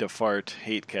Bravely Default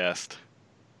Hatecast.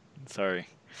 Sorry.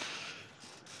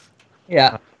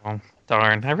 Yeah. Oh,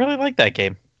 darn, I really like that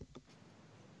game.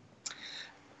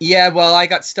 Yeah, well, I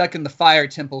got stuck in the Fire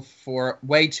Temple for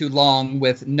way too long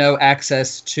with no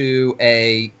access to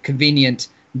a convenient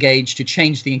gauge to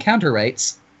change the encounter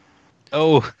rates.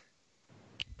 Oh,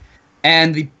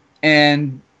 And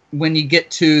when you get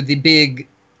to the big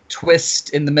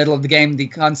twist in the middle of the game, the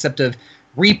concept of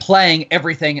replaying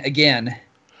everything again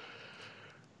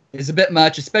is a bit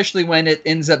much, especially when it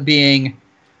ends up being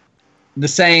the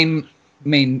same,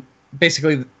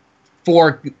 basically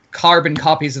 4 carbon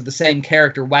copies of the same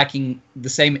character whacking the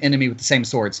same enemy with the same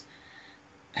swords.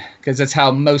 Because that's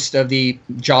how most of the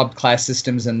job class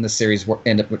systems in the series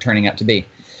end up turning out to be.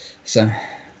 So,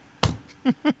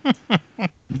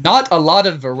 not a lot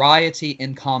of variety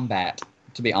in combat,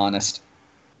 to be honest.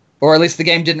 Or at least the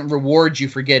game didn't reward you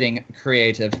for getting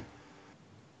creative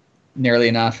nearly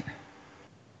enough.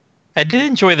 I did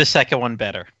enjoy the second one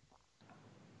better.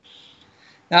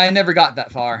 I never got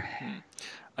that far.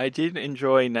 I did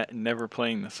enjoy never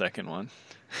playing the second one.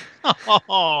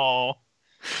 Oh,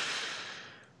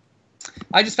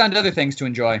 I just found other things to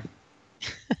enjoy.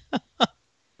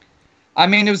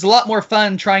 It was a lot more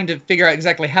fun trying to figure out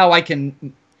exactly how I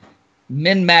can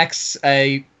min-max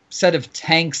a set of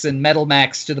tanks and metal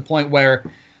max to the point where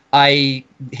I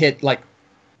hit like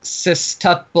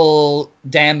sextuple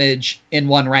damage in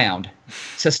one round.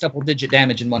 Sextuple digit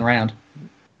damage in one round.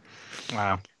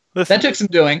 Wow. Listen, That took some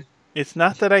doing. it's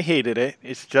not that I hated it.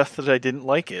 It's just that I didn't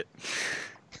like it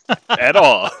at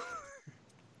all.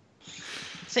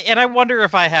 See, and I wonder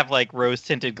if I have like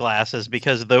rose-tinted glasses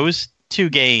because those two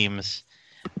games,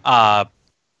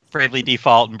 Bravely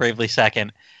Default and Bravely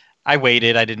Second, I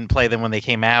waited. I didn't play them when they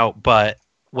came out, but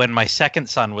when my second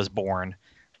son was born,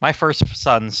 my first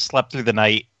son slept through the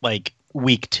night like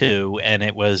week 2, and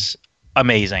it was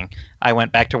amazing. I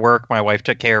went back to work. My wife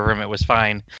took care of him. It was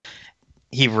fine.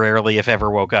 He rarely, if ever,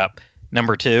 woke up.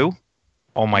 Number 2,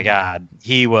 oh my God.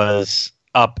 He was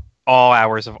up all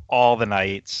hours of all the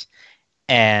nights.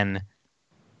 And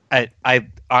I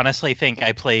honestly think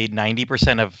I played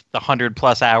 90% of the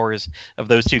 100+ hours of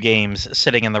those two games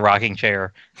sitting in the rocking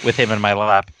chair with him in my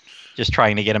lap, just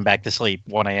trying to get him back to sleep.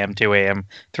 1 a.m., 2 a.m.,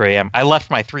 3 a.m. I left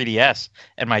my 3DS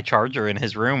and my charger in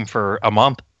his room for a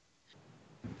month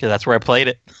because that's where I played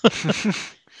it.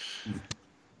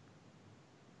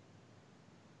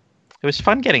 It was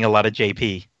fun getting a lot of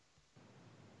JP.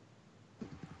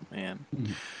 Man.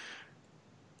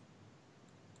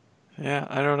 Yeah,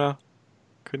 I don't know.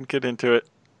 Couldn't get into it.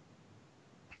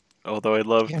 Although I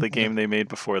loved the game they made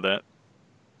before that.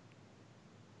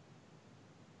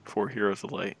 For Heroes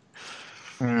of Light.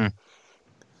 Mm.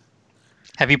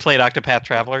 Have you played Octopath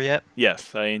Traveler yet?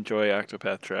 Yes, I enjoy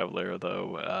Octopath Traveler,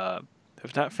 although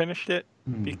have not finished it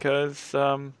because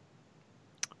I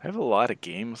have a lot of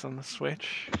games on the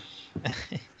Switch.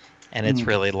 And it's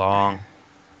really long.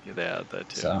 Yeah, that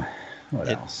too. So, what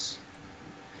else?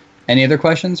 Any other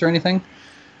questions or anything?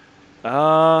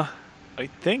 I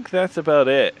think that's about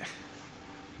it.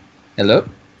 Hello?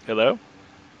 Hello?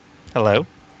 Hello?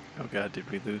 Oh God, did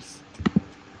we lose?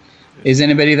 Is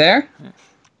anybody there?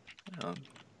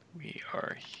 We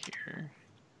are here.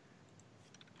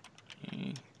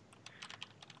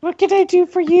 What can I do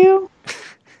for you?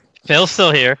 Phil's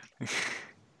still here.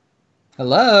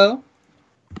 Hello?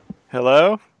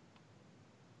 Hello?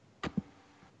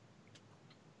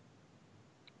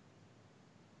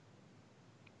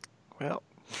 Well,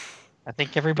 I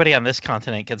think everybody on this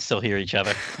continent can still hear each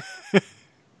other.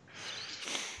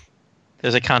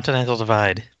 There's a continental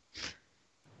divide.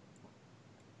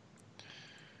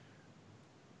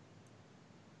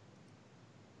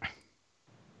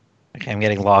 Okay, I'm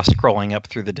getting lost scrolling up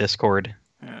through the Discord.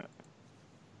 yeah.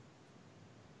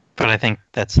 But I think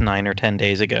that's 9 or 10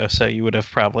 days ago, so you would have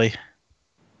probably...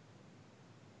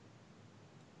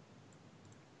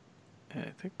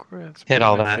 I think that's Hit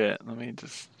all pretty much that. it. Let me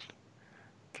just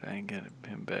try and get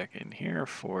him back in here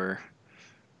for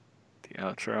the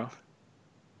outro.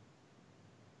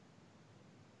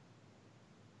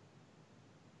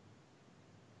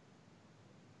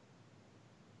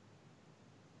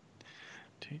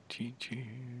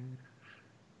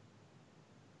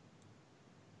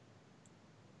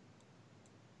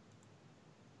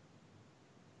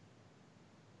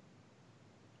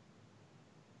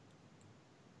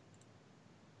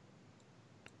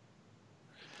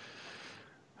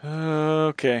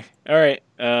 Okay. All right.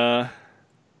 We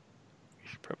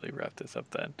should probably wrap this up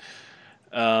then.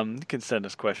 You can send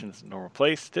us questions in normal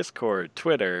place. Discord,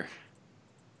 Twitter.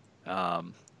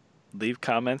 Leave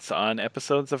comments on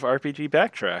episodes of RPG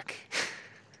Backtrack.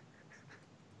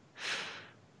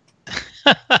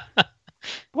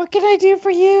 What can I do for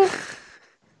you?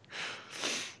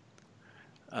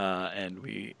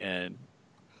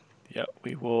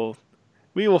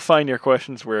 We will find your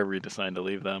questions wherever you decide to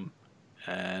leave them.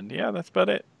 And yeah, that's about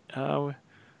it. Hold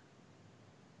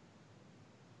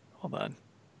on.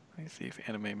 Let me see if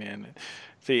Anime Man...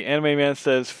 See, Anime Man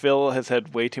says Phil has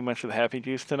had way too much of the Happy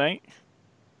Juice tonight.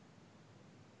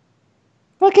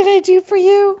 What can I do for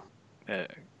you?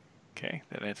 Okay,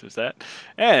 that answers that.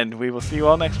 And we will see you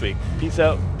all next week. Peace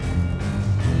out.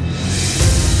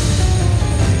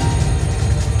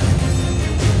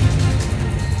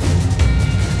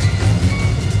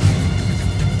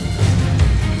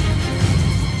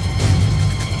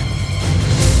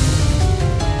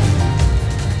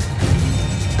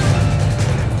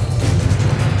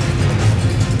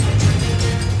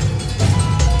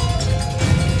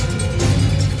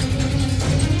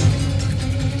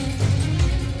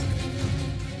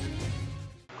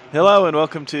 Hello and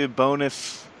welcome to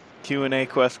bonus Q&A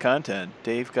quest content.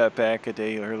 Dave got back a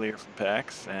day earlier from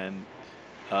PAX, and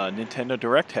Nintendo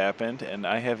Direct happened, and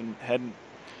I hadn't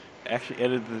actually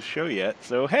edited the show yet.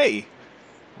 So hey,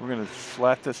 we're gonna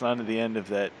slap this onto the end of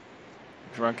that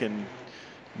drunken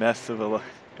mess of a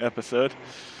episode.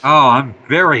 Oh, I'm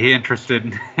very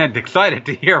interested and excited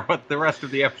to hear what the rest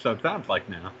of the episode sounds like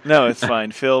now. No, it's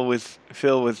fine. Phil was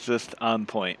just on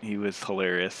point. He was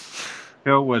hilarious.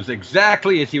 It was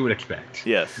exactly as you would expect.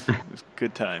 Yes, it was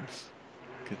good times.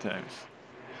 Good times.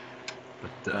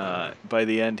 But, By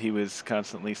the end, he was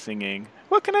constantly singing,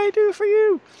 "What can I do for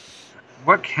you?"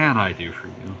 what can I do for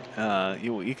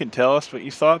you? You can tell us what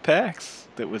you saw at PAX.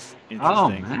 That was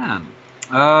Oh, interesting. man.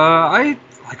 I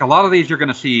like a lot of these you're going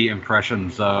to see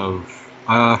impressions of.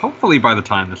 Hopefully by the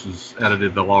time this is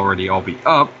edited, they'll already all be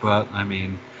up, but I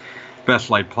mean, best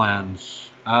laid plans.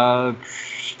 Do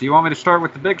you want me to start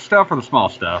with the big stuff or the small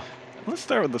stuff? Let's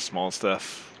start with the small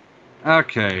stuff.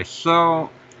 Okay, so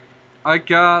I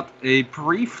got a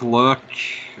brief look.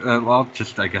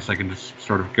 I guess I can just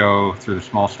sort of go through the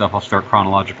small stuff. I'll start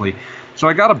chronologically. So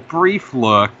I got a brief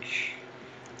look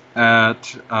at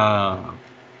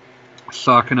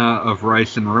Sakuna of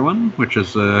Rice and Ruin, which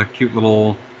is a cute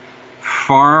little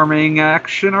farming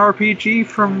action RPG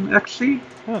from XC.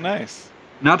 Oh, nice.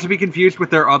 Not to be confused with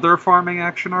their other farming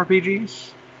action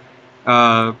RPGs.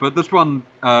 But this one,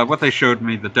 what they showed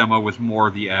me, the demo was more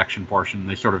the action portion.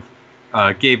 They sort of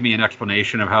gave me an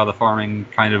explanation of how the farming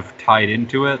kind of tied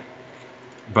into it.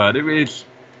 But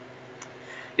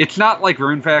it's not like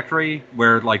Rune Factory,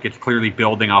 where like it's clearly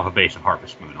building off a base of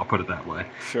Harvest Moon. I'll put it that way.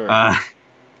 Sure.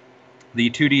 The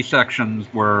 2D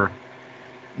sections were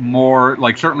more,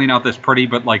 like, certainly not this pretty,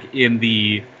 but like in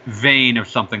the vein of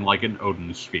something like an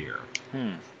Odin Sphere.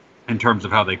 In terms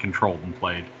of how they controlled and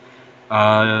played.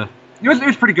 It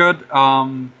was pretty good.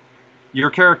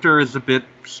 Your character is a bit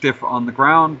stiff on the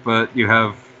ground, but you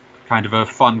have kind of a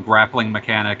fun grappling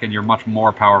mechanic, and you're much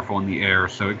more powerful in the air,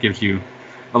 so it gives you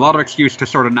a lot of excuse to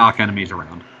sort of knock enemies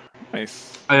around.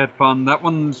 Nice. I had fun. That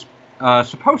one's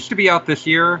supposed to be out this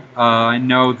year. I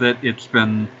know that it's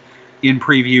been in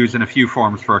previews in a few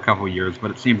forms for a couple of years,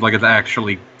 but it seems like it's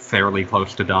actually fairly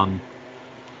close to done.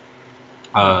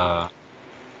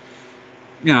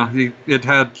 It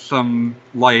had some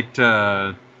light,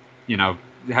 it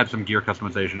had some gear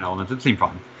customization elements. It seemed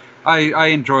fun. I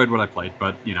enjoyed what I played,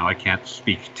 but, I can't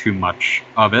speak too much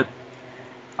of it.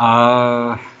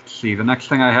 Let's see, the next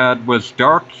thing I had was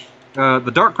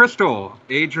the Dark Crystal,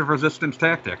 Age of Resistance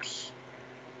Tactics,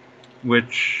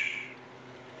 which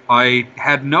I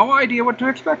had no idea what to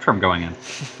expect from going in.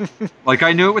 Like,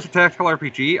 I knew it was a tactical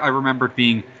RPG. I remembered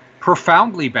being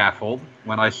profoundly baffled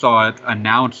when I saw it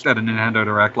announced at a Nintendo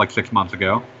Direct like 6 months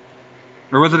ago.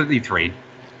 Or was it at E3?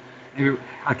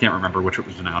 I can't remember which it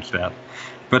was announced at.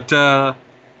 But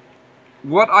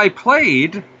what I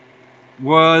played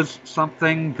was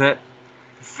something that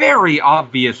very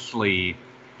obviously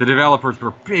the developers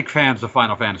were big fans of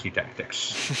Final Fantasy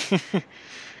Tactics.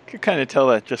 Could kind of tell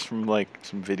that just from like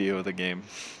some video of the game.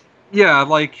 Yeah,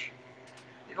 like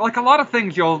a lot of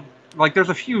things there's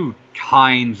a few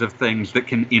kinds of things that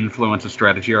can influence a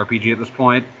strategy RPG at this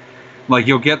point. Like,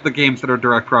 you'll get the games that are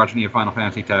direct progeny of Final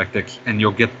Fantasy Tactics, and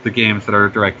you'll get the games that are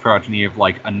direct progeny of,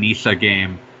 like, a Nisa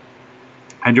game,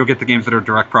 and you'll get the games that are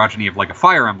direct progeny of, like, a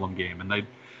Fire Emblem game, and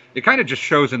it kind of just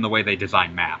shows in the way they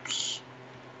design maps.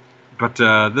 But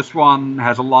this one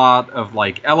has a lot of,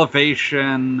 like,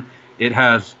 elevation. It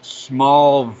has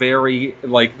small, it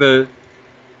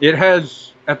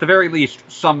has, at the very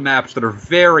least, some maps that are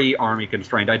very army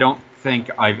constrained. I don't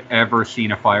think I've ever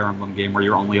seen a Fire Emblem game where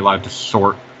you're only allowed to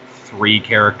sort 3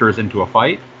 characters into a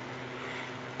fight.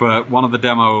 But one of the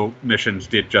demo missions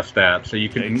did just that. So you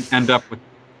can end up with,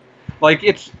 like,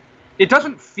 it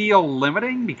doesn't feel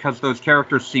limiting because those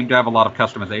characters seem to have a lot of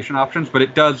customization options, but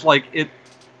it does, like,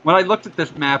 when I looked at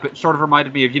this map, it sort of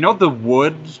reminded me of, the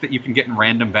woods that you can get in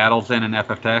random battles in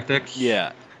FF Tactics?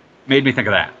 Yeah. Made me think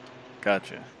of that.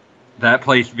 Gotcha. That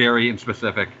place very in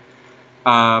specific.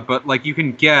 But, like, you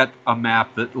can get a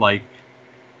map that, like,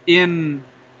 in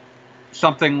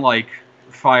something like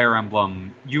Fire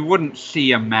Emblem, you wouldn't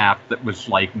see a map that was,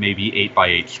 like, maybe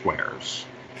 8x8 squares.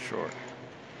 Sure.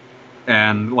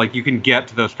 And, like, you can get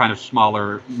to those kind of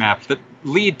smaller maps that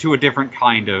lead to a different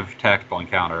kind of tactical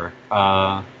encounter.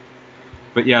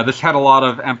 But yeah, this had a lot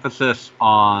of emphasis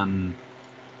on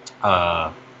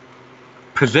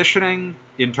positioning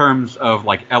in terms of,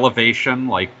 like, elevation.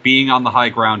 Like, being on the high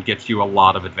ground gets you a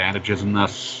lot of advantages in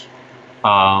this.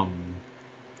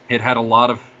 It had a lot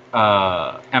of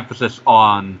emphasis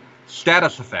on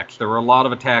status effects. There were a lot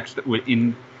of attacks that would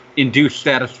induce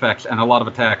status effects, and a lot of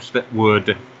attacks that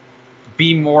would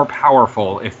be more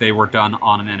powerful if they were done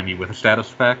on an enemy with a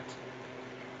status effect.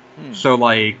 So,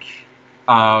 like,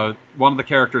 one of the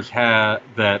characters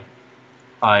that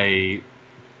I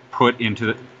put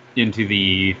into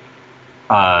the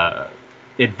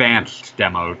advanced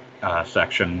demo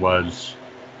section was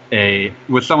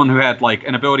someone who had like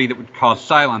an ability that would cause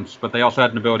silence, but they also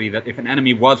had an ability that if an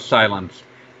enemy was silenced,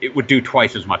 it would do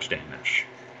twice as much damage.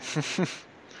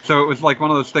 So it was like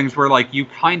one of those things where like you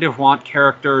kind of want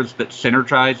characters that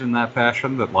synergize in that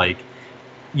fashion, that like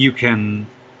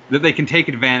that they can take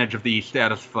advantage of the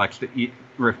status effects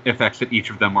that each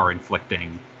of them are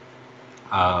inflicting.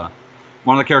 One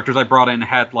of the characters I brought in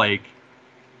had like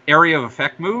area of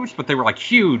effect moves, but they were like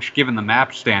huge given the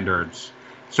map standards.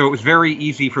 So it was very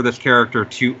easy for this character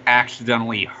to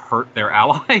accidentally hurt their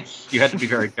allies. You had to be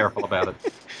very careful about it.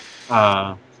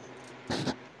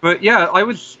 But yeah, I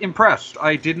was impressed.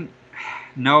 I didn't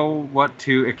know what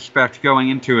to expect going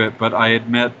into it, but I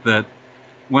admit that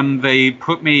when they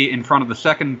put me in front of the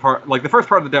second part, like the first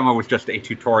part of the demo was just a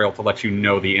tutorial to let you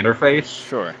know the interface.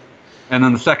 Sure. And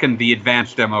then the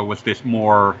advanced demo was this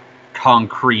more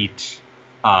concrete,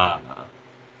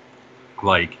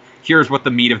 like, here's what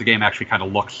the meat of the game actually kind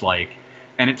of looks like.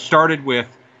 And it started with,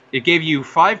 it gave you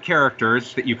 5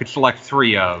 characters that you could select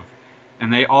 3 of,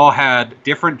 and they all had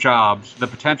different jobs, the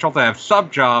potential to have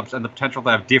sub-jobs, and the potential to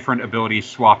have different abilities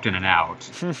swapped in and out.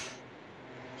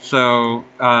 So,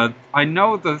 I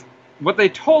know what they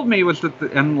told me was that,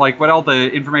 and like what all the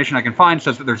information I can find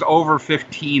says that there's over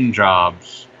 15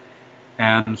 jobs.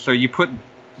 And so you put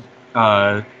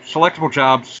selectable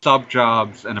jobs,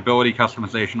 sub-jobs, and ability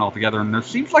customization all together, and there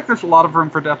seems like there's a lot of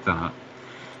room for depth in it.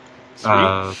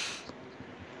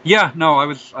 Yeah, no, I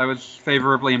was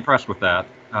favorably impressed with that.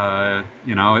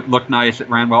 It looked nice, it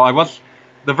ran well.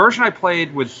 The version I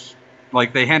played was,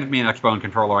 like, they handed me an Xbone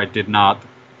controller. I did not,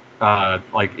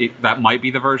 that might be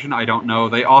the version, I don't know.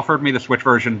 They offered me the Switch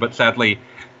version, but sadly,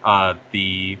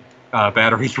 the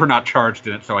batteries were not charged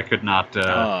in it, so I could not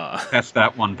test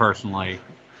that one personally.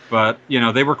 But,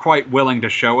 they were quite willing to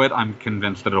show it. I'm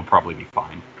convinced that it'll probably be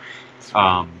fine.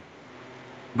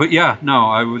 But yeah,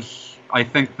 no, I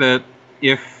think that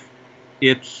if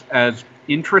it's as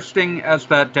interesting as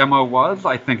that demo was,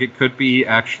 I think it could be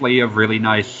actually a really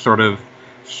nice sort of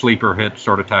sleeper hit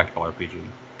sort of tactical RPG.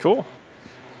 Cool.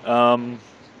 Do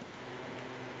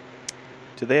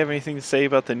they have anything to say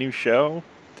about the new show?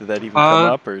 Did that even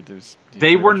come up, or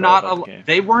they were not?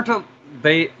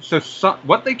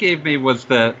 What they gave me was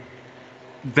that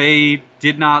they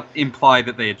did not imply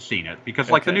that they had seen it, because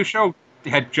the new show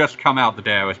had just come out the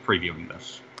day I was previewing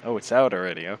this. Oh, it's out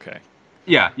already. Okay.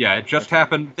 Yeah, it just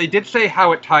happened. They did say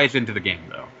how it ties into the game,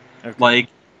 though. Okay. Like,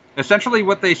 essentially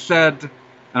what they said, and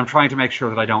I'm trying to make sure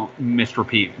that I don't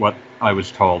misrepeat what I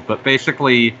was told, but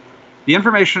basically, the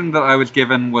information that I was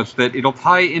given was that it'll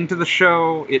tie into the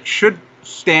show. It should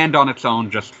stand on its own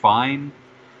just fine,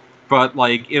 but,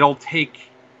 like, it'll take...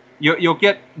 You'll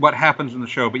get what happens in the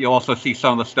show, but you'll also see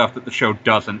some of the stuff that the show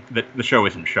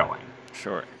isn't showing.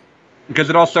 Sure. Because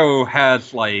it also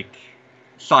has, like,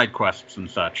 side quests and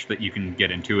such that you can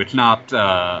get into. It's not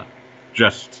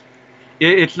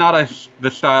it's not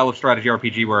the style of strategy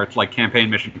RPG where it's like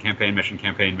campaign mission,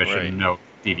 right. No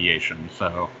deviation.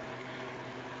 So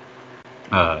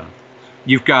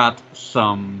you've got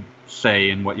some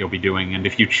say in what you'll be doing, and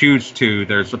if you choose to,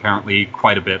 there's apparently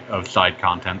quite a bit of side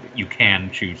content that you can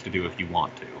choose to do if you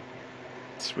want to.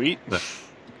 Sweet. But,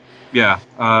 yeah,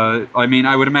 I mean,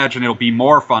 I would imagine it'll be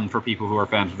more fun for people who are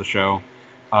fans of the show.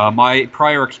 My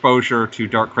prior exposure to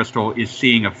Dark Crystal is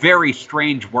seeing a very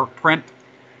strange work print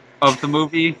of the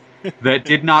movie that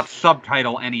did not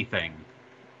subtitle anything,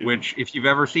 which, if you've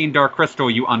ever seen Dark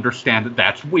Crystal, you understand that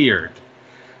that's weird.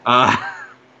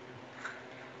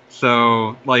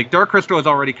 So, like, Dark Crystal is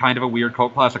already kind of a weird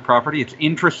cult classic property. It's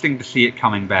interesting to see it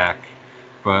coming back,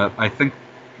 but I think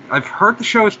I've heard the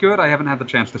show is good. I haven't had the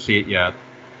chance to see it yet.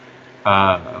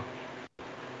 But,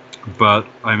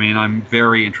 I mean, I'm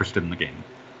very interested in the game.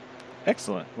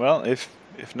 Excellent. Well, if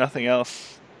nothing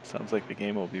else, sounds like the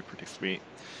game will be pretty sweet.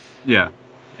 Yeah.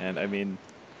 And, I mean,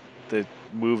 the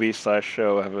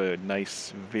movie/show have a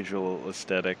nice visual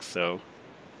aesthetic, so...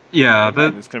 Yeah,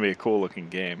 it's going to be a cool-looking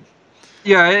game.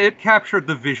 Yeah, it captured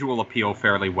the visual appeal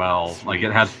fairly well. Sweet. Like,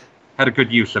 it had a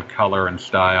good use of color and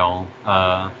style.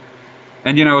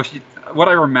 And, what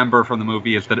I remember from the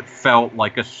movie is that it felt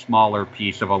like a smaller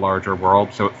piece of a larger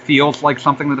world, so it feels like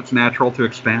something that it's natural to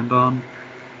expand on.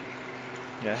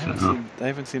 Yeah, I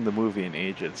haven't seen the movie in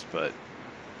ages, but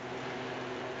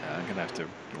I'm gonna have to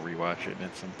rewatch it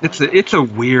at some point. It's a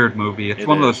weird movie. It's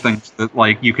one of those things that,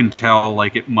 like, you can tell,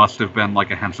 like, it must have been like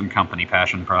a Henson Company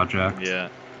passion project. Yeah.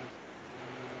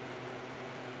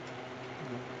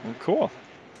 Well, cool.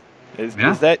 Is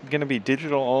that gonna be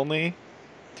digital only?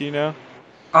 Do you know?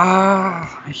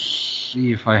 I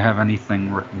see if I have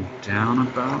anything written down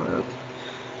about it.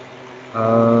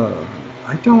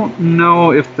 I don't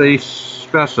know if they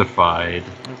specified.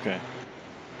 Okay.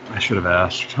 I should have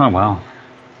asked. Oh well.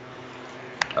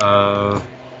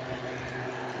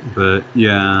 But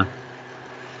yeah.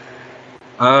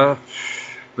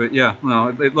 But yeah, no,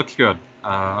 it looks good.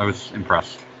 I was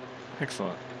impressed.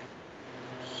 Excellent.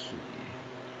 Let's see.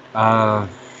 What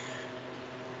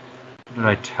did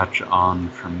I touch on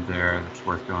from there that's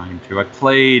worth going into? I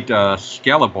played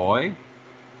Scalaboy,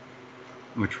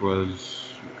 which was,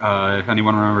 if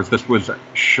anyone remembers, this was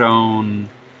shown.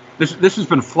 This has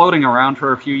been floating around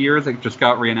for a few years. It just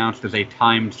got reannounced as a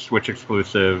timed Switch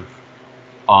exclusive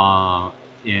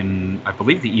in, I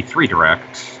believe, the E3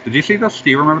 Direct. Did you see this? Do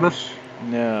you remember this?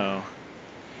 No.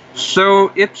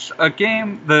 So it's a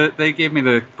game. They gave me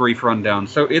the brief rundown.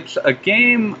 So it's a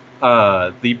game.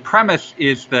 The premise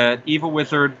is that Evil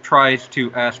Wizard tries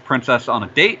to ask Princess on a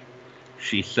date.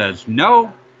 She says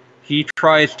no. He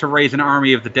tries to raise an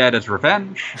army of the dead as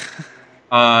revenge.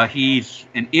 He's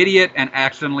an idiot and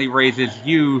accidentally raises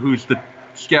you, who's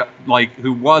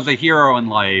who was a hero in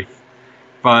life,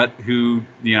 but who,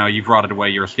 you've rotted away.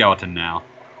 You're a skeleton now.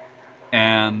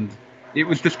 And it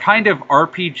was this kind of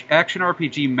action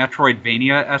RPG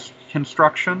Metroidvania-esque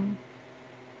construction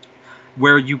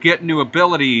where you get new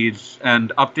abilities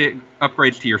and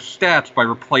upgrades to your stats by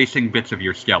replacing bits of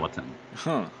your skeleton.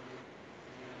 Huh.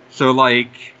 So,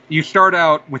 you start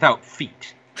out without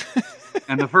feet.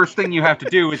 And the first thing you have to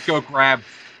do is go grab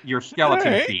your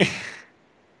skeleton feet.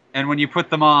 And when you put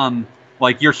them on,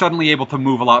 you're suddenly able to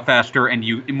move a lot faster, and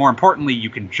more importantly, you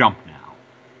can jump now.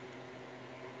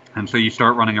 And so you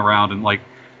start running around, and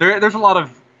there's a lot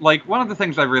of one of the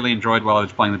things I really enjoyed while I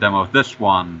was playing the demo of this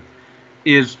one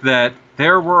is that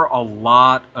there were a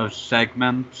lot of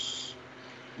segments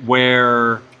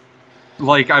where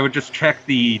I would just check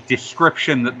the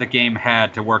description that the game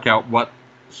had to work out what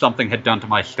something had done to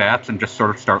my stats and just sort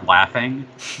of start laughing.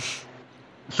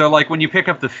 So when you pick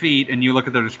up the feet and you look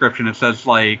at the description, it says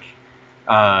they're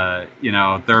a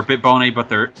bit bony, but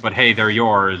hey, they're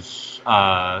yours.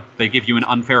 They give you an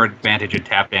unfair advantage in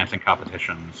tap dancing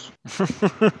competitions.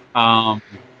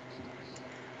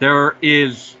 There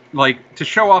is, to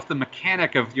show off the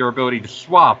mechanic of your ability to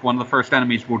swap, one of the first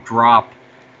enemies will drop,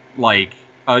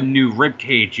 a new rib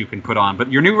cage you can put on,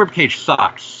 but your new rib cage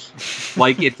sucks.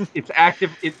 It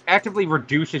actively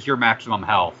reduces your maximum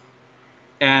health.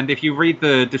 And if you read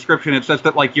the description, it says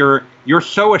that you're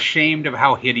so ashamed of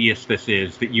how hideous this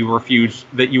is that you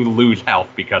lose health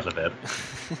because of it.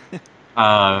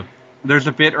 There's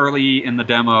a bit early in the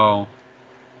demo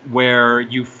where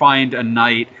you find a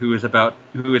knight who is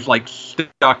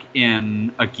stuck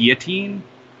in a guillotine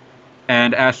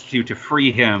and asks you to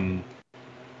free him.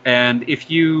 And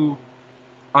if you,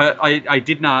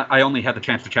 I only had the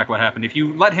chance to check what happened. If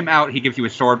you let him out, he gives you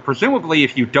his sword. Presumably,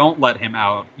 if you don't let him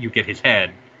out, you get his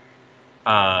head.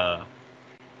 But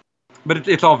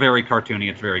it's all very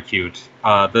cartoony. It's very cute.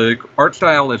 The art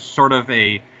style is sort of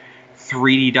a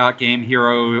 3D Dot Game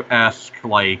Hero-esque,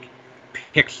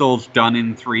 pixels done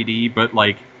in 3D, but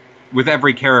with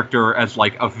every character as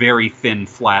a very thin,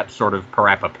 flat sort of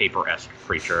Parappa Paper-esque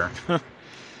creature.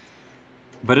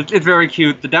 But it's very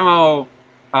cute. The demo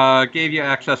gave you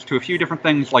access to a few different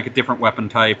things, different weapon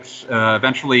types.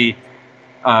 Eventually,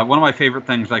 one of my favorite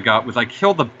things I got was I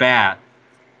killed a bat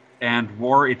and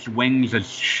wore its wings as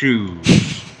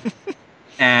shoes.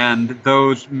 And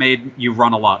those made you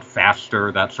run a lot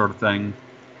faster, that sort of thing.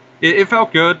 It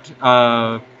felt good.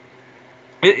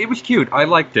 It was cute. I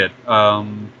liked it.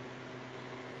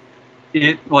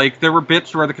 There were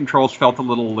bits where the controls felt a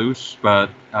little loose,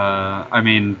 but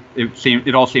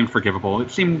it all seemed forgivable.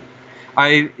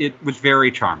 It was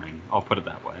very charming. I'll put it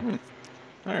that way.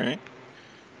 All right.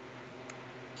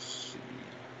 Let's see.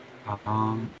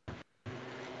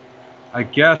 I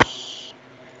guess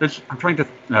I'm trying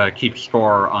to keep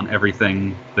score on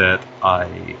everything that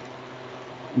I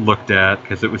looked at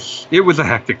because it was a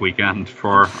hectic weekend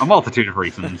for a multitude of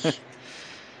reasons.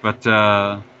 But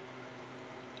I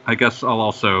guess I'll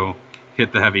also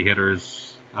hit the heavy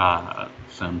hitters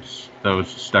since those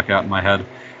stuck out in my head.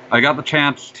 I got the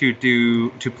chance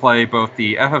to play both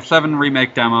the FF7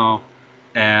 remake demo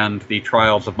and the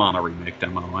Trials of Mana remake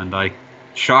demo, and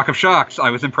shock of shocks,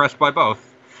 I was impressed by both.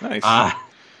 Nice.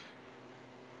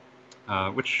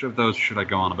 Which of those should I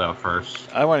go on about first?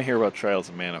 I want to hear about Trials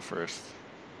of Mana first.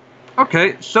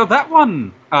 Okay, so that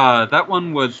one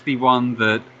was the one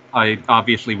that I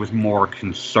obviously was more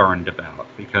concerned about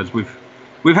because we've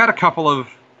had a couple of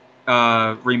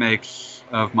remakes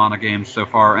of Mana games so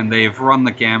far, and they've run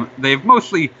the gamut. They've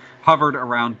mostly hovered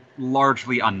around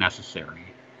largely unnecessary.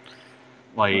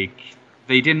 They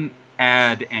didn't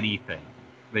add anything.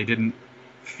 They didn't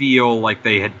feel like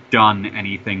they had done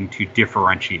anything to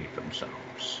differentiate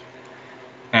themselves.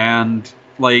 And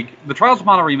like the Trials of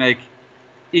Mana remake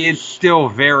is still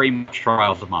very much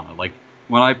Trials of Mana. Like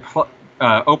when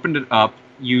I opened it up,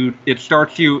 it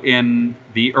starts you in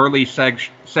the early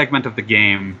segment of the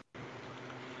game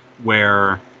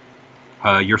where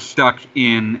you're stuck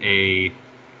in a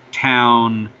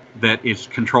town that is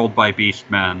controlled by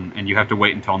beastmen, and you have to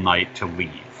wait until night to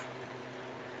leave.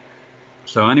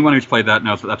 So anyone who's played that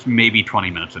knows that that's maybe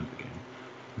 20 minutes into the game.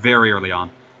 Very early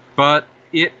on. But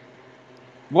it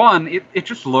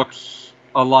just looks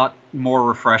a lot more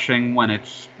refreshing when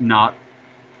it's not...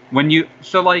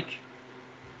 So, like,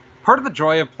 part of the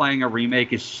joy of playing a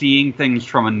remake is seeing things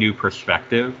from a new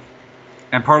perspective.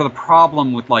 And part of the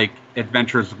problem with, like,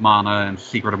 Adventures of Mana and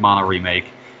Secret of Mana remake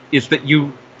is that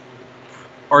you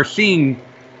are seeing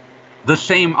the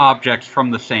same objects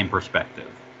from the same perspective.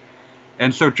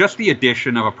 And so just the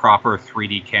addition of a proper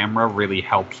 3D camera really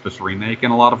helps this remake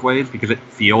in a lot of ways because it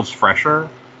feels fresher.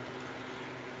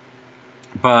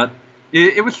 But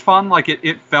it was fun. Like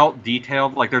it felt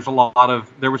detailed. Like there was a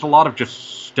lot of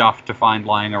just stuff to find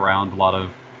lying around. A lot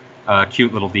of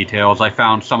cute little details. I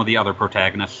found some of the other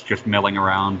protagonists just milling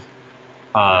around.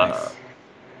 Nice.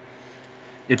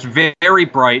 It's very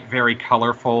bright, very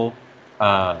colorful.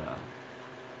 The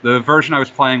version I was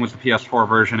playing was the PS4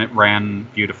 version. It ran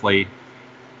beautifully.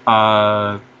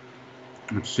 Let's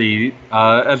see.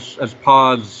 As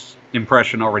Paw's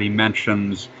impression already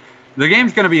mentions, the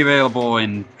game's going to be available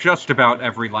in just about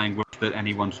every language that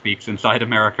anyone speaks inside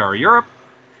America or Europe.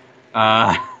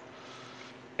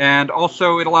 And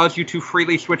also, it allows you to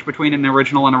freely switch between an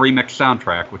original and a remixed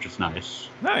soundtrack, which is nice.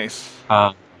 Nice.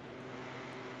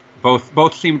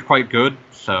 Both seemed quite good,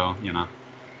 so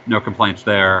no complaints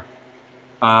there.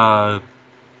 But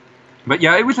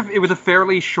yeah, it was a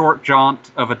fairly short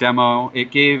jaunt of a demo.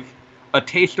 It gave a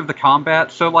taste of the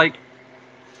combat. So like,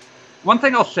 one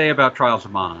thing I'll say about Trials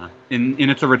of Mana in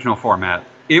its original format,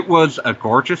 it was a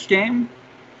gorgeous game.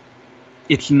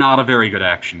 It's not a very good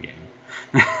action game.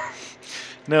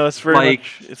 No, it's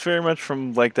very much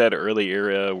from like that early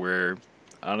era where,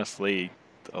 honestly,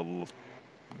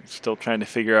 still trying to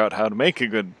figure out how to make a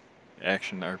good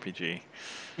action RPG.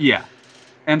 Yeah.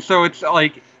 And so it's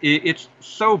like, it's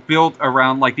so built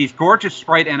around like these gorgeous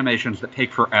sprite animations that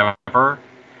take forever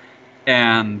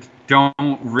and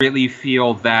don't really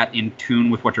feel that in tune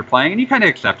with what you're playing. And you kind of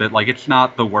accept it. Like, it's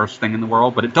not the worst thing in the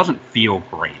world, but it doesn't feel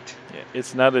great. Yeah,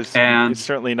 it's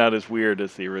certainly not as weird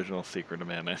as the original Secret of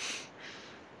Mana.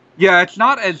 Yeah, it's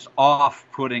not as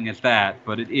off-putting as that,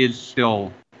 but it is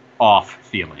still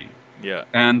off-feeling. Yeah.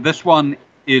 And this one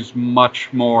is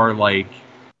much more like,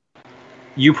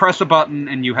 you press a button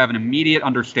and you have an immediate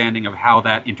understanding of how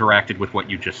that interacted with what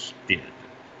you just did.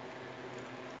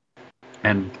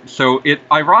 And so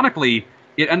ironically,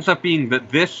 it ends up being that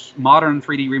this modern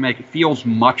 3D remake feels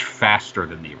much faster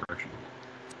than the original.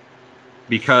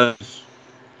 Because,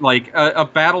 like, a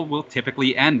battle will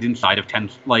typically end inside of 10...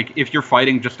 Like, if you're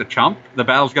fighting just a chump, the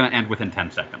battle's going to end within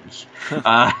 10 seconds.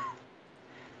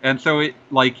 And so it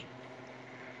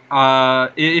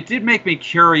did make me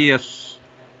curious.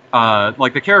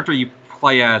 Like, the character you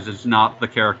play as is not the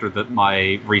character that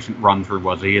my recent run-through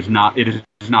was. It is not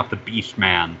the Beast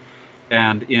Man.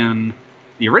 And in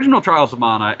the original Trials of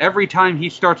Mana, every time he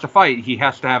starts a fight, he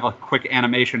has to have a quick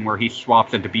animation where he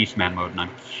swaps into Beast Man mode. And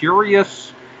I'm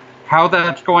curious how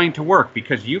that's going to work,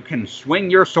 because you can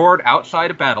swing your sword outside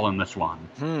of battle in this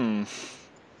one.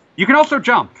 You can also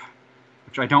jump,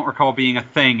 which I don't recall being a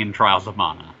thing in Trials of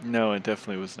Mana. No, it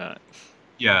definitely was not.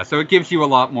 Yeah, so it gives you a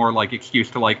lot more like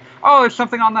excuse to like, oh, there's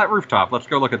something on that rooftop. Let's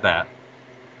go look at that.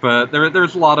 But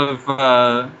there's a lot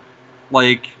of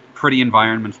like pretty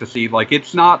environments to see. Like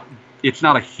it's not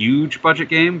a huge budget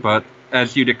game, but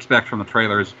as you'd expect from the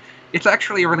trailers, it's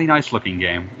actually a really nice looking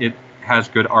game. It has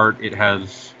good art. It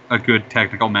has a good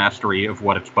technical mastery of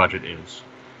what its budget is.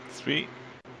 Sweet.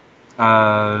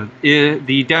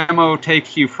 The demo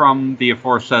takes you from the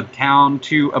aforesaid town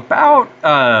to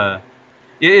about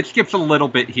it skips a little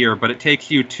bit here, but it takes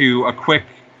you to a quick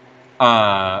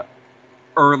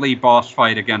early boss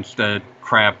fight against a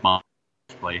crab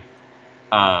monster.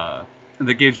 That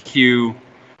gives you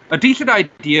a decent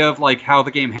idea of like how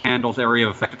the game handles area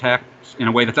of effect attacks in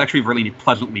a way that's actually really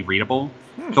pleasantly readable.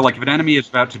 So like if an enemy is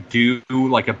about to do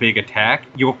like a big attack,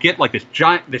 you'll get like this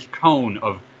cone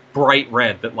of bright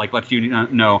red that like lets you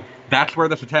know that's where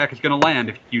this attack is going to land.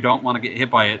 If you don't want to get hit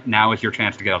by it, now is your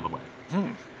chance to get out of the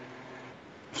way.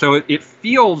 So it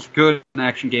feels good as an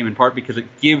action game in part because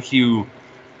it gives you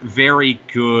very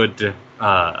good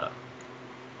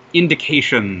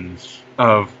indications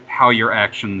of how your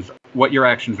actions what your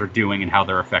actions are doing and how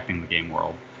they're affecting the game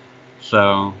world.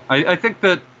 So I think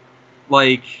that,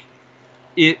 like,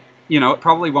 it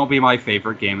probably won't be my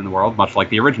favorite game in the world, much like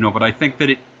the original, but I think that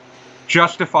it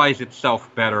justifies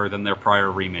itself better than their prior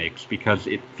remakes because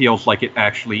it feels like it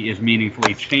actually is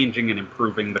meaningfully changing and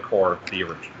improving the core of the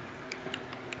original.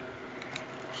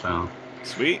 So,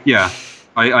 Sweet. Yeah,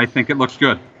 I think it looks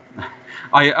good.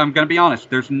 I'm going to be honest,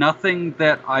 there's nothing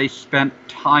that I spent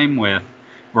time with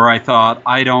where I thought,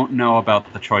 I don't know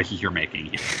about the choices you're making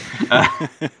here.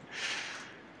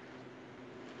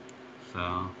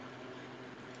 So,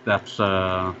 that's...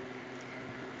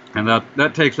 And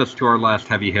that takes us to our last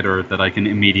heavy hitter that I can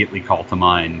immediately call to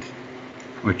mind,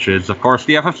 which is, of course,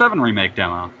 the FF7 remake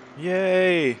demo.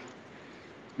 Yay!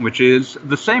 Which is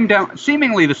the same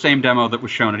seemingly the same demo that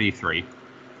was shown at E3.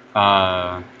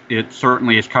 It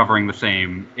certainly is covering the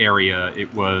same area.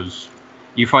 It was,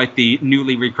 you fight the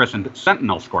newly rechristened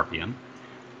Sentinel Scorpion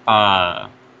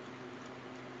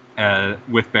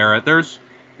with Barret.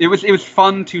 It was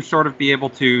fun to sort of be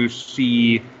able to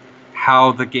see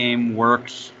how the game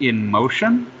works in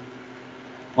motion.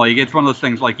 Like, it's one of those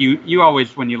things, like, you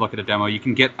always, when you look at a demo, you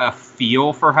can get a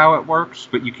feel for how it works,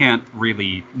 but you can't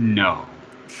really know.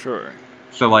 Sure.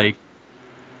 So, like,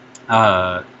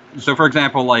 so for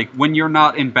example, like, when you're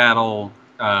not in battle,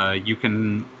 you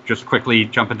can just quickly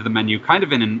jump into the menu, kind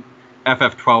of in an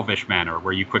FF12-ish manner,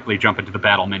 where you quickly jump into the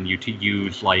battle menu to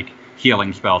use, like,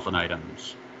 healing spells and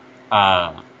items.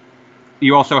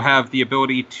 You also have the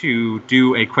ability to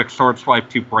do a quick sword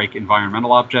swipe to break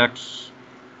environmental objects.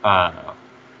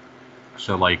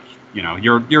 So, like,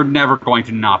 you're never going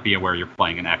to not be aware you're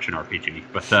playing an action RPG.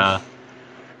 But so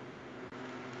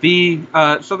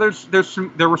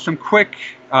there were some quick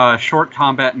short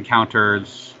combat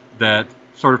encounters that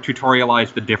sort of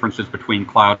tutorialized the differences between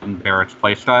Cloud and Barret's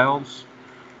playstyles.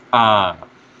 I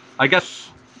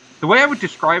guess the way I would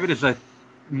describe it is a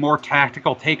more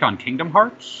tactical take on Kingdom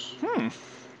Hearts.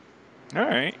 All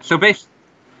right. So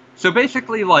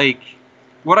basically, like,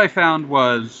 what I found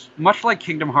was, much like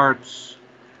Kingdom Hearts,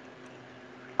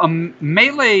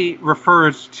 melee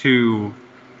refers to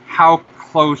how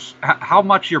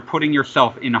much you're putting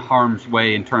yourself in harm's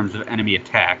way in terms of enemy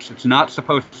attacks. It's not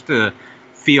supposed to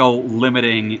feel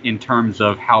limiting in terms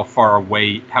of how far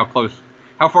away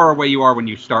you are when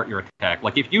you start your attack.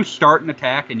 Like, if you start an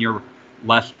attack and you're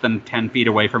less than 10 feet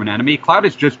away from an enemy, Cloud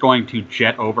is just going to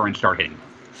jet over and start hitting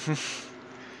them.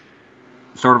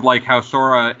 Sort of like how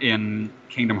Sora in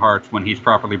Kingdom Hearts, when he's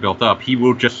properly built up, he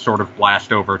will just sort of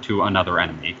blast over to another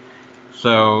enemy.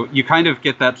 So you kind of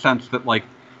get that sense that, like,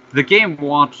 the game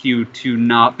wants you to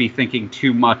not be thinking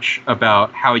too much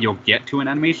about how you'll get to an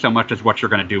enemy so much as what you're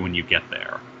going to do when you get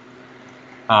there.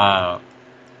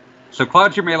 So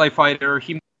Cloud's your melee fighter.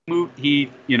 He's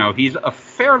a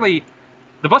fairly...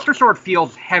 The Buster Sword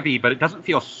feels heavy, but it doesn't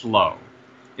feel slow.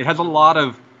 It has a lot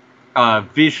of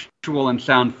visual and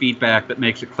sound feedback that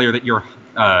makes it clear that you're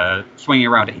swinging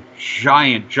around a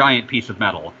giant piece of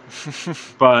metal.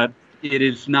 But it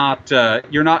is not...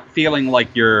 you're not feeling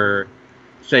like you're,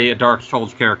 say, a Dark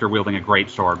Souls character wielding a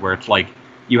greatsword, where it's like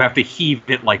you have to heave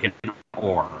it like an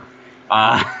oar.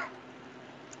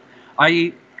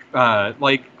 Like,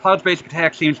 Cloud's basic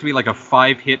attack seems to be like a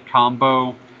 5-hit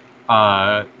combo.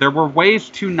 There were ways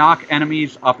to knock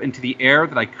enemies up into the air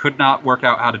that I could not work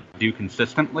out how to do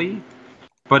consistently,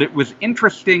 but it was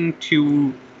interesting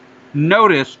to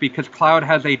notice because Cloud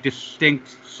has a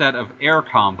distinct set of air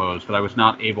combos that I was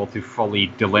not able to fully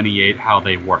delineate how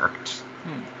they worked.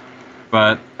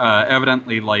 But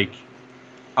evidently, like,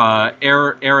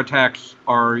 air attacks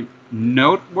are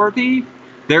noteworthy.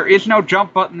 There is no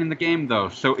jump button in the game, though,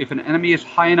 so if an enemy is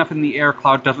high enough in the air,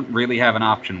 Cloud doesn't really have an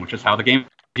option, which is how the game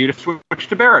you to switch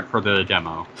to Barret for the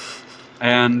demo.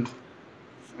 And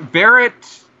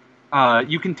Barret,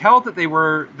 you can tell that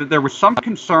there was some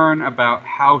concern about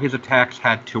how his attacks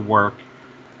had to work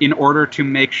in order to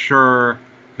make sure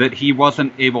that he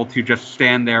wasn't able to just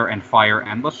stand there and fire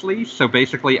endlessly. So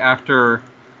basically, after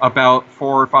about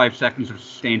 4 or 5 seconds of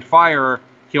sustained fire,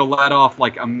 he'll let off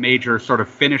like a major sort of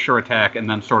finisher attack and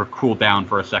then sort of cool down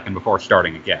for a second before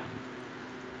starting again.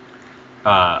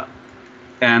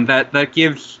 And that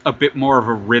gives a bit more of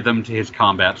a rhythm to his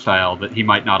combat style that he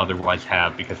might not otherwise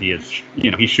have because he's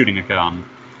shooting a gun.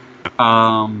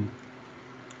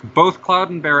 Both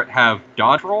Cloud and Barret have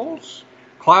dodge rolls.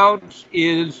 Cloud's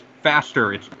is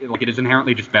faster. It is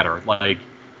inherently just better. Like,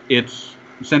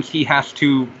 since he has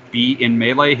to be in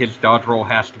melee, his dodge roll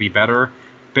has to be better.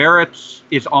 Barret's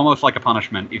is almost like a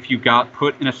punishment. If you got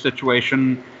put in a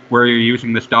situation where you're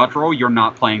using this dodge roll, you're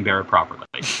not playing Barret properly.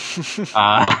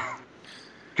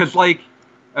 Because, like,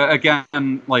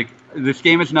 again, like, this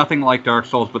game is nothing like Dark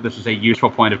Souls, but this is a useful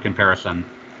point of comparison.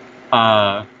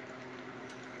 Barrett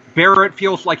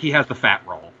feels like he has the fat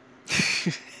roll.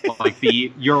 Like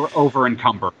you're over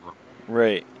encumbered.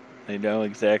 Right. I know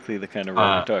exactly the kind of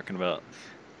roll you're talking about.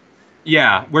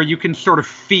 Yeah, where you can sort of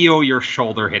feel your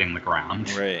shoulder hitting the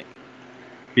ground. Right.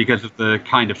 Because of the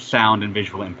kind of sound and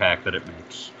visual impact that it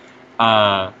makes.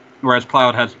 Whereas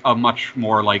Cloud has a much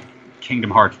more like Kingdom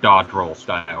Hearts dodge roll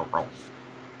style roll.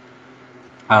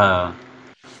 And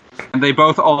they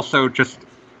both also just,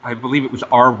 I believe it was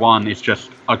R1 is just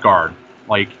a guard.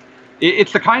 Like,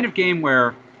 it's the kind of game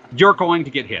where you're going to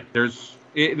get hit.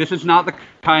 This is not the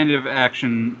kind of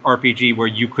action RPG where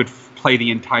you could play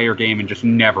the entire game and just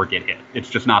never get hit. It's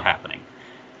just not happening.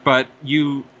 But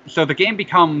so the game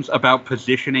becomes about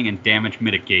positioning and damage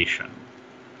mitigation.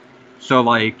 So,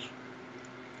 like,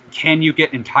 can you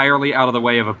get entirely out of the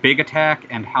way of a big attack,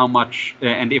 and how much,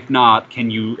 and if not, can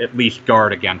you at least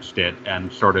guard against it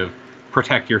and sort of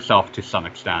protect yourself to some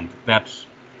extent? That's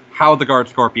how the Guard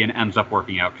Scorpion ends up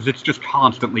working out, because it's just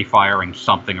constantly firing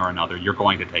something or another. You're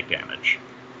going to take damage.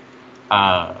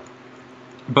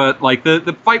 But, like,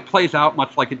 the fight plays out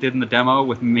much like it did in the demo,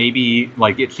 with maybe,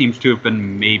 like, it seems to have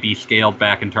been maybe scaled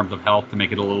back in terms of health to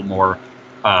make it a little more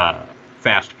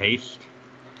fast-paced.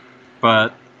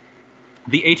 But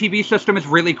the ATB system is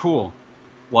really cool.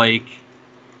 Like,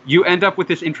 you end up with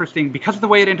this interesting, because of the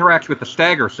way it interacts with the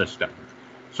stagger system.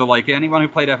 So, like, anyone who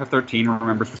played FF13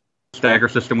 remembers the stagger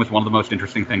system was one of the most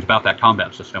interesting things about that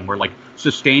combat system, where, like,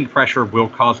 sustained pressure will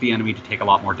cause the enemy to take a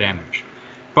lot more damage.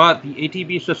 But the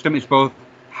ATB system is both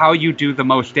how you do the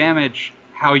most damage,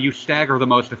 how you stagger the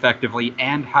most effectively,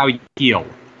 and how you heal.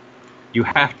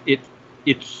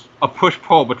 It's a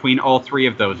push-pull between all three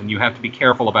of those, and you have to be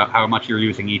careful about how much you're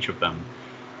using each of them.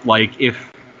 Like,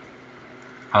 if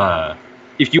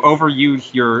you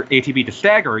overuse your ATB to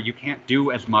stagger, you can't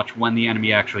do as much when the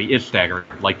enemy actually is staggered.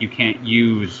 Like, you can't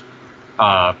use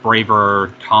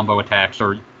braver combo attacks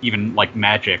or even, like,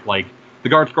 magic. Like, the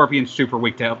Guard Scorpion's super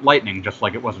weak to lightning, just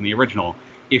like it was in the original.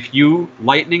 If you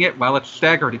lightning it while it's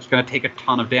staggered, it's going to take a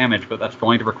ton of damage, but that's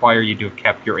going to require you to have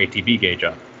kept your ATB gauge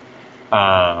up.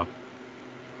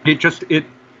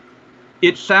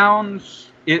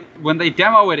 When they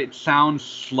demo it, it sounds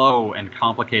slow and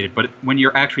complicated, but when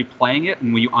you're actually playing it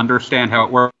and when you understand how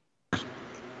it works,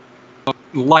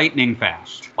 lightning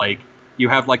fast. Like, you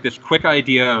have, like, this quick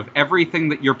idea of everything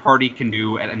that your party can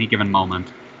do at any given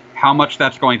moment, how much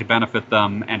that's going to benefit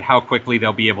them, and how quickly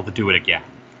they'll be able to do it again.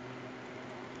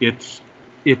 It's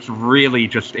really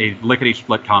just a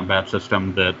lickety-split combat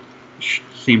system that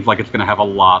seems like it's going to have a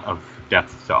lot of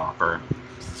depth to offer.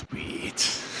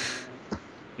 Sweet.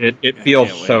 It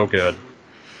feels so good.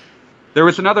 There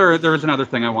was another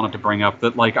thing I wanted to bring up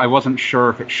that, like, I wasn't sure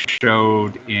if it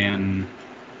showed in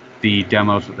the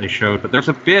demos that they showed, but there's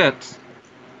a bit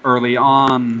early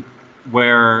on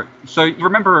where, so you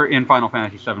remember in Final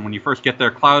Fantasy VII when you first get there,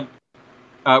 Cloud,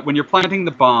 when you're planting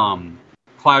the bomb,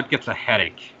 Cloud gets a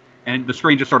headache, and the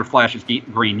screen just sort of flashes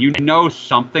green. You know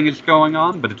something is going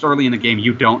on, but it's early in the game,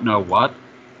 you don't know what.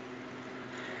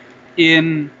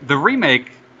 In the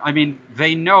remake, I mean,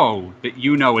 they know that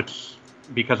you know it's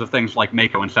because of things like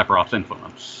Mako and Sephiroth's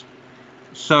influence.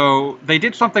 So they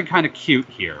did something kind of cute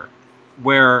here,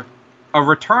 where a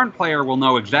return player will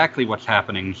know exactly what's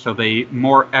happening, so they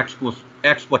more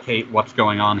explicate what's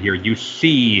going on here. You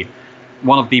see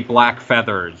one of the black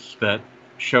feathers that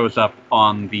shows up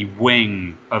on the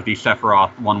wing of the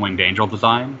Sephiroth one-winged angel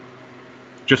design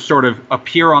just sort of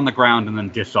appear on the ground and then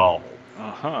dissolve.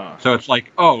 Uh-huh. So it's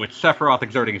like, oh, it's Sephiroth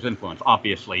exerting his influence,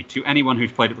 obviously. To anyone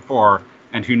who's played it before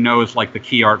and who knows, like, the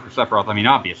key art for Sephiroth, I mean,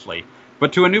 obviously.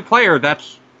 But to a new player,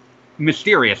 that's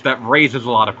mysterious. That raises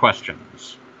a lot of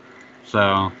questions.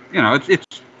 So, you know,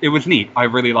 it was neat. I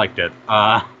really liked it.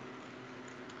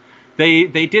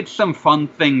 They did some fun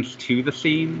things to the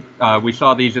scene. We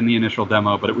saw these in the initial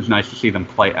demo, but it was nice to see them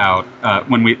play out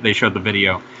when they showed the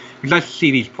video. It was nice to see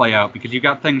these play out because you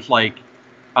got things like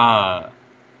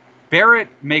Barrett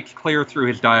makes clear through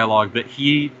his dialogue that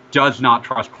he does not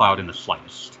trust Cloud in the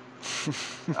slightest.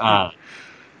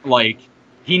 Like,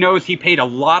 he knows he paid a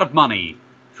lot of money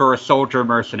for a soldier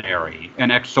mercenary, an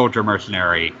ex-soldier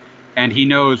mercenary, and he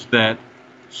knows that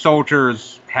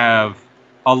soldiers have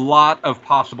a lot of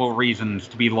possible reasons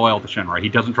to be loyal to Shinra. He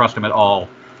doesn't trust him at all.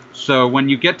 So when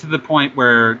you get to the point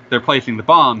where they're placing the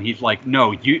bomb, he's like,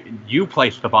 no, you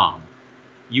placed the bomb.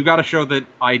 You got to show that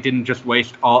I didn't just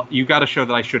waste all... You got to show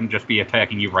that I shouldn't just be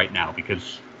attacking you right now,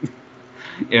 because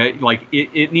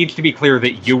it needs to be clear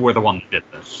that you were the one that did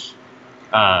this.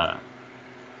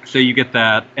 So you get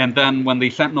that, and then when the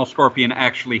Sentinel Scorpion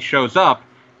actually shows up,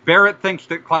 Barrett thinks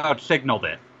that Cloud signaled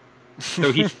it.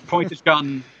 So he points his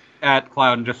gun at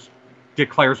Cloud and just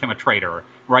declares him a traitor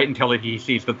right until he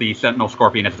sees that the Sentinel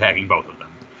Scorpion is attacking both of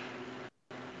them.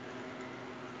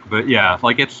 But yeah,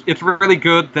 like it's really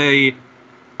good. The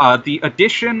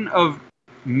addition of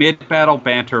mid-battle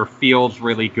banter feels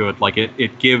really good. Like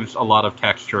it gives a lot of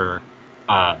texture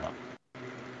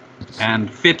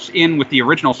and fits in with the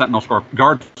original Sentinel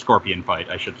Guard Scorpion fight,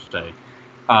 I should say,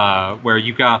 where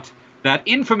you got that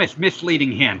infamous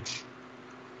misleading hint.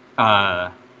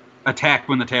 Attack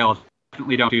when the tail is.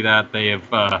 Definitely don't do that. They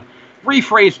have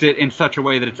rephrased it in such a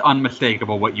way that it's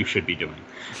unmistakable what you should be doing.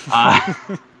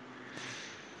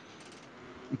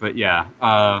 But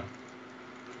yeah,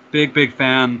 big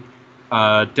fan.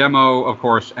 Demo, of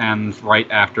course, ends right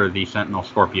after the Sentinel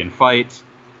Scorpion fight.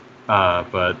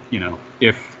 But you know,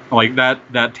 if like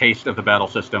that taste of the battle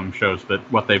system shows that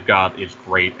what they've got is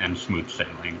great and smooth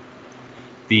sailing.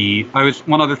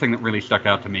 One other thing that really stuck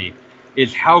out to me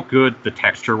is how good the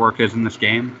texture work is in this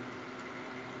game.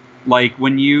 Like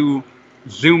when you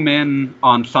zoom in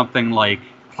on something like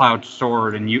Cloud's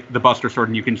sword and the Buster Sword,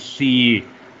 and you can see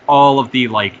all of the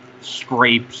like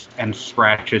scrapes and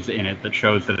scratches in it that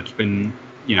shows that it's been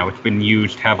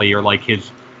used heavily, or like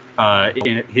his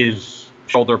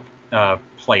shoulder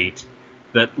plate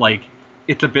that like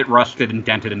it's a bit rusted and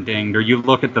dented and dinged. Or you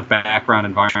look at the background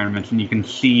environments and you can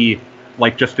see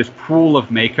like just this pool of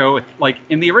Mako. It's like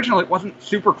in the original, it wasn't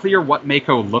super clear what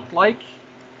Mako looked like.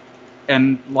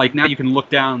 And like now you can look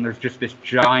down, there's just this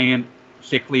giant,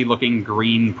 sickly-looking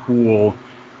green pool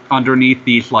underneath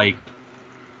these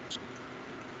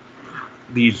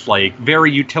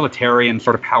very utilitarian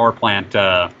sort of power plant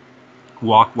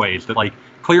walkways that like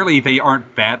clearly they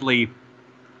aren't badly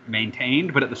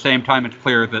maintained, but at the same time it's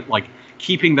clear that like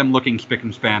keeping them looking spick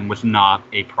and span was not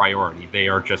a priority. They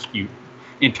are just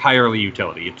entirely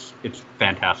utility. It's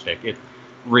fantastic. It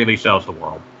really sells the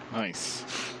world. Nice.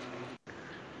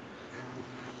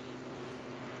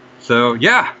 So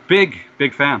yeah, big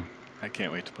fan. I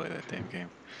can't wait to play that damn game.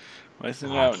 Why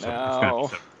isn't it out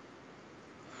now?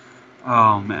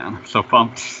 Oh man, I'm so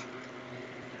pumped.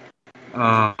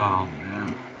 Oh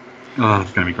man. Oh,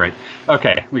 it's gonna be great.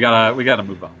 Okay, we gotta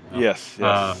move on now. Yes.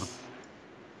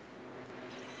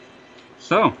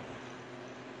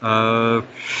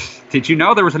 Did you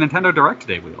know there was a Nintendo Direct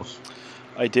today, Wheels?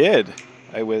 I did.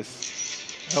 Oh,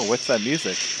 what's that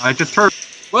music? I just heard.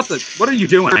 What are you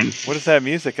doing? What is that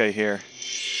music I hear?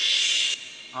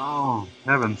 Oh,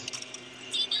 heavens.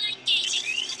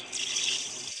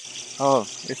 Oh,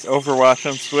 it's Overwatch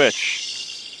on Switch.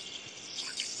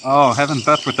 Oh, heavens,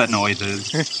 that's what that noise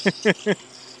is.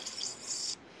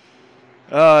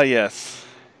 Yes.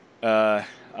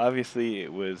 Obviously,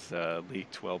 it was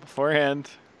leaked well beforehand,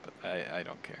 but I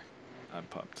don't care. I'm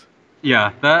pumped.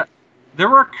 Yeah, there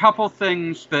were a couple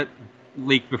things that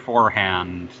leaked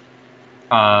beforehand,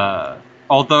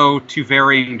 although to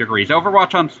varying degrees.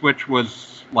 Overwatch on Switch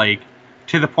was, like,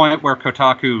 to the point where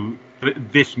Kotaku,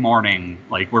 this morning,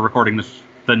 like, we're recording this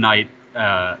the night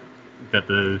that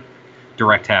the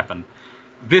Direct happened,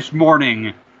 this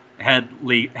morning had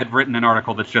written an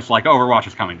article that's just like, Overwatch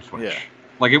is coming to Switch. Yeah.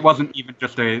 Like, it wasn't even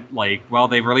just a, like, well,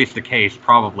 they've released a case,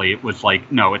 probably. It was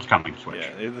like, no, it's coming to Switch.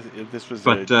 Yeah, this was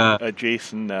but, a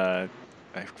Jason, I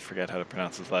forget how to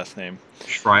pronounce his last name.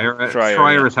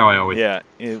 Schreier is how I always... Yeah,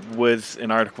 it was an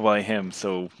article by him,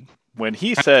 so when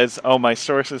he says, oh, my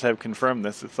sources have confirmed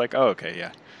this, it's like, oh, okay,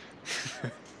 yeah.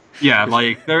 Yeah,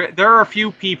 like, there are a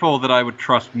few people that I would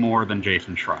trust more than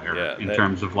Jason Schreier in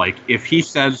terms of, like, if he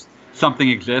says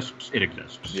something exists, it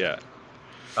exists. Yeah.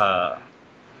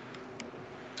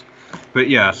 But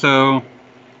yeah, so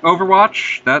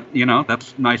Overwatch,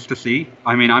 that's nice to see.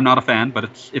 I mean, I'm not a fan, but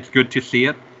it's good to see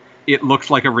it. It looks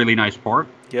like a really nice port.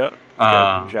 Yep.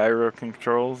 Gyro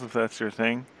controls, if that's your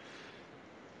thing.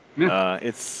 Yeah.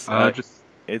 It's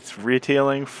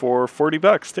retailing for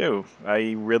 $40 too.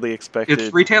 I really expected.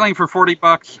 It's retailing for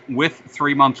 $40 with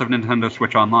 3 months of Nintendo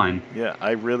Switch Online. Yeah,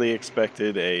 I really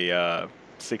expected a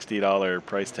 $60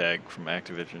 price tag from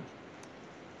Activision.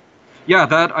 Yeah,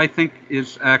 that I think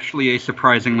is actually a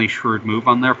surprisingly shrewd move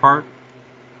on their part.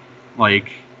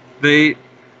 Like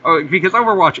because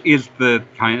Overwatch is the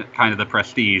kind of the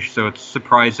prestige, so it's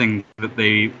surprising that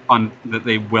they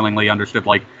willingly understood,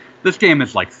 like, this game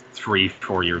is like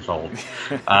 3-4 years old.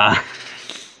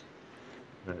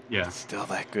 But yeah, It's still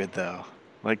that good though.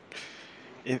 Like,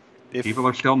 if people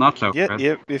are still not so.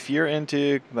 Yeah, if you're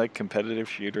into like competitive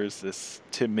shooters, this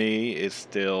to me is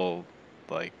still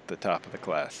like the top of the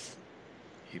class,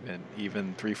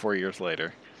 even 3-4 years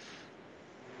later.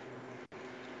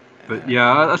 But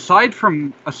yeah, aside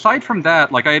from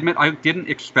that, like I admit, I didn't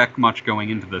expect much going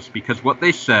into this because what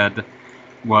they said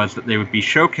was that they would be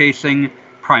showcasing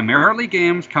primarily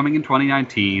games coming in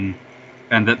 2019,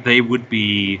 and that they would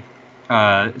be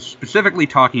specifically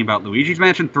talking about Luigi's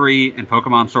Mansion 3 and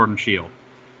Pokemon Sword and Shield.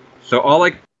 So all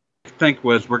I think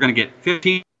was we're going to get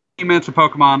 15 minutes of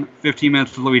Pokemon, 15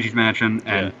 minutes of Luigi's Mansion,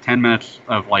 and 10 minutes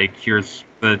of like here's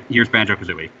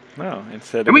Banjo-Kazooie. No,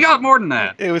 instead. And we got more than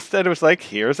that. It was like,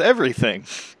 here's everything.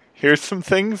 Here's some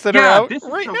things that are out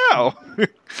right now.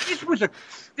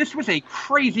 This was a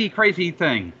crazy, crazy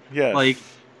thing. Yes. Like,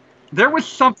 there was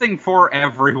something for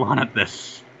everyone at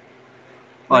this.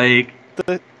 Like,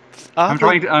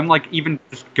 I'm like even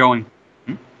just going.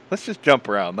 Let's just jump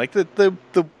around. Like the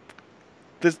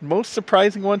most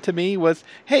surprising one to me was,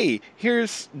 hey,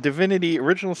 here's Divinity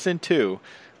Original Sin 2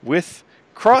 with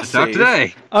cross save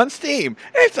today on Steam.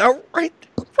 It's out right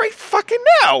fucking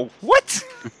now. What?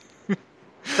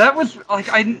 That was like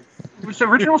was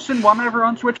Original Sin 1 ever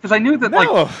on Switch? Because I knew that like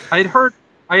I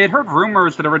had heard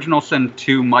rumors that Original Sin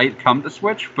 2 might come to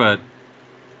Switch, but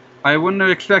I wouldn't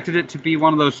have expected it to be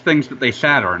one of those things that they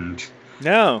Saturned.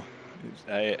 No,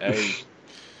 I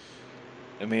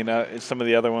mean, some of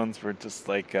the other ones were just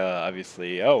like,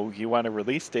 obviously, you want a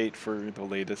release date for the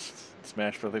latest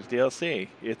Smash Brothers DLC?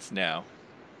 It's now.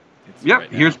 Yep,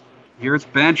 right here's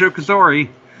Banjo-Kazooie.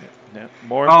 Yeah.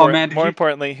 More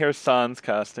importantly, here's Sans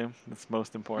costume. That's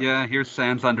most important. Yeah, here's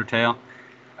Sans Undertale.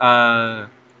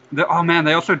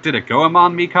 They also did a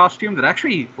Goemon Mii costume that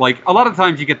actually, like, a lot of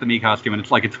times you get the Mii costume and it's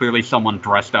like it's clearly someone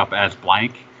dressed up as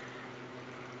blank.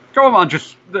 Goemon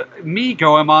just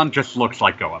looks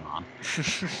like Goemon.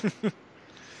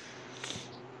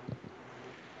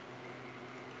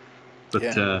 But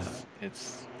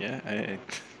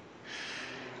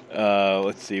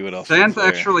let's see what else. Sans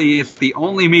actually is the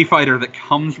only Mii fighter that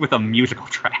comes with a musical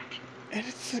track. And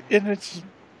it's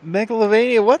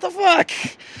Megalovania. What the fuck?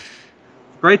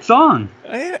 Great song.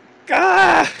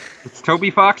 It's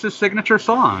Toby Fox's signature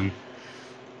song.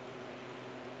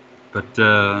 But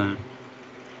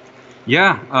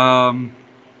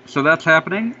so that's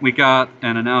happening. We got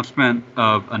an announcement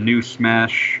of a new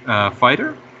Smash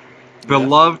fighter,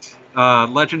 beloved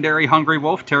legendary Hungry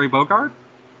Wolf Terry Bogard.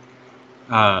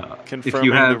 Confirming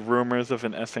the rumors of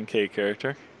an SNK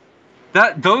character.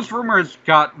 Those rumors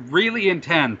got really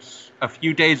intense a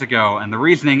few days ago, and the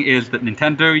reasoning is that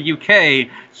Nintendo UK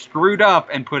screwed up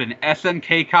and put an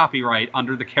SNK copyright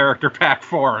under the character pack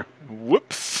 4.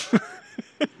 Whoops.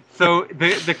 So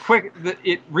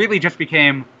it really just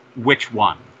became which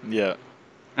one. Yeah.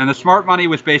 And the smart money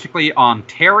was basically on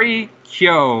Terry,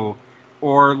 Kyo,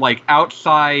 or like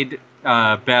outside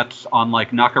bets on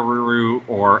like Nakaruru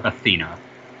or Athena.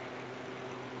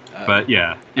 But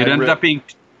yeah, it ended up being.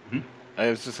 I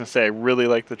was just gonna say I really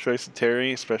like the choice of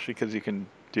Terry, especially because you can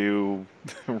do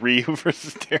Ryu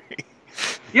versus Terry.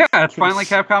 Yeah, it's finally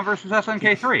Capcom versus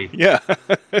SNK 3. Yeah.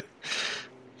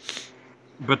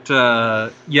 But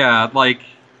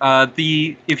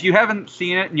if you haven't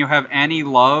seen it and you have any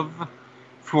love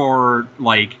for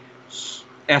like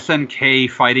SNK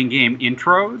fighting game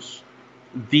intros,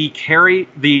 the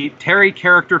Terry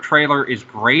character trailer is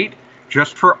great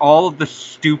just for all of the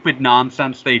stupid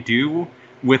nonsense they do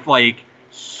with like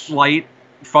slight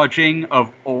fudging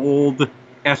of old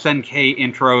SNK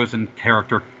intros and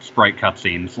character sprite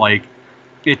cutscenes. Like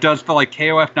it does the like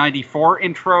KOF 94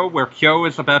 intro where Kyo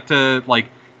is about to like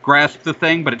grasp the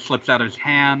thing, but it slips out of his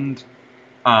hand.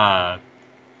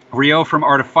 Ryo from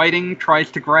Art of Fighting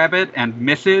tries to grab it and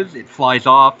misses. It flies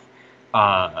off.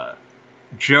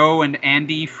 Joe and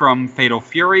Andy from Fatal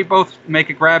Fury both make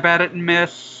a grab at it and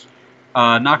miss.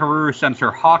 Nakaruru sends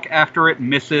her Hawk after it,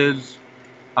 misses.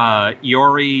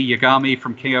 Iori Yagami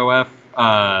from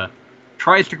KOF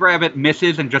tries to grab it,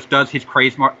 misses, and just does his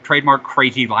trademark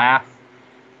crazy laugh.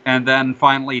 And then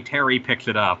finally Terry picks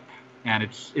it up. And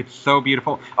it's so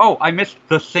beautiful. Oh, I missed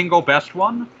the single best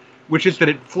one, which is that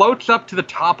it floats up to the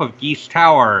top of Geese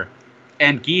Tower,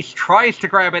 and Geese tries to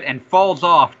grab it and falls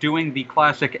off, doing the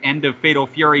classic end of Fatal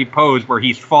Fury pose where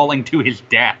he's falling to his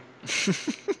death.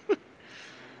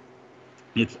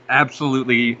 It's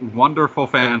absolutely wonderful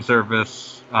fan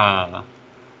service.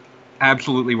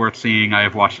 Absolutely worth seeing. I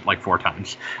have watched it like 4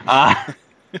 times.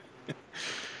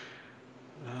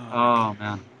 Oh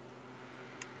man.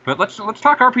 But let's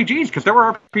talk RPGs, because there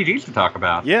were RPGs to talk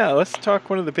about. Yeah, let's talk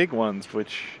one of the big ones,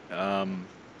 which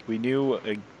we knew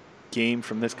a game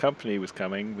from this company was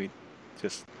coming. We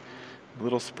just a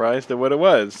little surprised at what it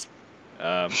was,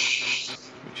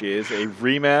 which is a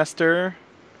remaster.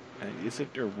 Is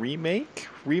it a remake?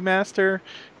 Remaster?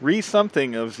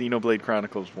 Re-something of Xenoblade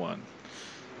Chronicles 1.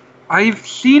 I've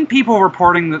seen people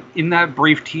reporting that in that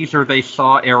brief teaser they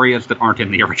saw areas that aren't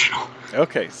in the original.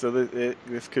 Okay, so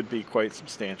this could be quite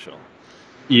substantial.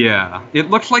 Yeah, it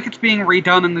looks like it's being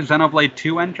redone in the Xenoblade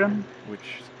 2 engine. Which,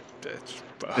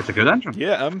 It's a good engine.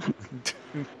 Yeah,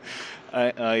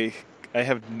 I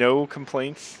have no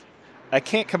complaints. I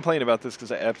can't complain about this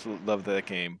because I absolutely love that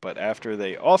game. But after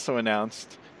they also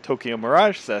announced Tokyo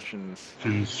Mirage Sessions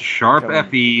And Sharp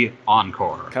Coming. FE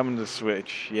Encore. coming to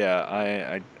Switch, yeah,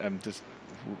 I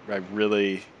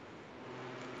really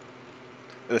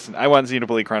listen. I want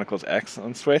Xenoblade Chronicles X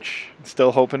on Switch. I'm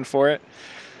still hoping for it.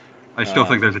 I still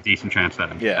think there's a decent chance that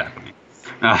ends yeah. happening.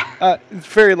 It's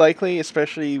very likely,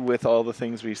 especially with all the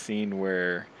things we've seen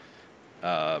where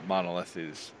Monolith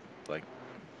is like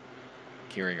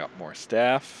gearing up more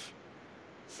staff,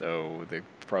 so they're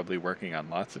probably working on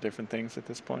lots of different things at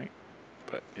this point.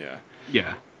 But yeah,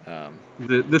 Yeah. um,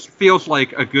 This feels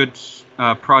like a good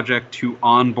project to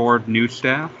onboard new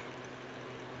staff.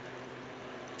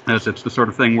 As it's the sort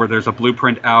of thing where there's a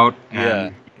blueprint out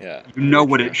and yeah, you know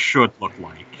very what true. it should look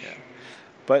like. Yeah.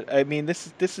 But I mean,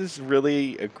 this is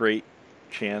really a great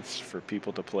chance for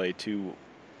people to play two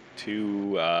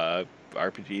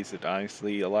RPGs that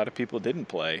honestly a lot of people didn't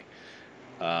play.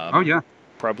 Oh yeah.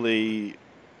 Probably.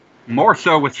 More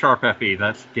so with Sharp FE.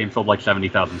 That game sold like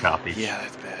 70,000 copies. Yeah,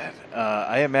 that's bad.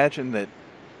 I imagine that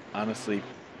honestly,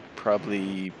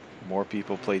 probably more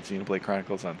people played Xenoblade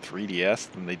Chronicles on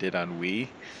 3DS than they did on Wii.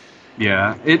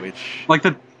 Yeah. Which Like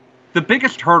the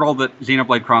biggest hurdle that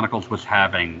Xenoblade Chronicles was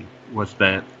having was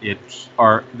that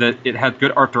that it had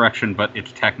good art direction, but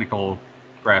its technical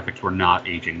graphics were not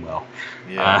aging well.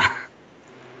 yeah,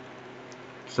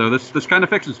 So this kind of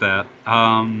fixes that.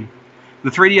 The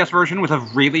 3DS version was a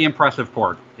really impressive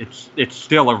port. It's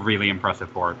still a really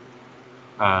impressive port.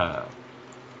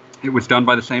 It was done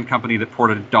by the same company that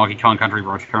ported Donkey Kong Country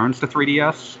Returns to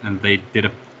 3DS, and they did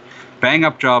a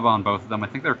bang-up job on both of them. I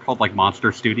think they're called like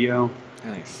Monster Studio.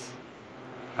 nice.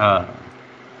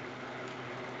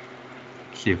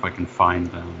 See if I can find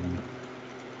them.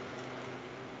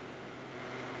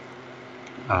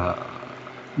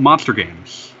 Monster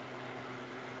Games.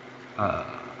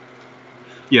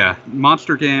 Yeah,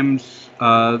 Monster Games.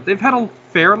 They've had a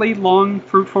fairly long,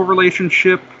 fruitful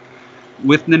relationship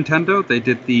with Nintendo. They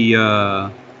did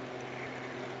the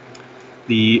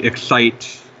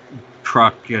Excite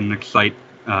truck and Excite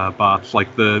bots,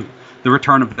 like the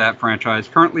return of that franchise.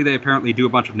 Currently, they apparently do a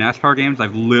bunch of NASCAR games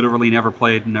I've literally never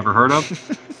played and never heard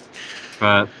of.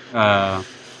 But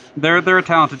they're a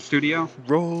talented studio.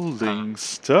 Rolling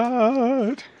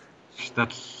Start.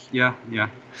 That's yeah.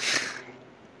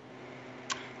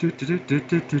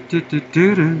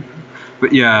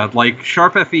 But yeah, like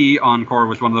Sharp FE Encore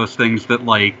was one of those things that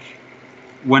like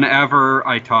whenever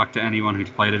I talk to anyone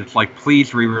who's played it, it's like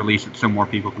please re-release it so more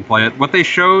people can play it. What they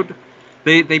showed,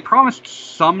 they promised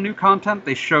some new content.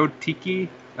 They showed Tiki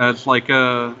as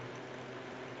a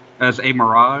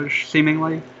mirage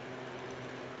seemingly.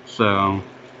 So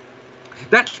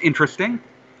that's interesting.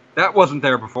 That wasn't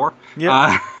there before.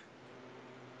 Yeah.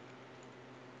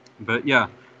 But yeah,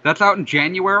 that's out in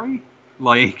January.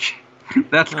 Like,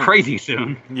 that's crazy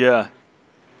soon. Yeah.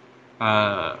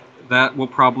 That will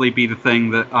probably be the thing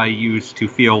that I use to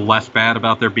feel less bad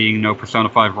about there being no Persona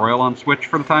 5 Royal on Switch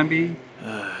for the time being.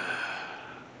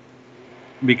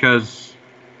 Because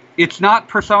it's not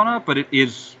Persona, but it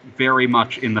is very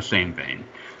much in the same vein.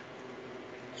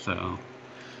 So,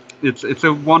 it's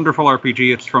a wonderful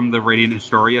RPG. It's from the Radiant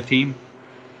Historia team.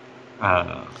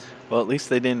 Well, at least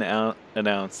they didn't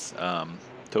announce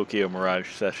Tokyo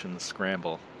Mirage Sessions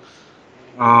Scramble.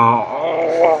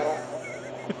 Oh.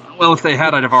 Well, if they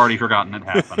had, I'd have already forgotten it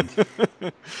happened.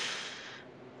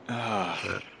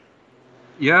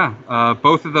 Yeah,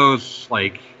 both of those,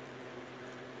 like,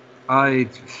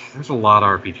 there's a lot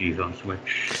of RPGs on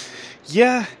Switch.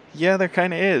 Yeah, there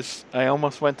kind of is. I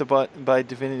almost went to buy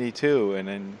Divinity 2, and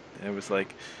then it was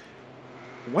like,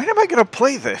 when am I going to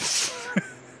play this?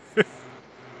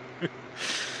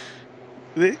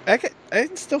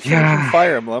 I'm still finishing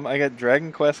Fire Emblem. I got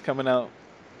Dragon Quest coming out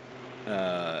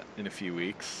in a few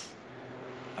weeks.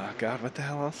 Oh God, what the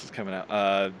hell else is coming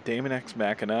out? Daemon X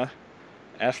Machina,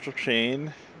 Astral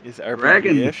Chain is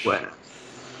RPG-ish. Dragon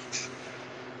Quest.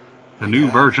 The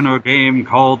new version of a game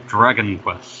called Dragon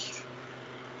Quest.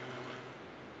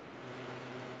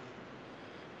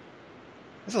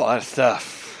 There's a lot of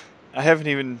stuff. I haven't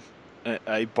even...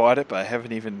 I bought it, but I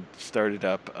haven't even started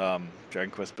up Dragon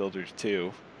Quest Builders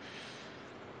 2.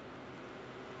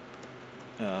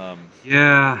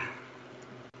 Yeah.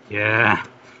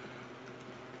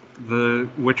 The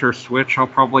Witcher Switch I'll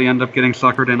probably end up getting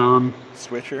suckered in on.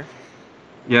 Switcher?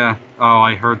 Yeah. Oh,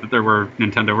 I heard that there were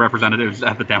Nintendo representatives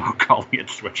at the demo calling it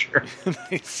Switcher.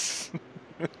 Nice.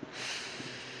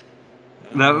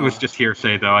 That was just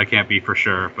hearsay, though. I can't be for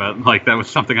sure, but like that was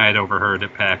something I had overheard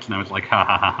at PAX, and I was like, ha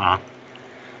ha ha ha.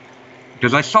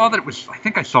 Because I saw that it was. I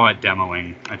think I saw it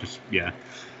demoing. Yeah.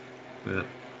 But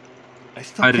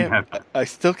I didn't have that. I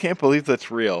still can't believe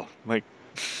that's real. Like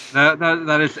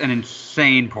That is an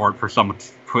insane port for someone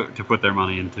to put their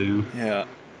money into. yeah.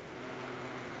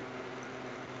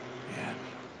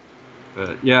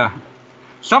 But yeah,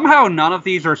 somehow none of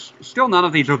these are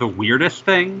the weirdest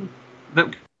thing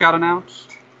that got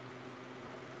announced.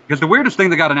 Because the weirdest thing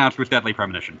that got announced was Deadly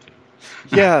Premonition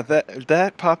 2. Yeah,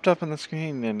 that popped up on the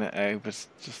screen, and I was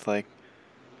just like,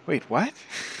 "Wait, what?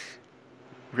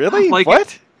 Really? Like,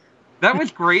 what?" That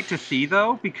was great to see,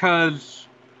 though, because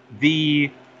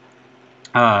the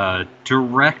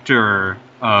director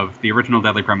of the original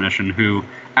Deadly Premonition, who,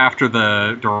 after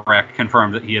the direct,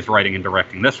 confirmed that he is writing and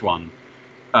directing this one,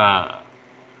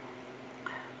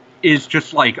 is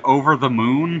just, like, over the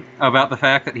moon about the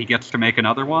fact that he gets to make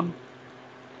another one.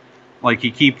 Like,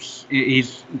 he's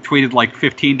tweeted, like,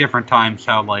 15 different times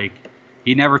how, like,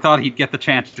 he never thought he'd get the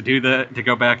chance to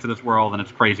go back to this world, and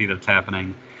it's crazy that it's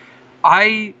happening.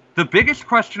 The biggest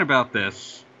question about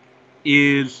this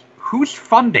is, who's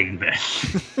funding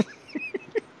this?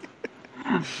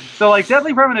 So, like,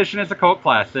 Deadly Premonition is a cult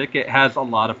classic. It has a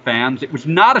lot of fans. It was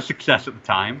not a success at the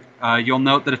time. You'll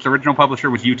note that its original publisher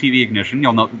was UTV Ignition.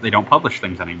 You'll note that they don't publish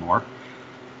things anymore.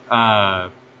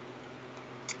 But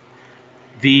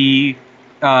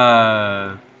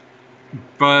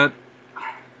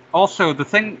also, the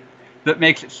thing that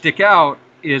makes it stick out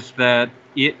is that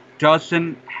it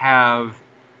doesn't have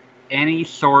any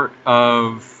sort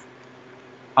of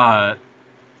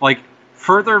like,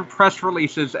 further press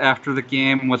releases after the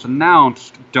game was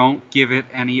announced don't give it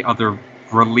any other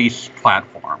release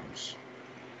platforms,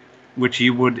 which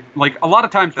you would, like, a lot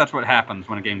of times that's what happens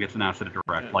when a game gets announced at a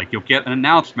direct. Like, you'll get an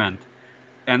announcement,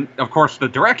 and of course the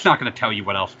direct's not going to tell you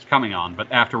what else it's coming on,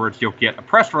 but afterwards you'll get a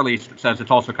press release that says it's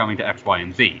also coming to X, Y,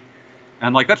 and Z,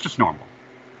 and, like, that's just normal.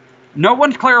 No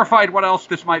one's clarified what else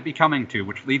this might be coming to,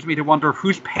 which leads me to wonder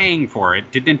who's paying for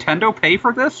it. Did Nintendo pay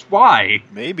for this? Why?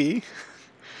 Maybe.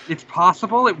 It's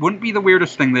possible. It wouldn't be the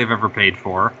weirdest thing they've ever paid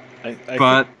for. I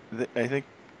think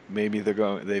maybe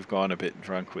they've gone a bit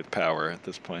drunk with power at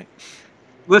this point.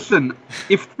 Listen,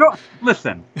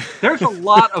 there's a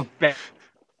lot of mad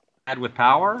with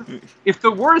power. If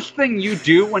the worst thing you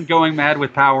do when going mad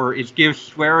with power is give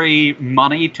Swery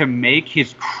money to make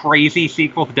his crazy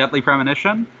sequel to Deadly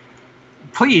Premonition,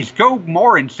 please go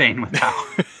more insane with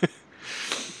power.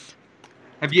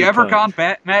 Have you ever gone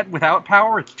mad without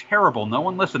power? It's terrible. No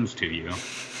one listens to you.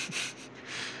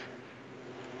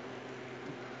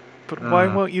 But why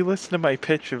won't you listen to my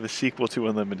pitch of a sequel to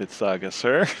Unlimited Saga,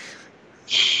 sir?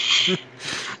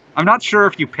 I'm not sure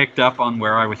if you picked up on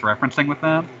where I was referencing with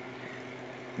that.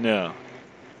 No.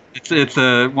 It's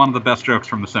one of the best jokes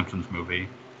from the Simpsons movie.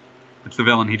 It's the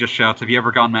villain. He just shouts, "Have you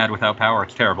ever gone mad without power?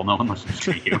 It's terrible. No one listens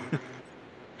to you."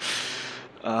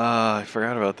 I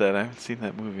forgot about that. I haven't seen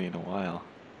that movie in a while.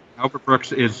 Albert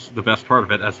Brooks is the best part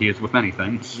of it, as he is with many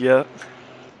things. Yeah.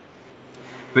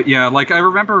 But yeah, like, I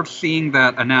remember seeing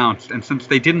that announced, and since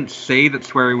they didn't say that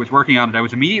Swery was working on it, I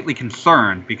was immediately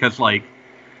concerned, because, like,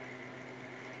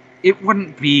 it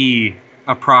wouldn't be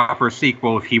a proper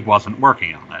sequel if he wasn't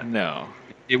working on it. No.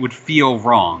 It would feel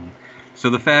wrong.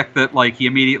 So the fact that, like, he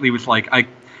immediately was like, I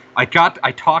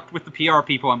talked with the PR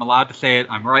people, I'm allowed to say it,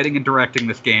 I'm writing and directing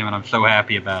this game, and I'm so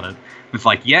happy about it. It was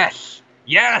like, yes!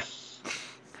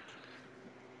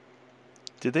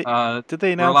 Did they We're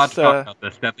announce? allowed to talk about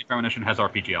this. Deadly Premonition has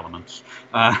RPG elements.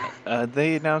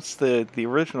 They announced the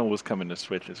original was coming to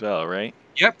Switch as well, right?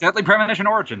 Yep, Deadly Premonition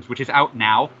Origins, which is out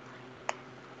now.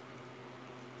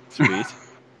 Sweet.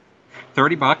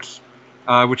 $30,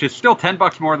 which is still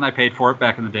 $10 more than I paid for it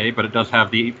back in the day, but it does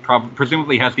have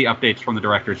presumably has the updates from the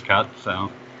director's cut,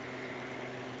 so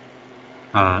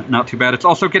not too bad. It's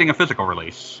also getting a physical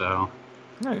release, so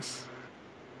Nice.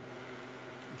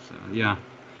 So yeah.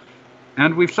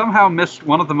 And we've somehow missed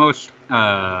one of the most,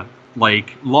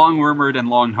 like, long-rumored and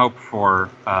long-hoped for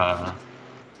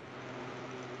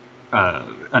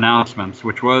announcements,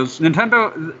 which was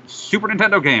Super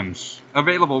Nintendo games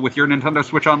available with your Nintendo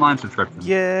Switch Online subscription.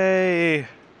 Yay!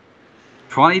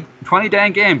 20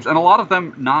 dang games, and a lot of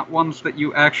them not ones that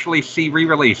you actually see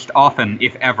re-released often,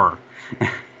 if ever.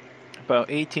 About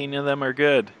 18 of them are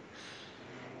good.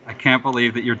 I can't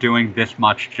believe that you're doing this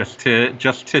much just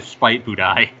to spite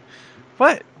Budai.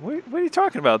 What? What are you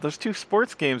talking about? Those two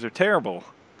sports games are terrible.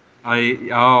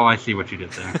 I see what you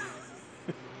did there.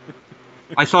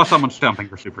 I saw someone stumping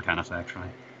for Super Tennis, actually.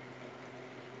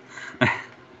 I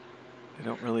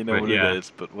don't really know But what yeah. it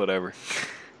is, but whatever.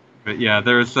 But yeah,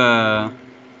 there's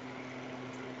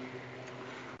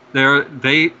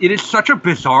it is such a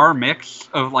bizarre mix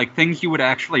of like things you would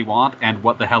actually want and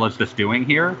what the hell is this doing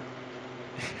here?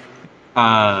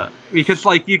 Because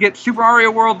like you get Super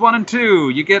Mario World 1 and 2,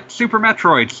 you get Super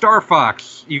Metroid, Star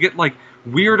Fox, you get like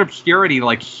weird obscurity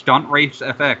like Stunt Race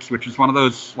FX, which is one of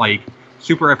those like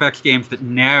Super FX games that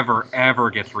never ever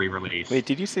gets re-released. Wait,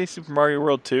 did you say Super Mario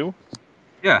World 2?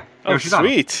 Yeah. Oh, Yoshi's Island.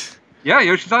 sweet. Yeah,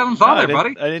 Yoshi's Island's on there,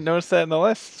 buddy. I didn't notice that in the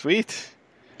list. Sweet.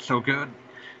 So good.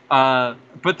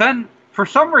 But then, for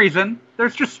some reason,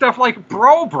 there's just stuff like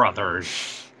Brawl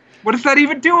Brothers. What is that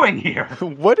even doing here?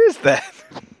 What is that?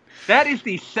 That is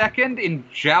the second in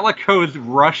Jaleco's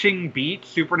Rushing Beat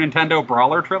Super Nintendo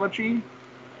Brawler trilogy.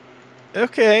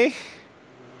 Okay.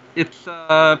 Its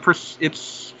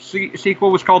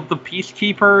sequel was called The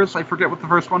Peacekeepers. I forget what the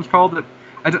first one's called.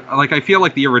 I feel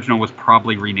like the original was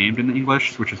probably renamed in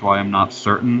English, which is why I'm not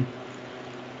certain.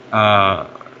 I'm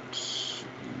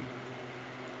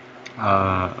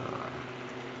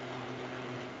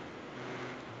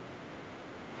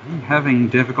having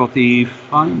difficulty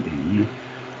finding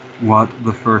what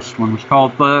the first one was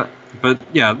called, but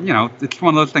yeah, you know, it's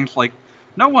one of those things like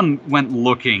no one went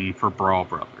looking for Brawl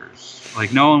Brothers.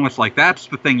 Like no one was like, that's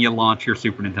the thing you launch your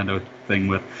Super Nintendo thing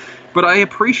with. But I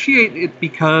appreciate it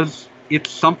because it's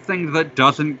something that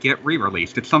doesn't get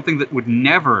re-released. It's something that would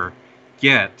never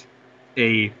get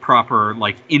a proper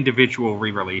like individual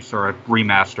re-release or a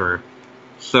remaster.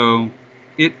 So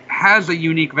it has a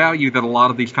unique value that a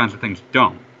lot of these kinds of things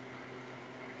don't.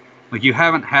 Like, you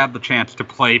haven't had the chance to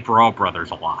play Brawl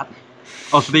Brothers a lot.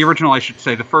 Also, the original, I should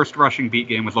say, the first Rushing Beat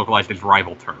game was localized as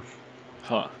Rival Turf.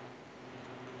 Huh.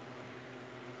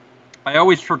 I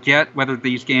always forget whether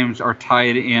these games are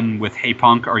tied in with Hey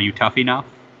Punk, Are You Tough Enough?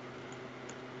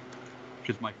 Which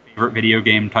is my favorite video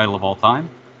game title of all time.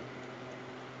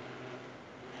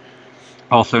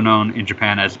 Also known in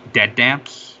Japan as Dead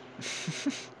Dance.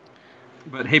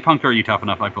 But Hey Punk, Are You Tough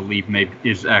Enough, I believe,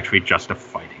 is actually just a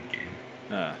fighting game.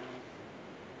 Sorry.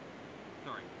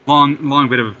 Long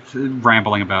bit of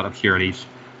rambling about obscurities.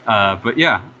 But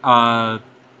yeah,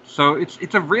 so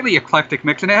it's a really eclectic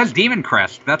mix, and it has Demon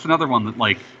Crest. That's another one that,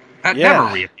 like, that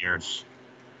never reappears.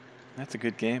 That's a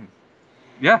good game.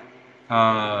 Yeah.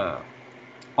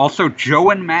 Also, Joe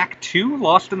and Mac 2,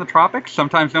 Lost in the Tropics,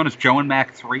 sometimes known as Joe and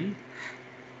Mac 3.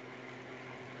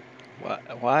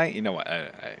 Why? You know what?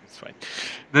 It's fine.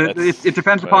 It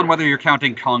depends upon whether you're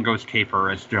counting Congo's Caper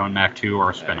as Joe and Mac 2 or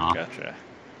a spin-off. Gotcha.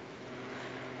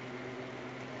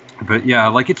 But yeah,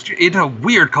 like it's a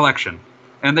weird collection.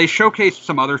 And they showcased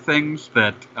some other things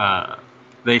that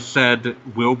they said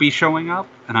will be showing up,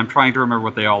 and I'm trying to remember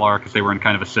what they all are because they were in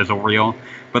kind of a sizzle reel.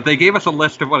 But they gave us a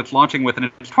list of what it's launching with,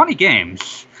 and it's 20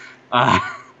 games.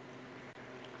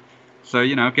 So,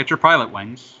 you know, get your Pilot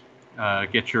Wings.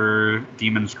 Get your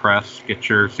Demon's Crest, get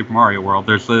your Super Mario World.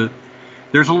 There's a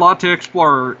lot to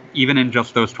explore even in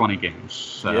just those 20 games.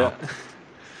 So.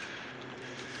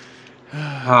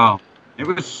 Yeah. It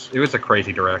was a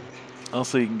crazy direct.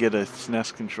 Also, you can get a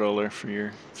SNES controller for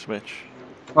your Switch.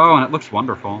 Oh, and it looks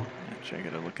wonderful. Actually, I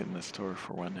gotta look in the store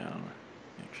for one now.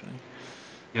 Actually.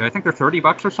 Yeah, I think they're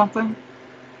 $30 or something.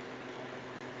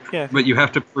 Yeah. But you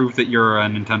have to prove that you're a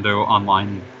Nintendo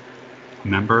Online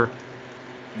member.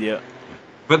 Yeah.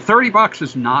 But $30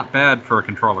 is not bad for a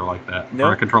controller like that. No.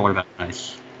 For a controller that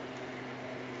nice.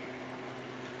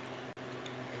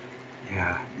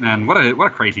 Yeah, man, what a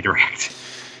crazy direct.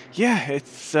 Yeah,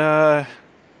 it's yeah.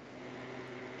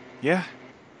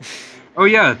 Oh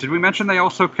yeah, did we mention they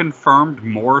also confirmed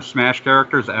more Smash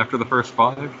characters after the first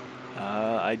 5?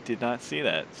 I did not see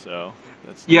that, so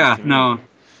that's Yeah, nice to me. no.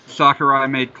 Sakurai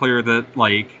made clear that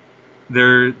like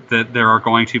there are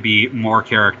going to be more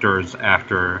characters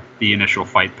after the initial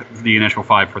 5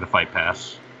 for the Fight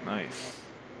Pass. Nice.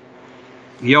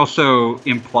 He also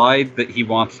implied that he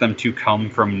wants them to come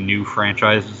from new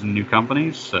franchises and new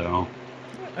companies, so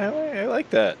I like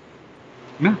that.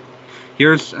 yeah.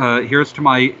 Here's to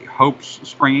my hopes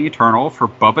springing eternal for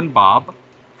Bub and Bob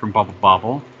from Bubble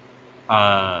Bobble,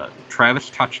 Travis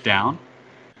Touchdown,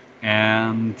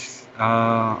 and what's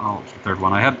the third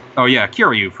one I had? Oh yeah,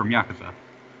 Kiryu from Yakuza.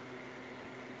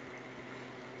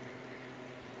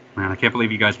 Man, I can't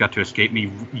believe you guys got to escape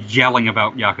me yelling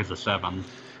about Yakuza 7. So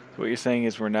what you're saying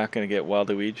is we're not going to get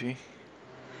Waluigi?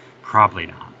 Probably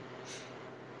not.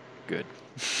 Good.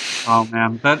 Oh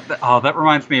man, that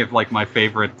reminds me of like my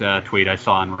favorite tweet I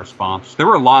saw in response. There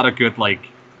were a lot of good like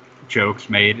jokes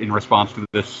made in response to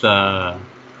this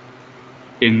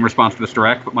in response to this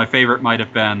direct, but my favorite might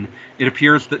have been, it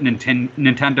appears that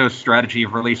Nintendo's strategy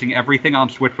of releasing everything on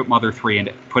Switch but Mother 3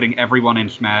 and putting everyone in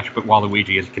Smash but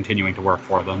Waluigi is continuing to work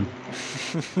for them.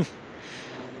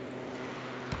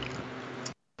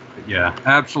 Yeah,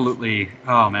 absolutely.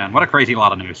 Oh man, what a crazy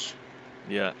lot of news.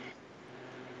 Yeah.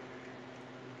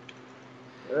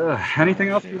 Anything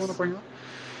else you want to bring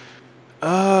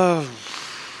up?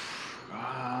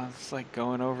 It's like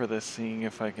going over this, seeing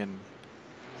if I can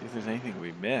see if there's anything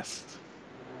we missed.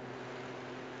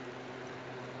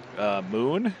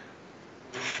 Moon?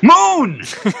 Moon!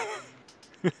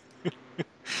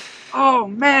 Oh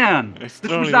man! I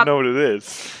still don't even know what it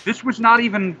is. This was not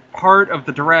even part of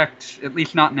the Direct, at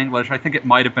least not in English. I think it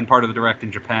might have been part of the Direct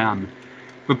in Japan.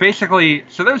 But basically,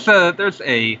 so there's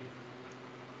a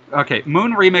okay,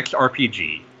 Moon Remix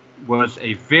RPG was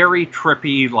a very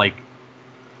trippy, like,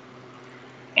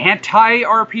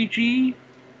 anti-RPG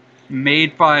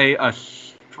made by a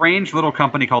strange little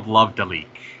company called Love Deleek.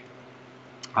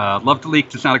 Love Deleek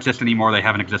does not exist anymore. They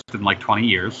haven't existed in like 20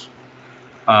 years.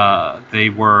 They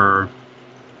were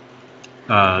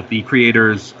the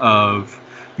creators of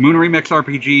Moon Remix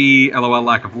RPG, LOL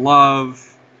Lack of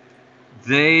Love.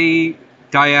 They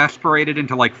diasporated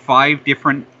into like 5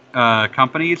 different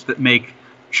companies that make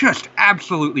just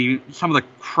absolutely some of the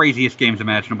craziest games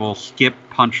imaginable. Skip,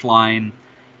 Punchline.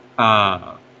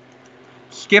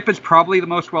 Skip is probably the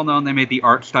most well-known. They made the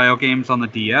art style games on the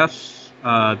DS.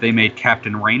 They made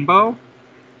Captain Rainbow.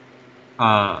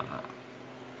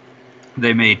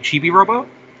 They made Chibi Robo.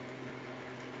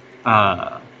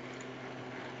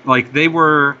 Like they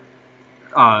were,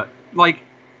 like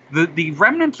the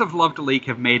remnants of Love Deleek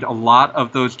have made a lot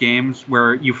of those games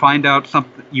where you find out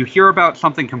something, you hear about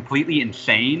something completely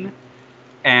insane,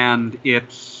 and it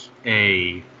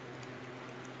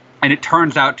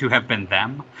turns out to have been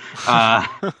them.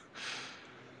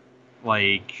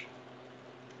 Like.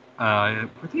 They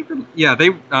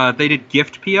did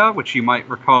Gift Pia, which you might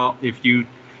recall if you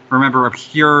remember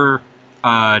obscure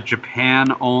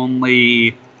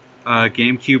Japan-only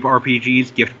GameCube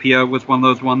RPGs. Gift Pia was one of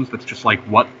those ones that's just like,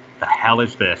 what the hell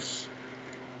is this?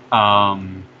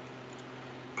 Punchline,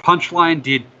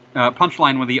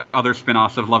 one of the other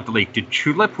spin-offs of Love Deleek, did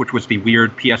Tulip, which was the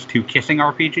weird PS2 kissing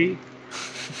RPG.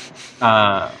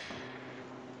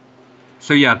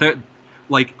 So yeah,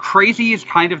 like crazy is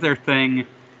kind of their thing.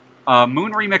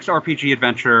 Moon Remix RPG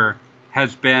Adventure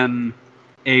has been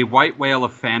a white whale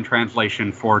of fan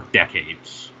translation for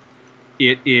decades.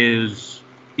 It is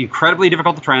incredibly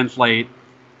difficult to translate.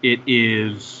 It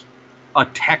is a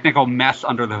technical mess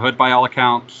under the hood by all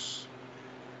accounts.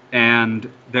 And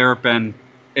there have been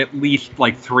at least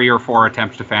like 3 or 4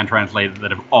 attempts to fan translate it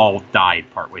that have all died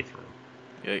partway through.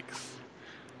 Yikes.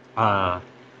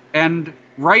 And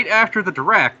right after the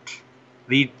Direct,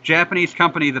 the Japanese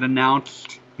company that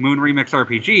announced Moon Remix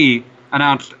RPG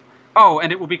announced, oh,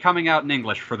 and it will be coming out in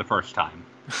English for the first time.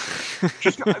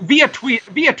 Just via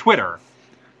Twitter.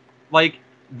 Like,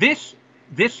 this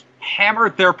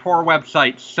hammered their poor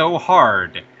website so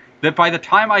hard that by the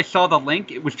time I saw the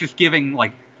link, it was just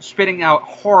spitting out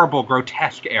horrible,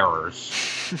 grotesque errors.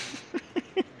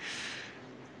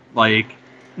 Like,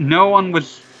 no one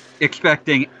was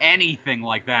expecting anything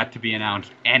like that to be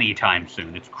announced anytime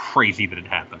soon. It's crazy that it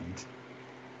happened.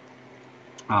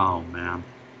 Oh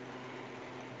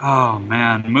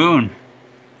man, Moon.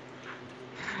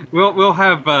 We'll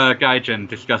have Gaijin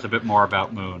discuss a bit more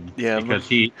about Moon, because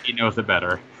he knows it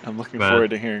better. I'm looking forward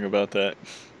to hearing about that.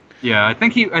 Yeah, I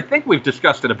think we've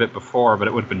discussed it a bit before, but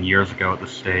it would have been years ago at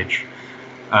this stage.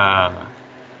 But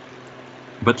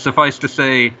suffice to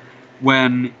say,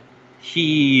 when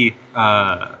he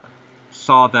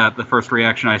saw that, the first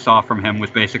reaction I saw from him was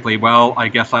basically, well, I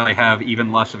guess I have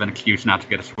even less of an excuse not to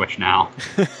get a Switch now.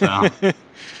 So,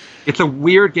 it's a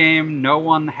weird game. No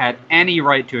one had any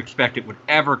right to expect it would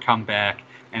ever come back,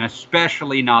 and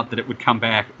especially not that it would come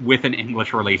back with an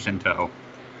English release in tow.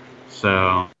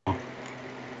 So,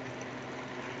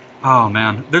 oh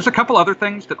man. There's a couple other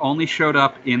things that only showed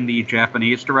up in the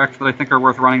Japanese Direct that I think are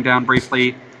worth running down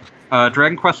briefly.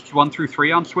 Dragon Quests 1 through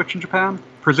 3 on Switch in Japan.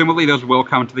 Presumably those will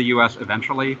come to the US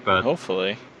eventually, but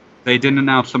hopefully. They didn't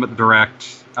announce them at the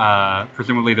Direct.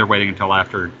 Presumably they're waiting until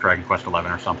after Dragon Quest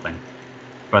 11 or something.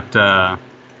 But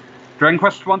Dragon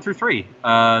Quest 1 through 3,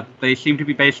 they seem to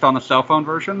be based on the cell phone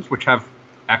versions, which have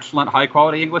excellent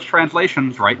high-quality English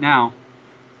translations right now.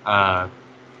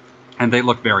 And they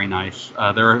look very nice.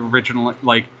 They're originally,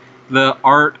 like, the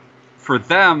art for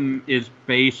them is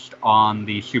based on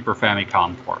the Super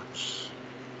Famicom ports.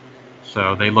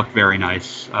 So they look very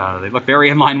nice. They look very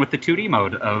in line with the 2D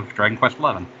mode of Dragon Quest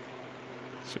XI.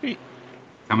 Sweet.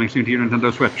 Coming soon to your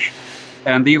Nintendo Switch.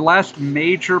 And the last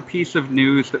major piece of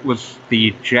news that was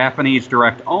the Japanese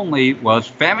Direct only was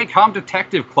Famicom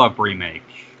Detective Club remake.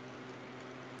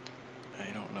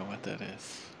 I don't know what that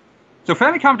is. So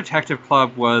Famicom Detective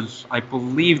Club was, I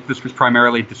believe this was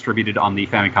primarily distributed on the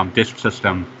Famicom Disk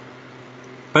System,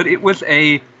 but it was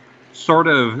a sort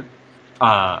of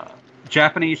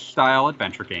Japanese-style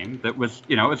adventure game that was,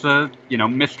 it's a,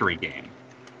 mystery game.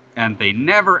 And they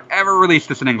never, ever released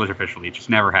this in English officially. It just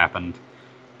never happened.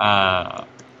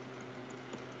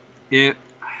 There's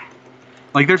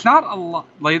not a lot,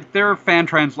 there are fan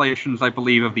translations, I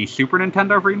believe, of the Super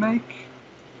Nintendo remake.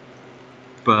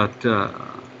 But,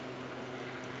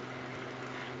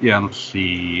 let's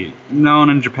see. Known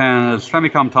in Japan as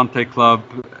Famicom Tante Club,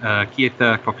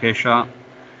 Kieta Kokesha.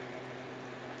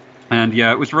 And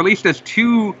it was released as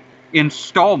 2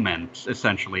 installments,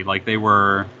 essentially. They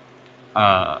were,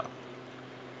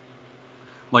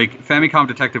 Famicom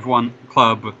Detective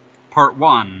Club Part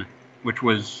 1, which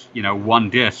was, 1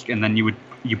 disc, and then you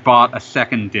bought a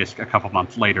second disc a couple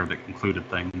months later that concluded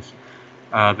things.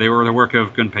 They were the work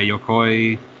of Gunpei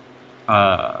Yokoi,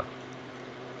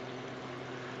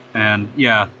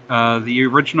 the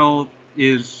original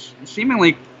is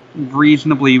seemingly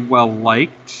reasonably well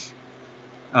liked.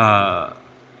 I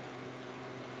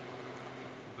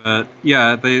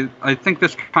think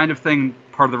this kind of thing,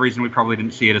 part of the reason we probably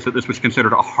didn't see it is that this was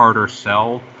considered a harder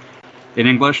sell in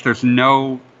English. There's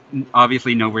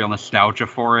obviously no real nostalgia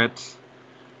for it.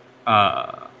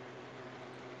 And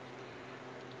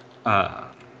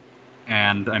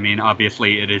I mean,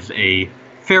 obviously it is a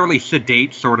fairly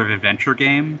sedate sort of adventure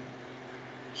game.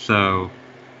 So,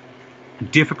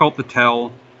 difficult to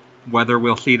tell whether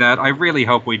we'll see that. I really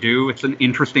hope we do. It's an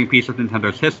interesting piece of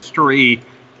Nintendo's history.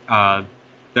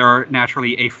 There are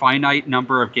naturally a finite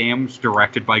number of games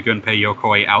directed by Gunpei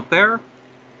Yokoi out there.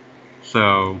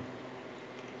 So,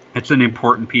 it's an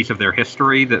important piece of their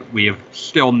history that we have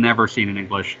still never seen in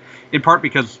English. In part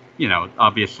because,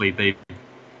 obviously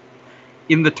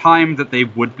in the time that they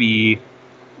would be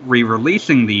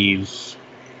re-releasing these,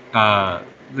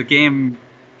 the game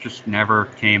just never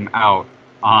came out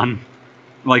on...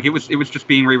 it was just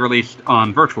being re-released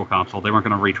on Virtual Console. They weren't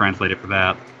going to retranslate it for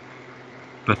that.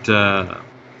 But,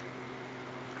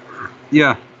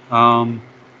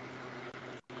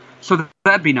 so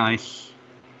that'd be nice.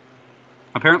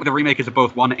 Apparently the remake is of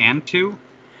both 1 and 2,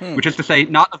 which is to say,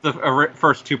 not of the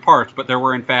first 2 parts, but there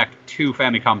were in fact 2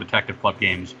 Famicom Detective Club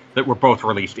games that were both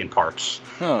released in parts.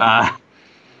 But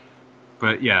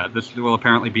this will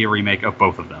apparently be a remake of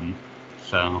both of them.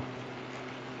 So,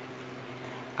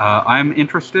 I'm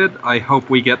interested. I hope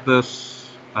we get this,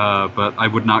 but I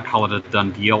would not call it a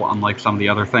done deal, unlike some of the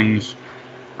other things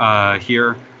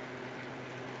here.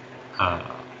 But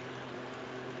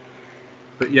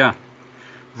yeah,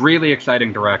 really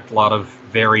exciting Direct. A lot of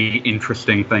very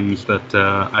interesting things that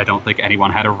I don't think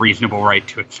anyone had a reasonable right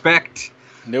to expect.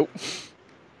 Nope.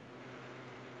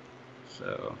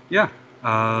 So, yeah.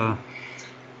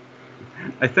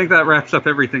 I think that wraps up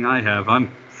everything I have.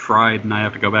 I'm fried and I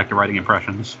have to go back to writing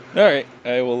impressions. Alright,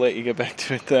 I will let you get back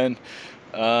to it then.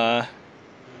 So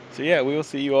yeah, we will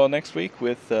see you all next week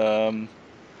with normal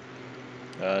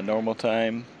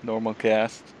time, normal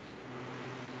cast.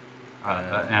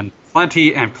 And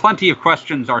plenty of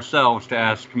questions ourselves to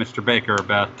ask Mr. Baker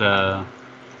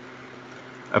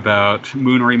about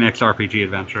Moon Remix RPG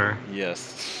Adventure.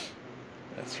 Yes,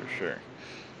 that's for sure.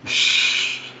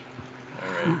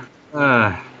 All right.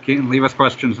 Leave us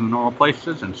questions in the normal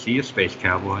places, and see you, Space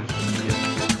Cowboys.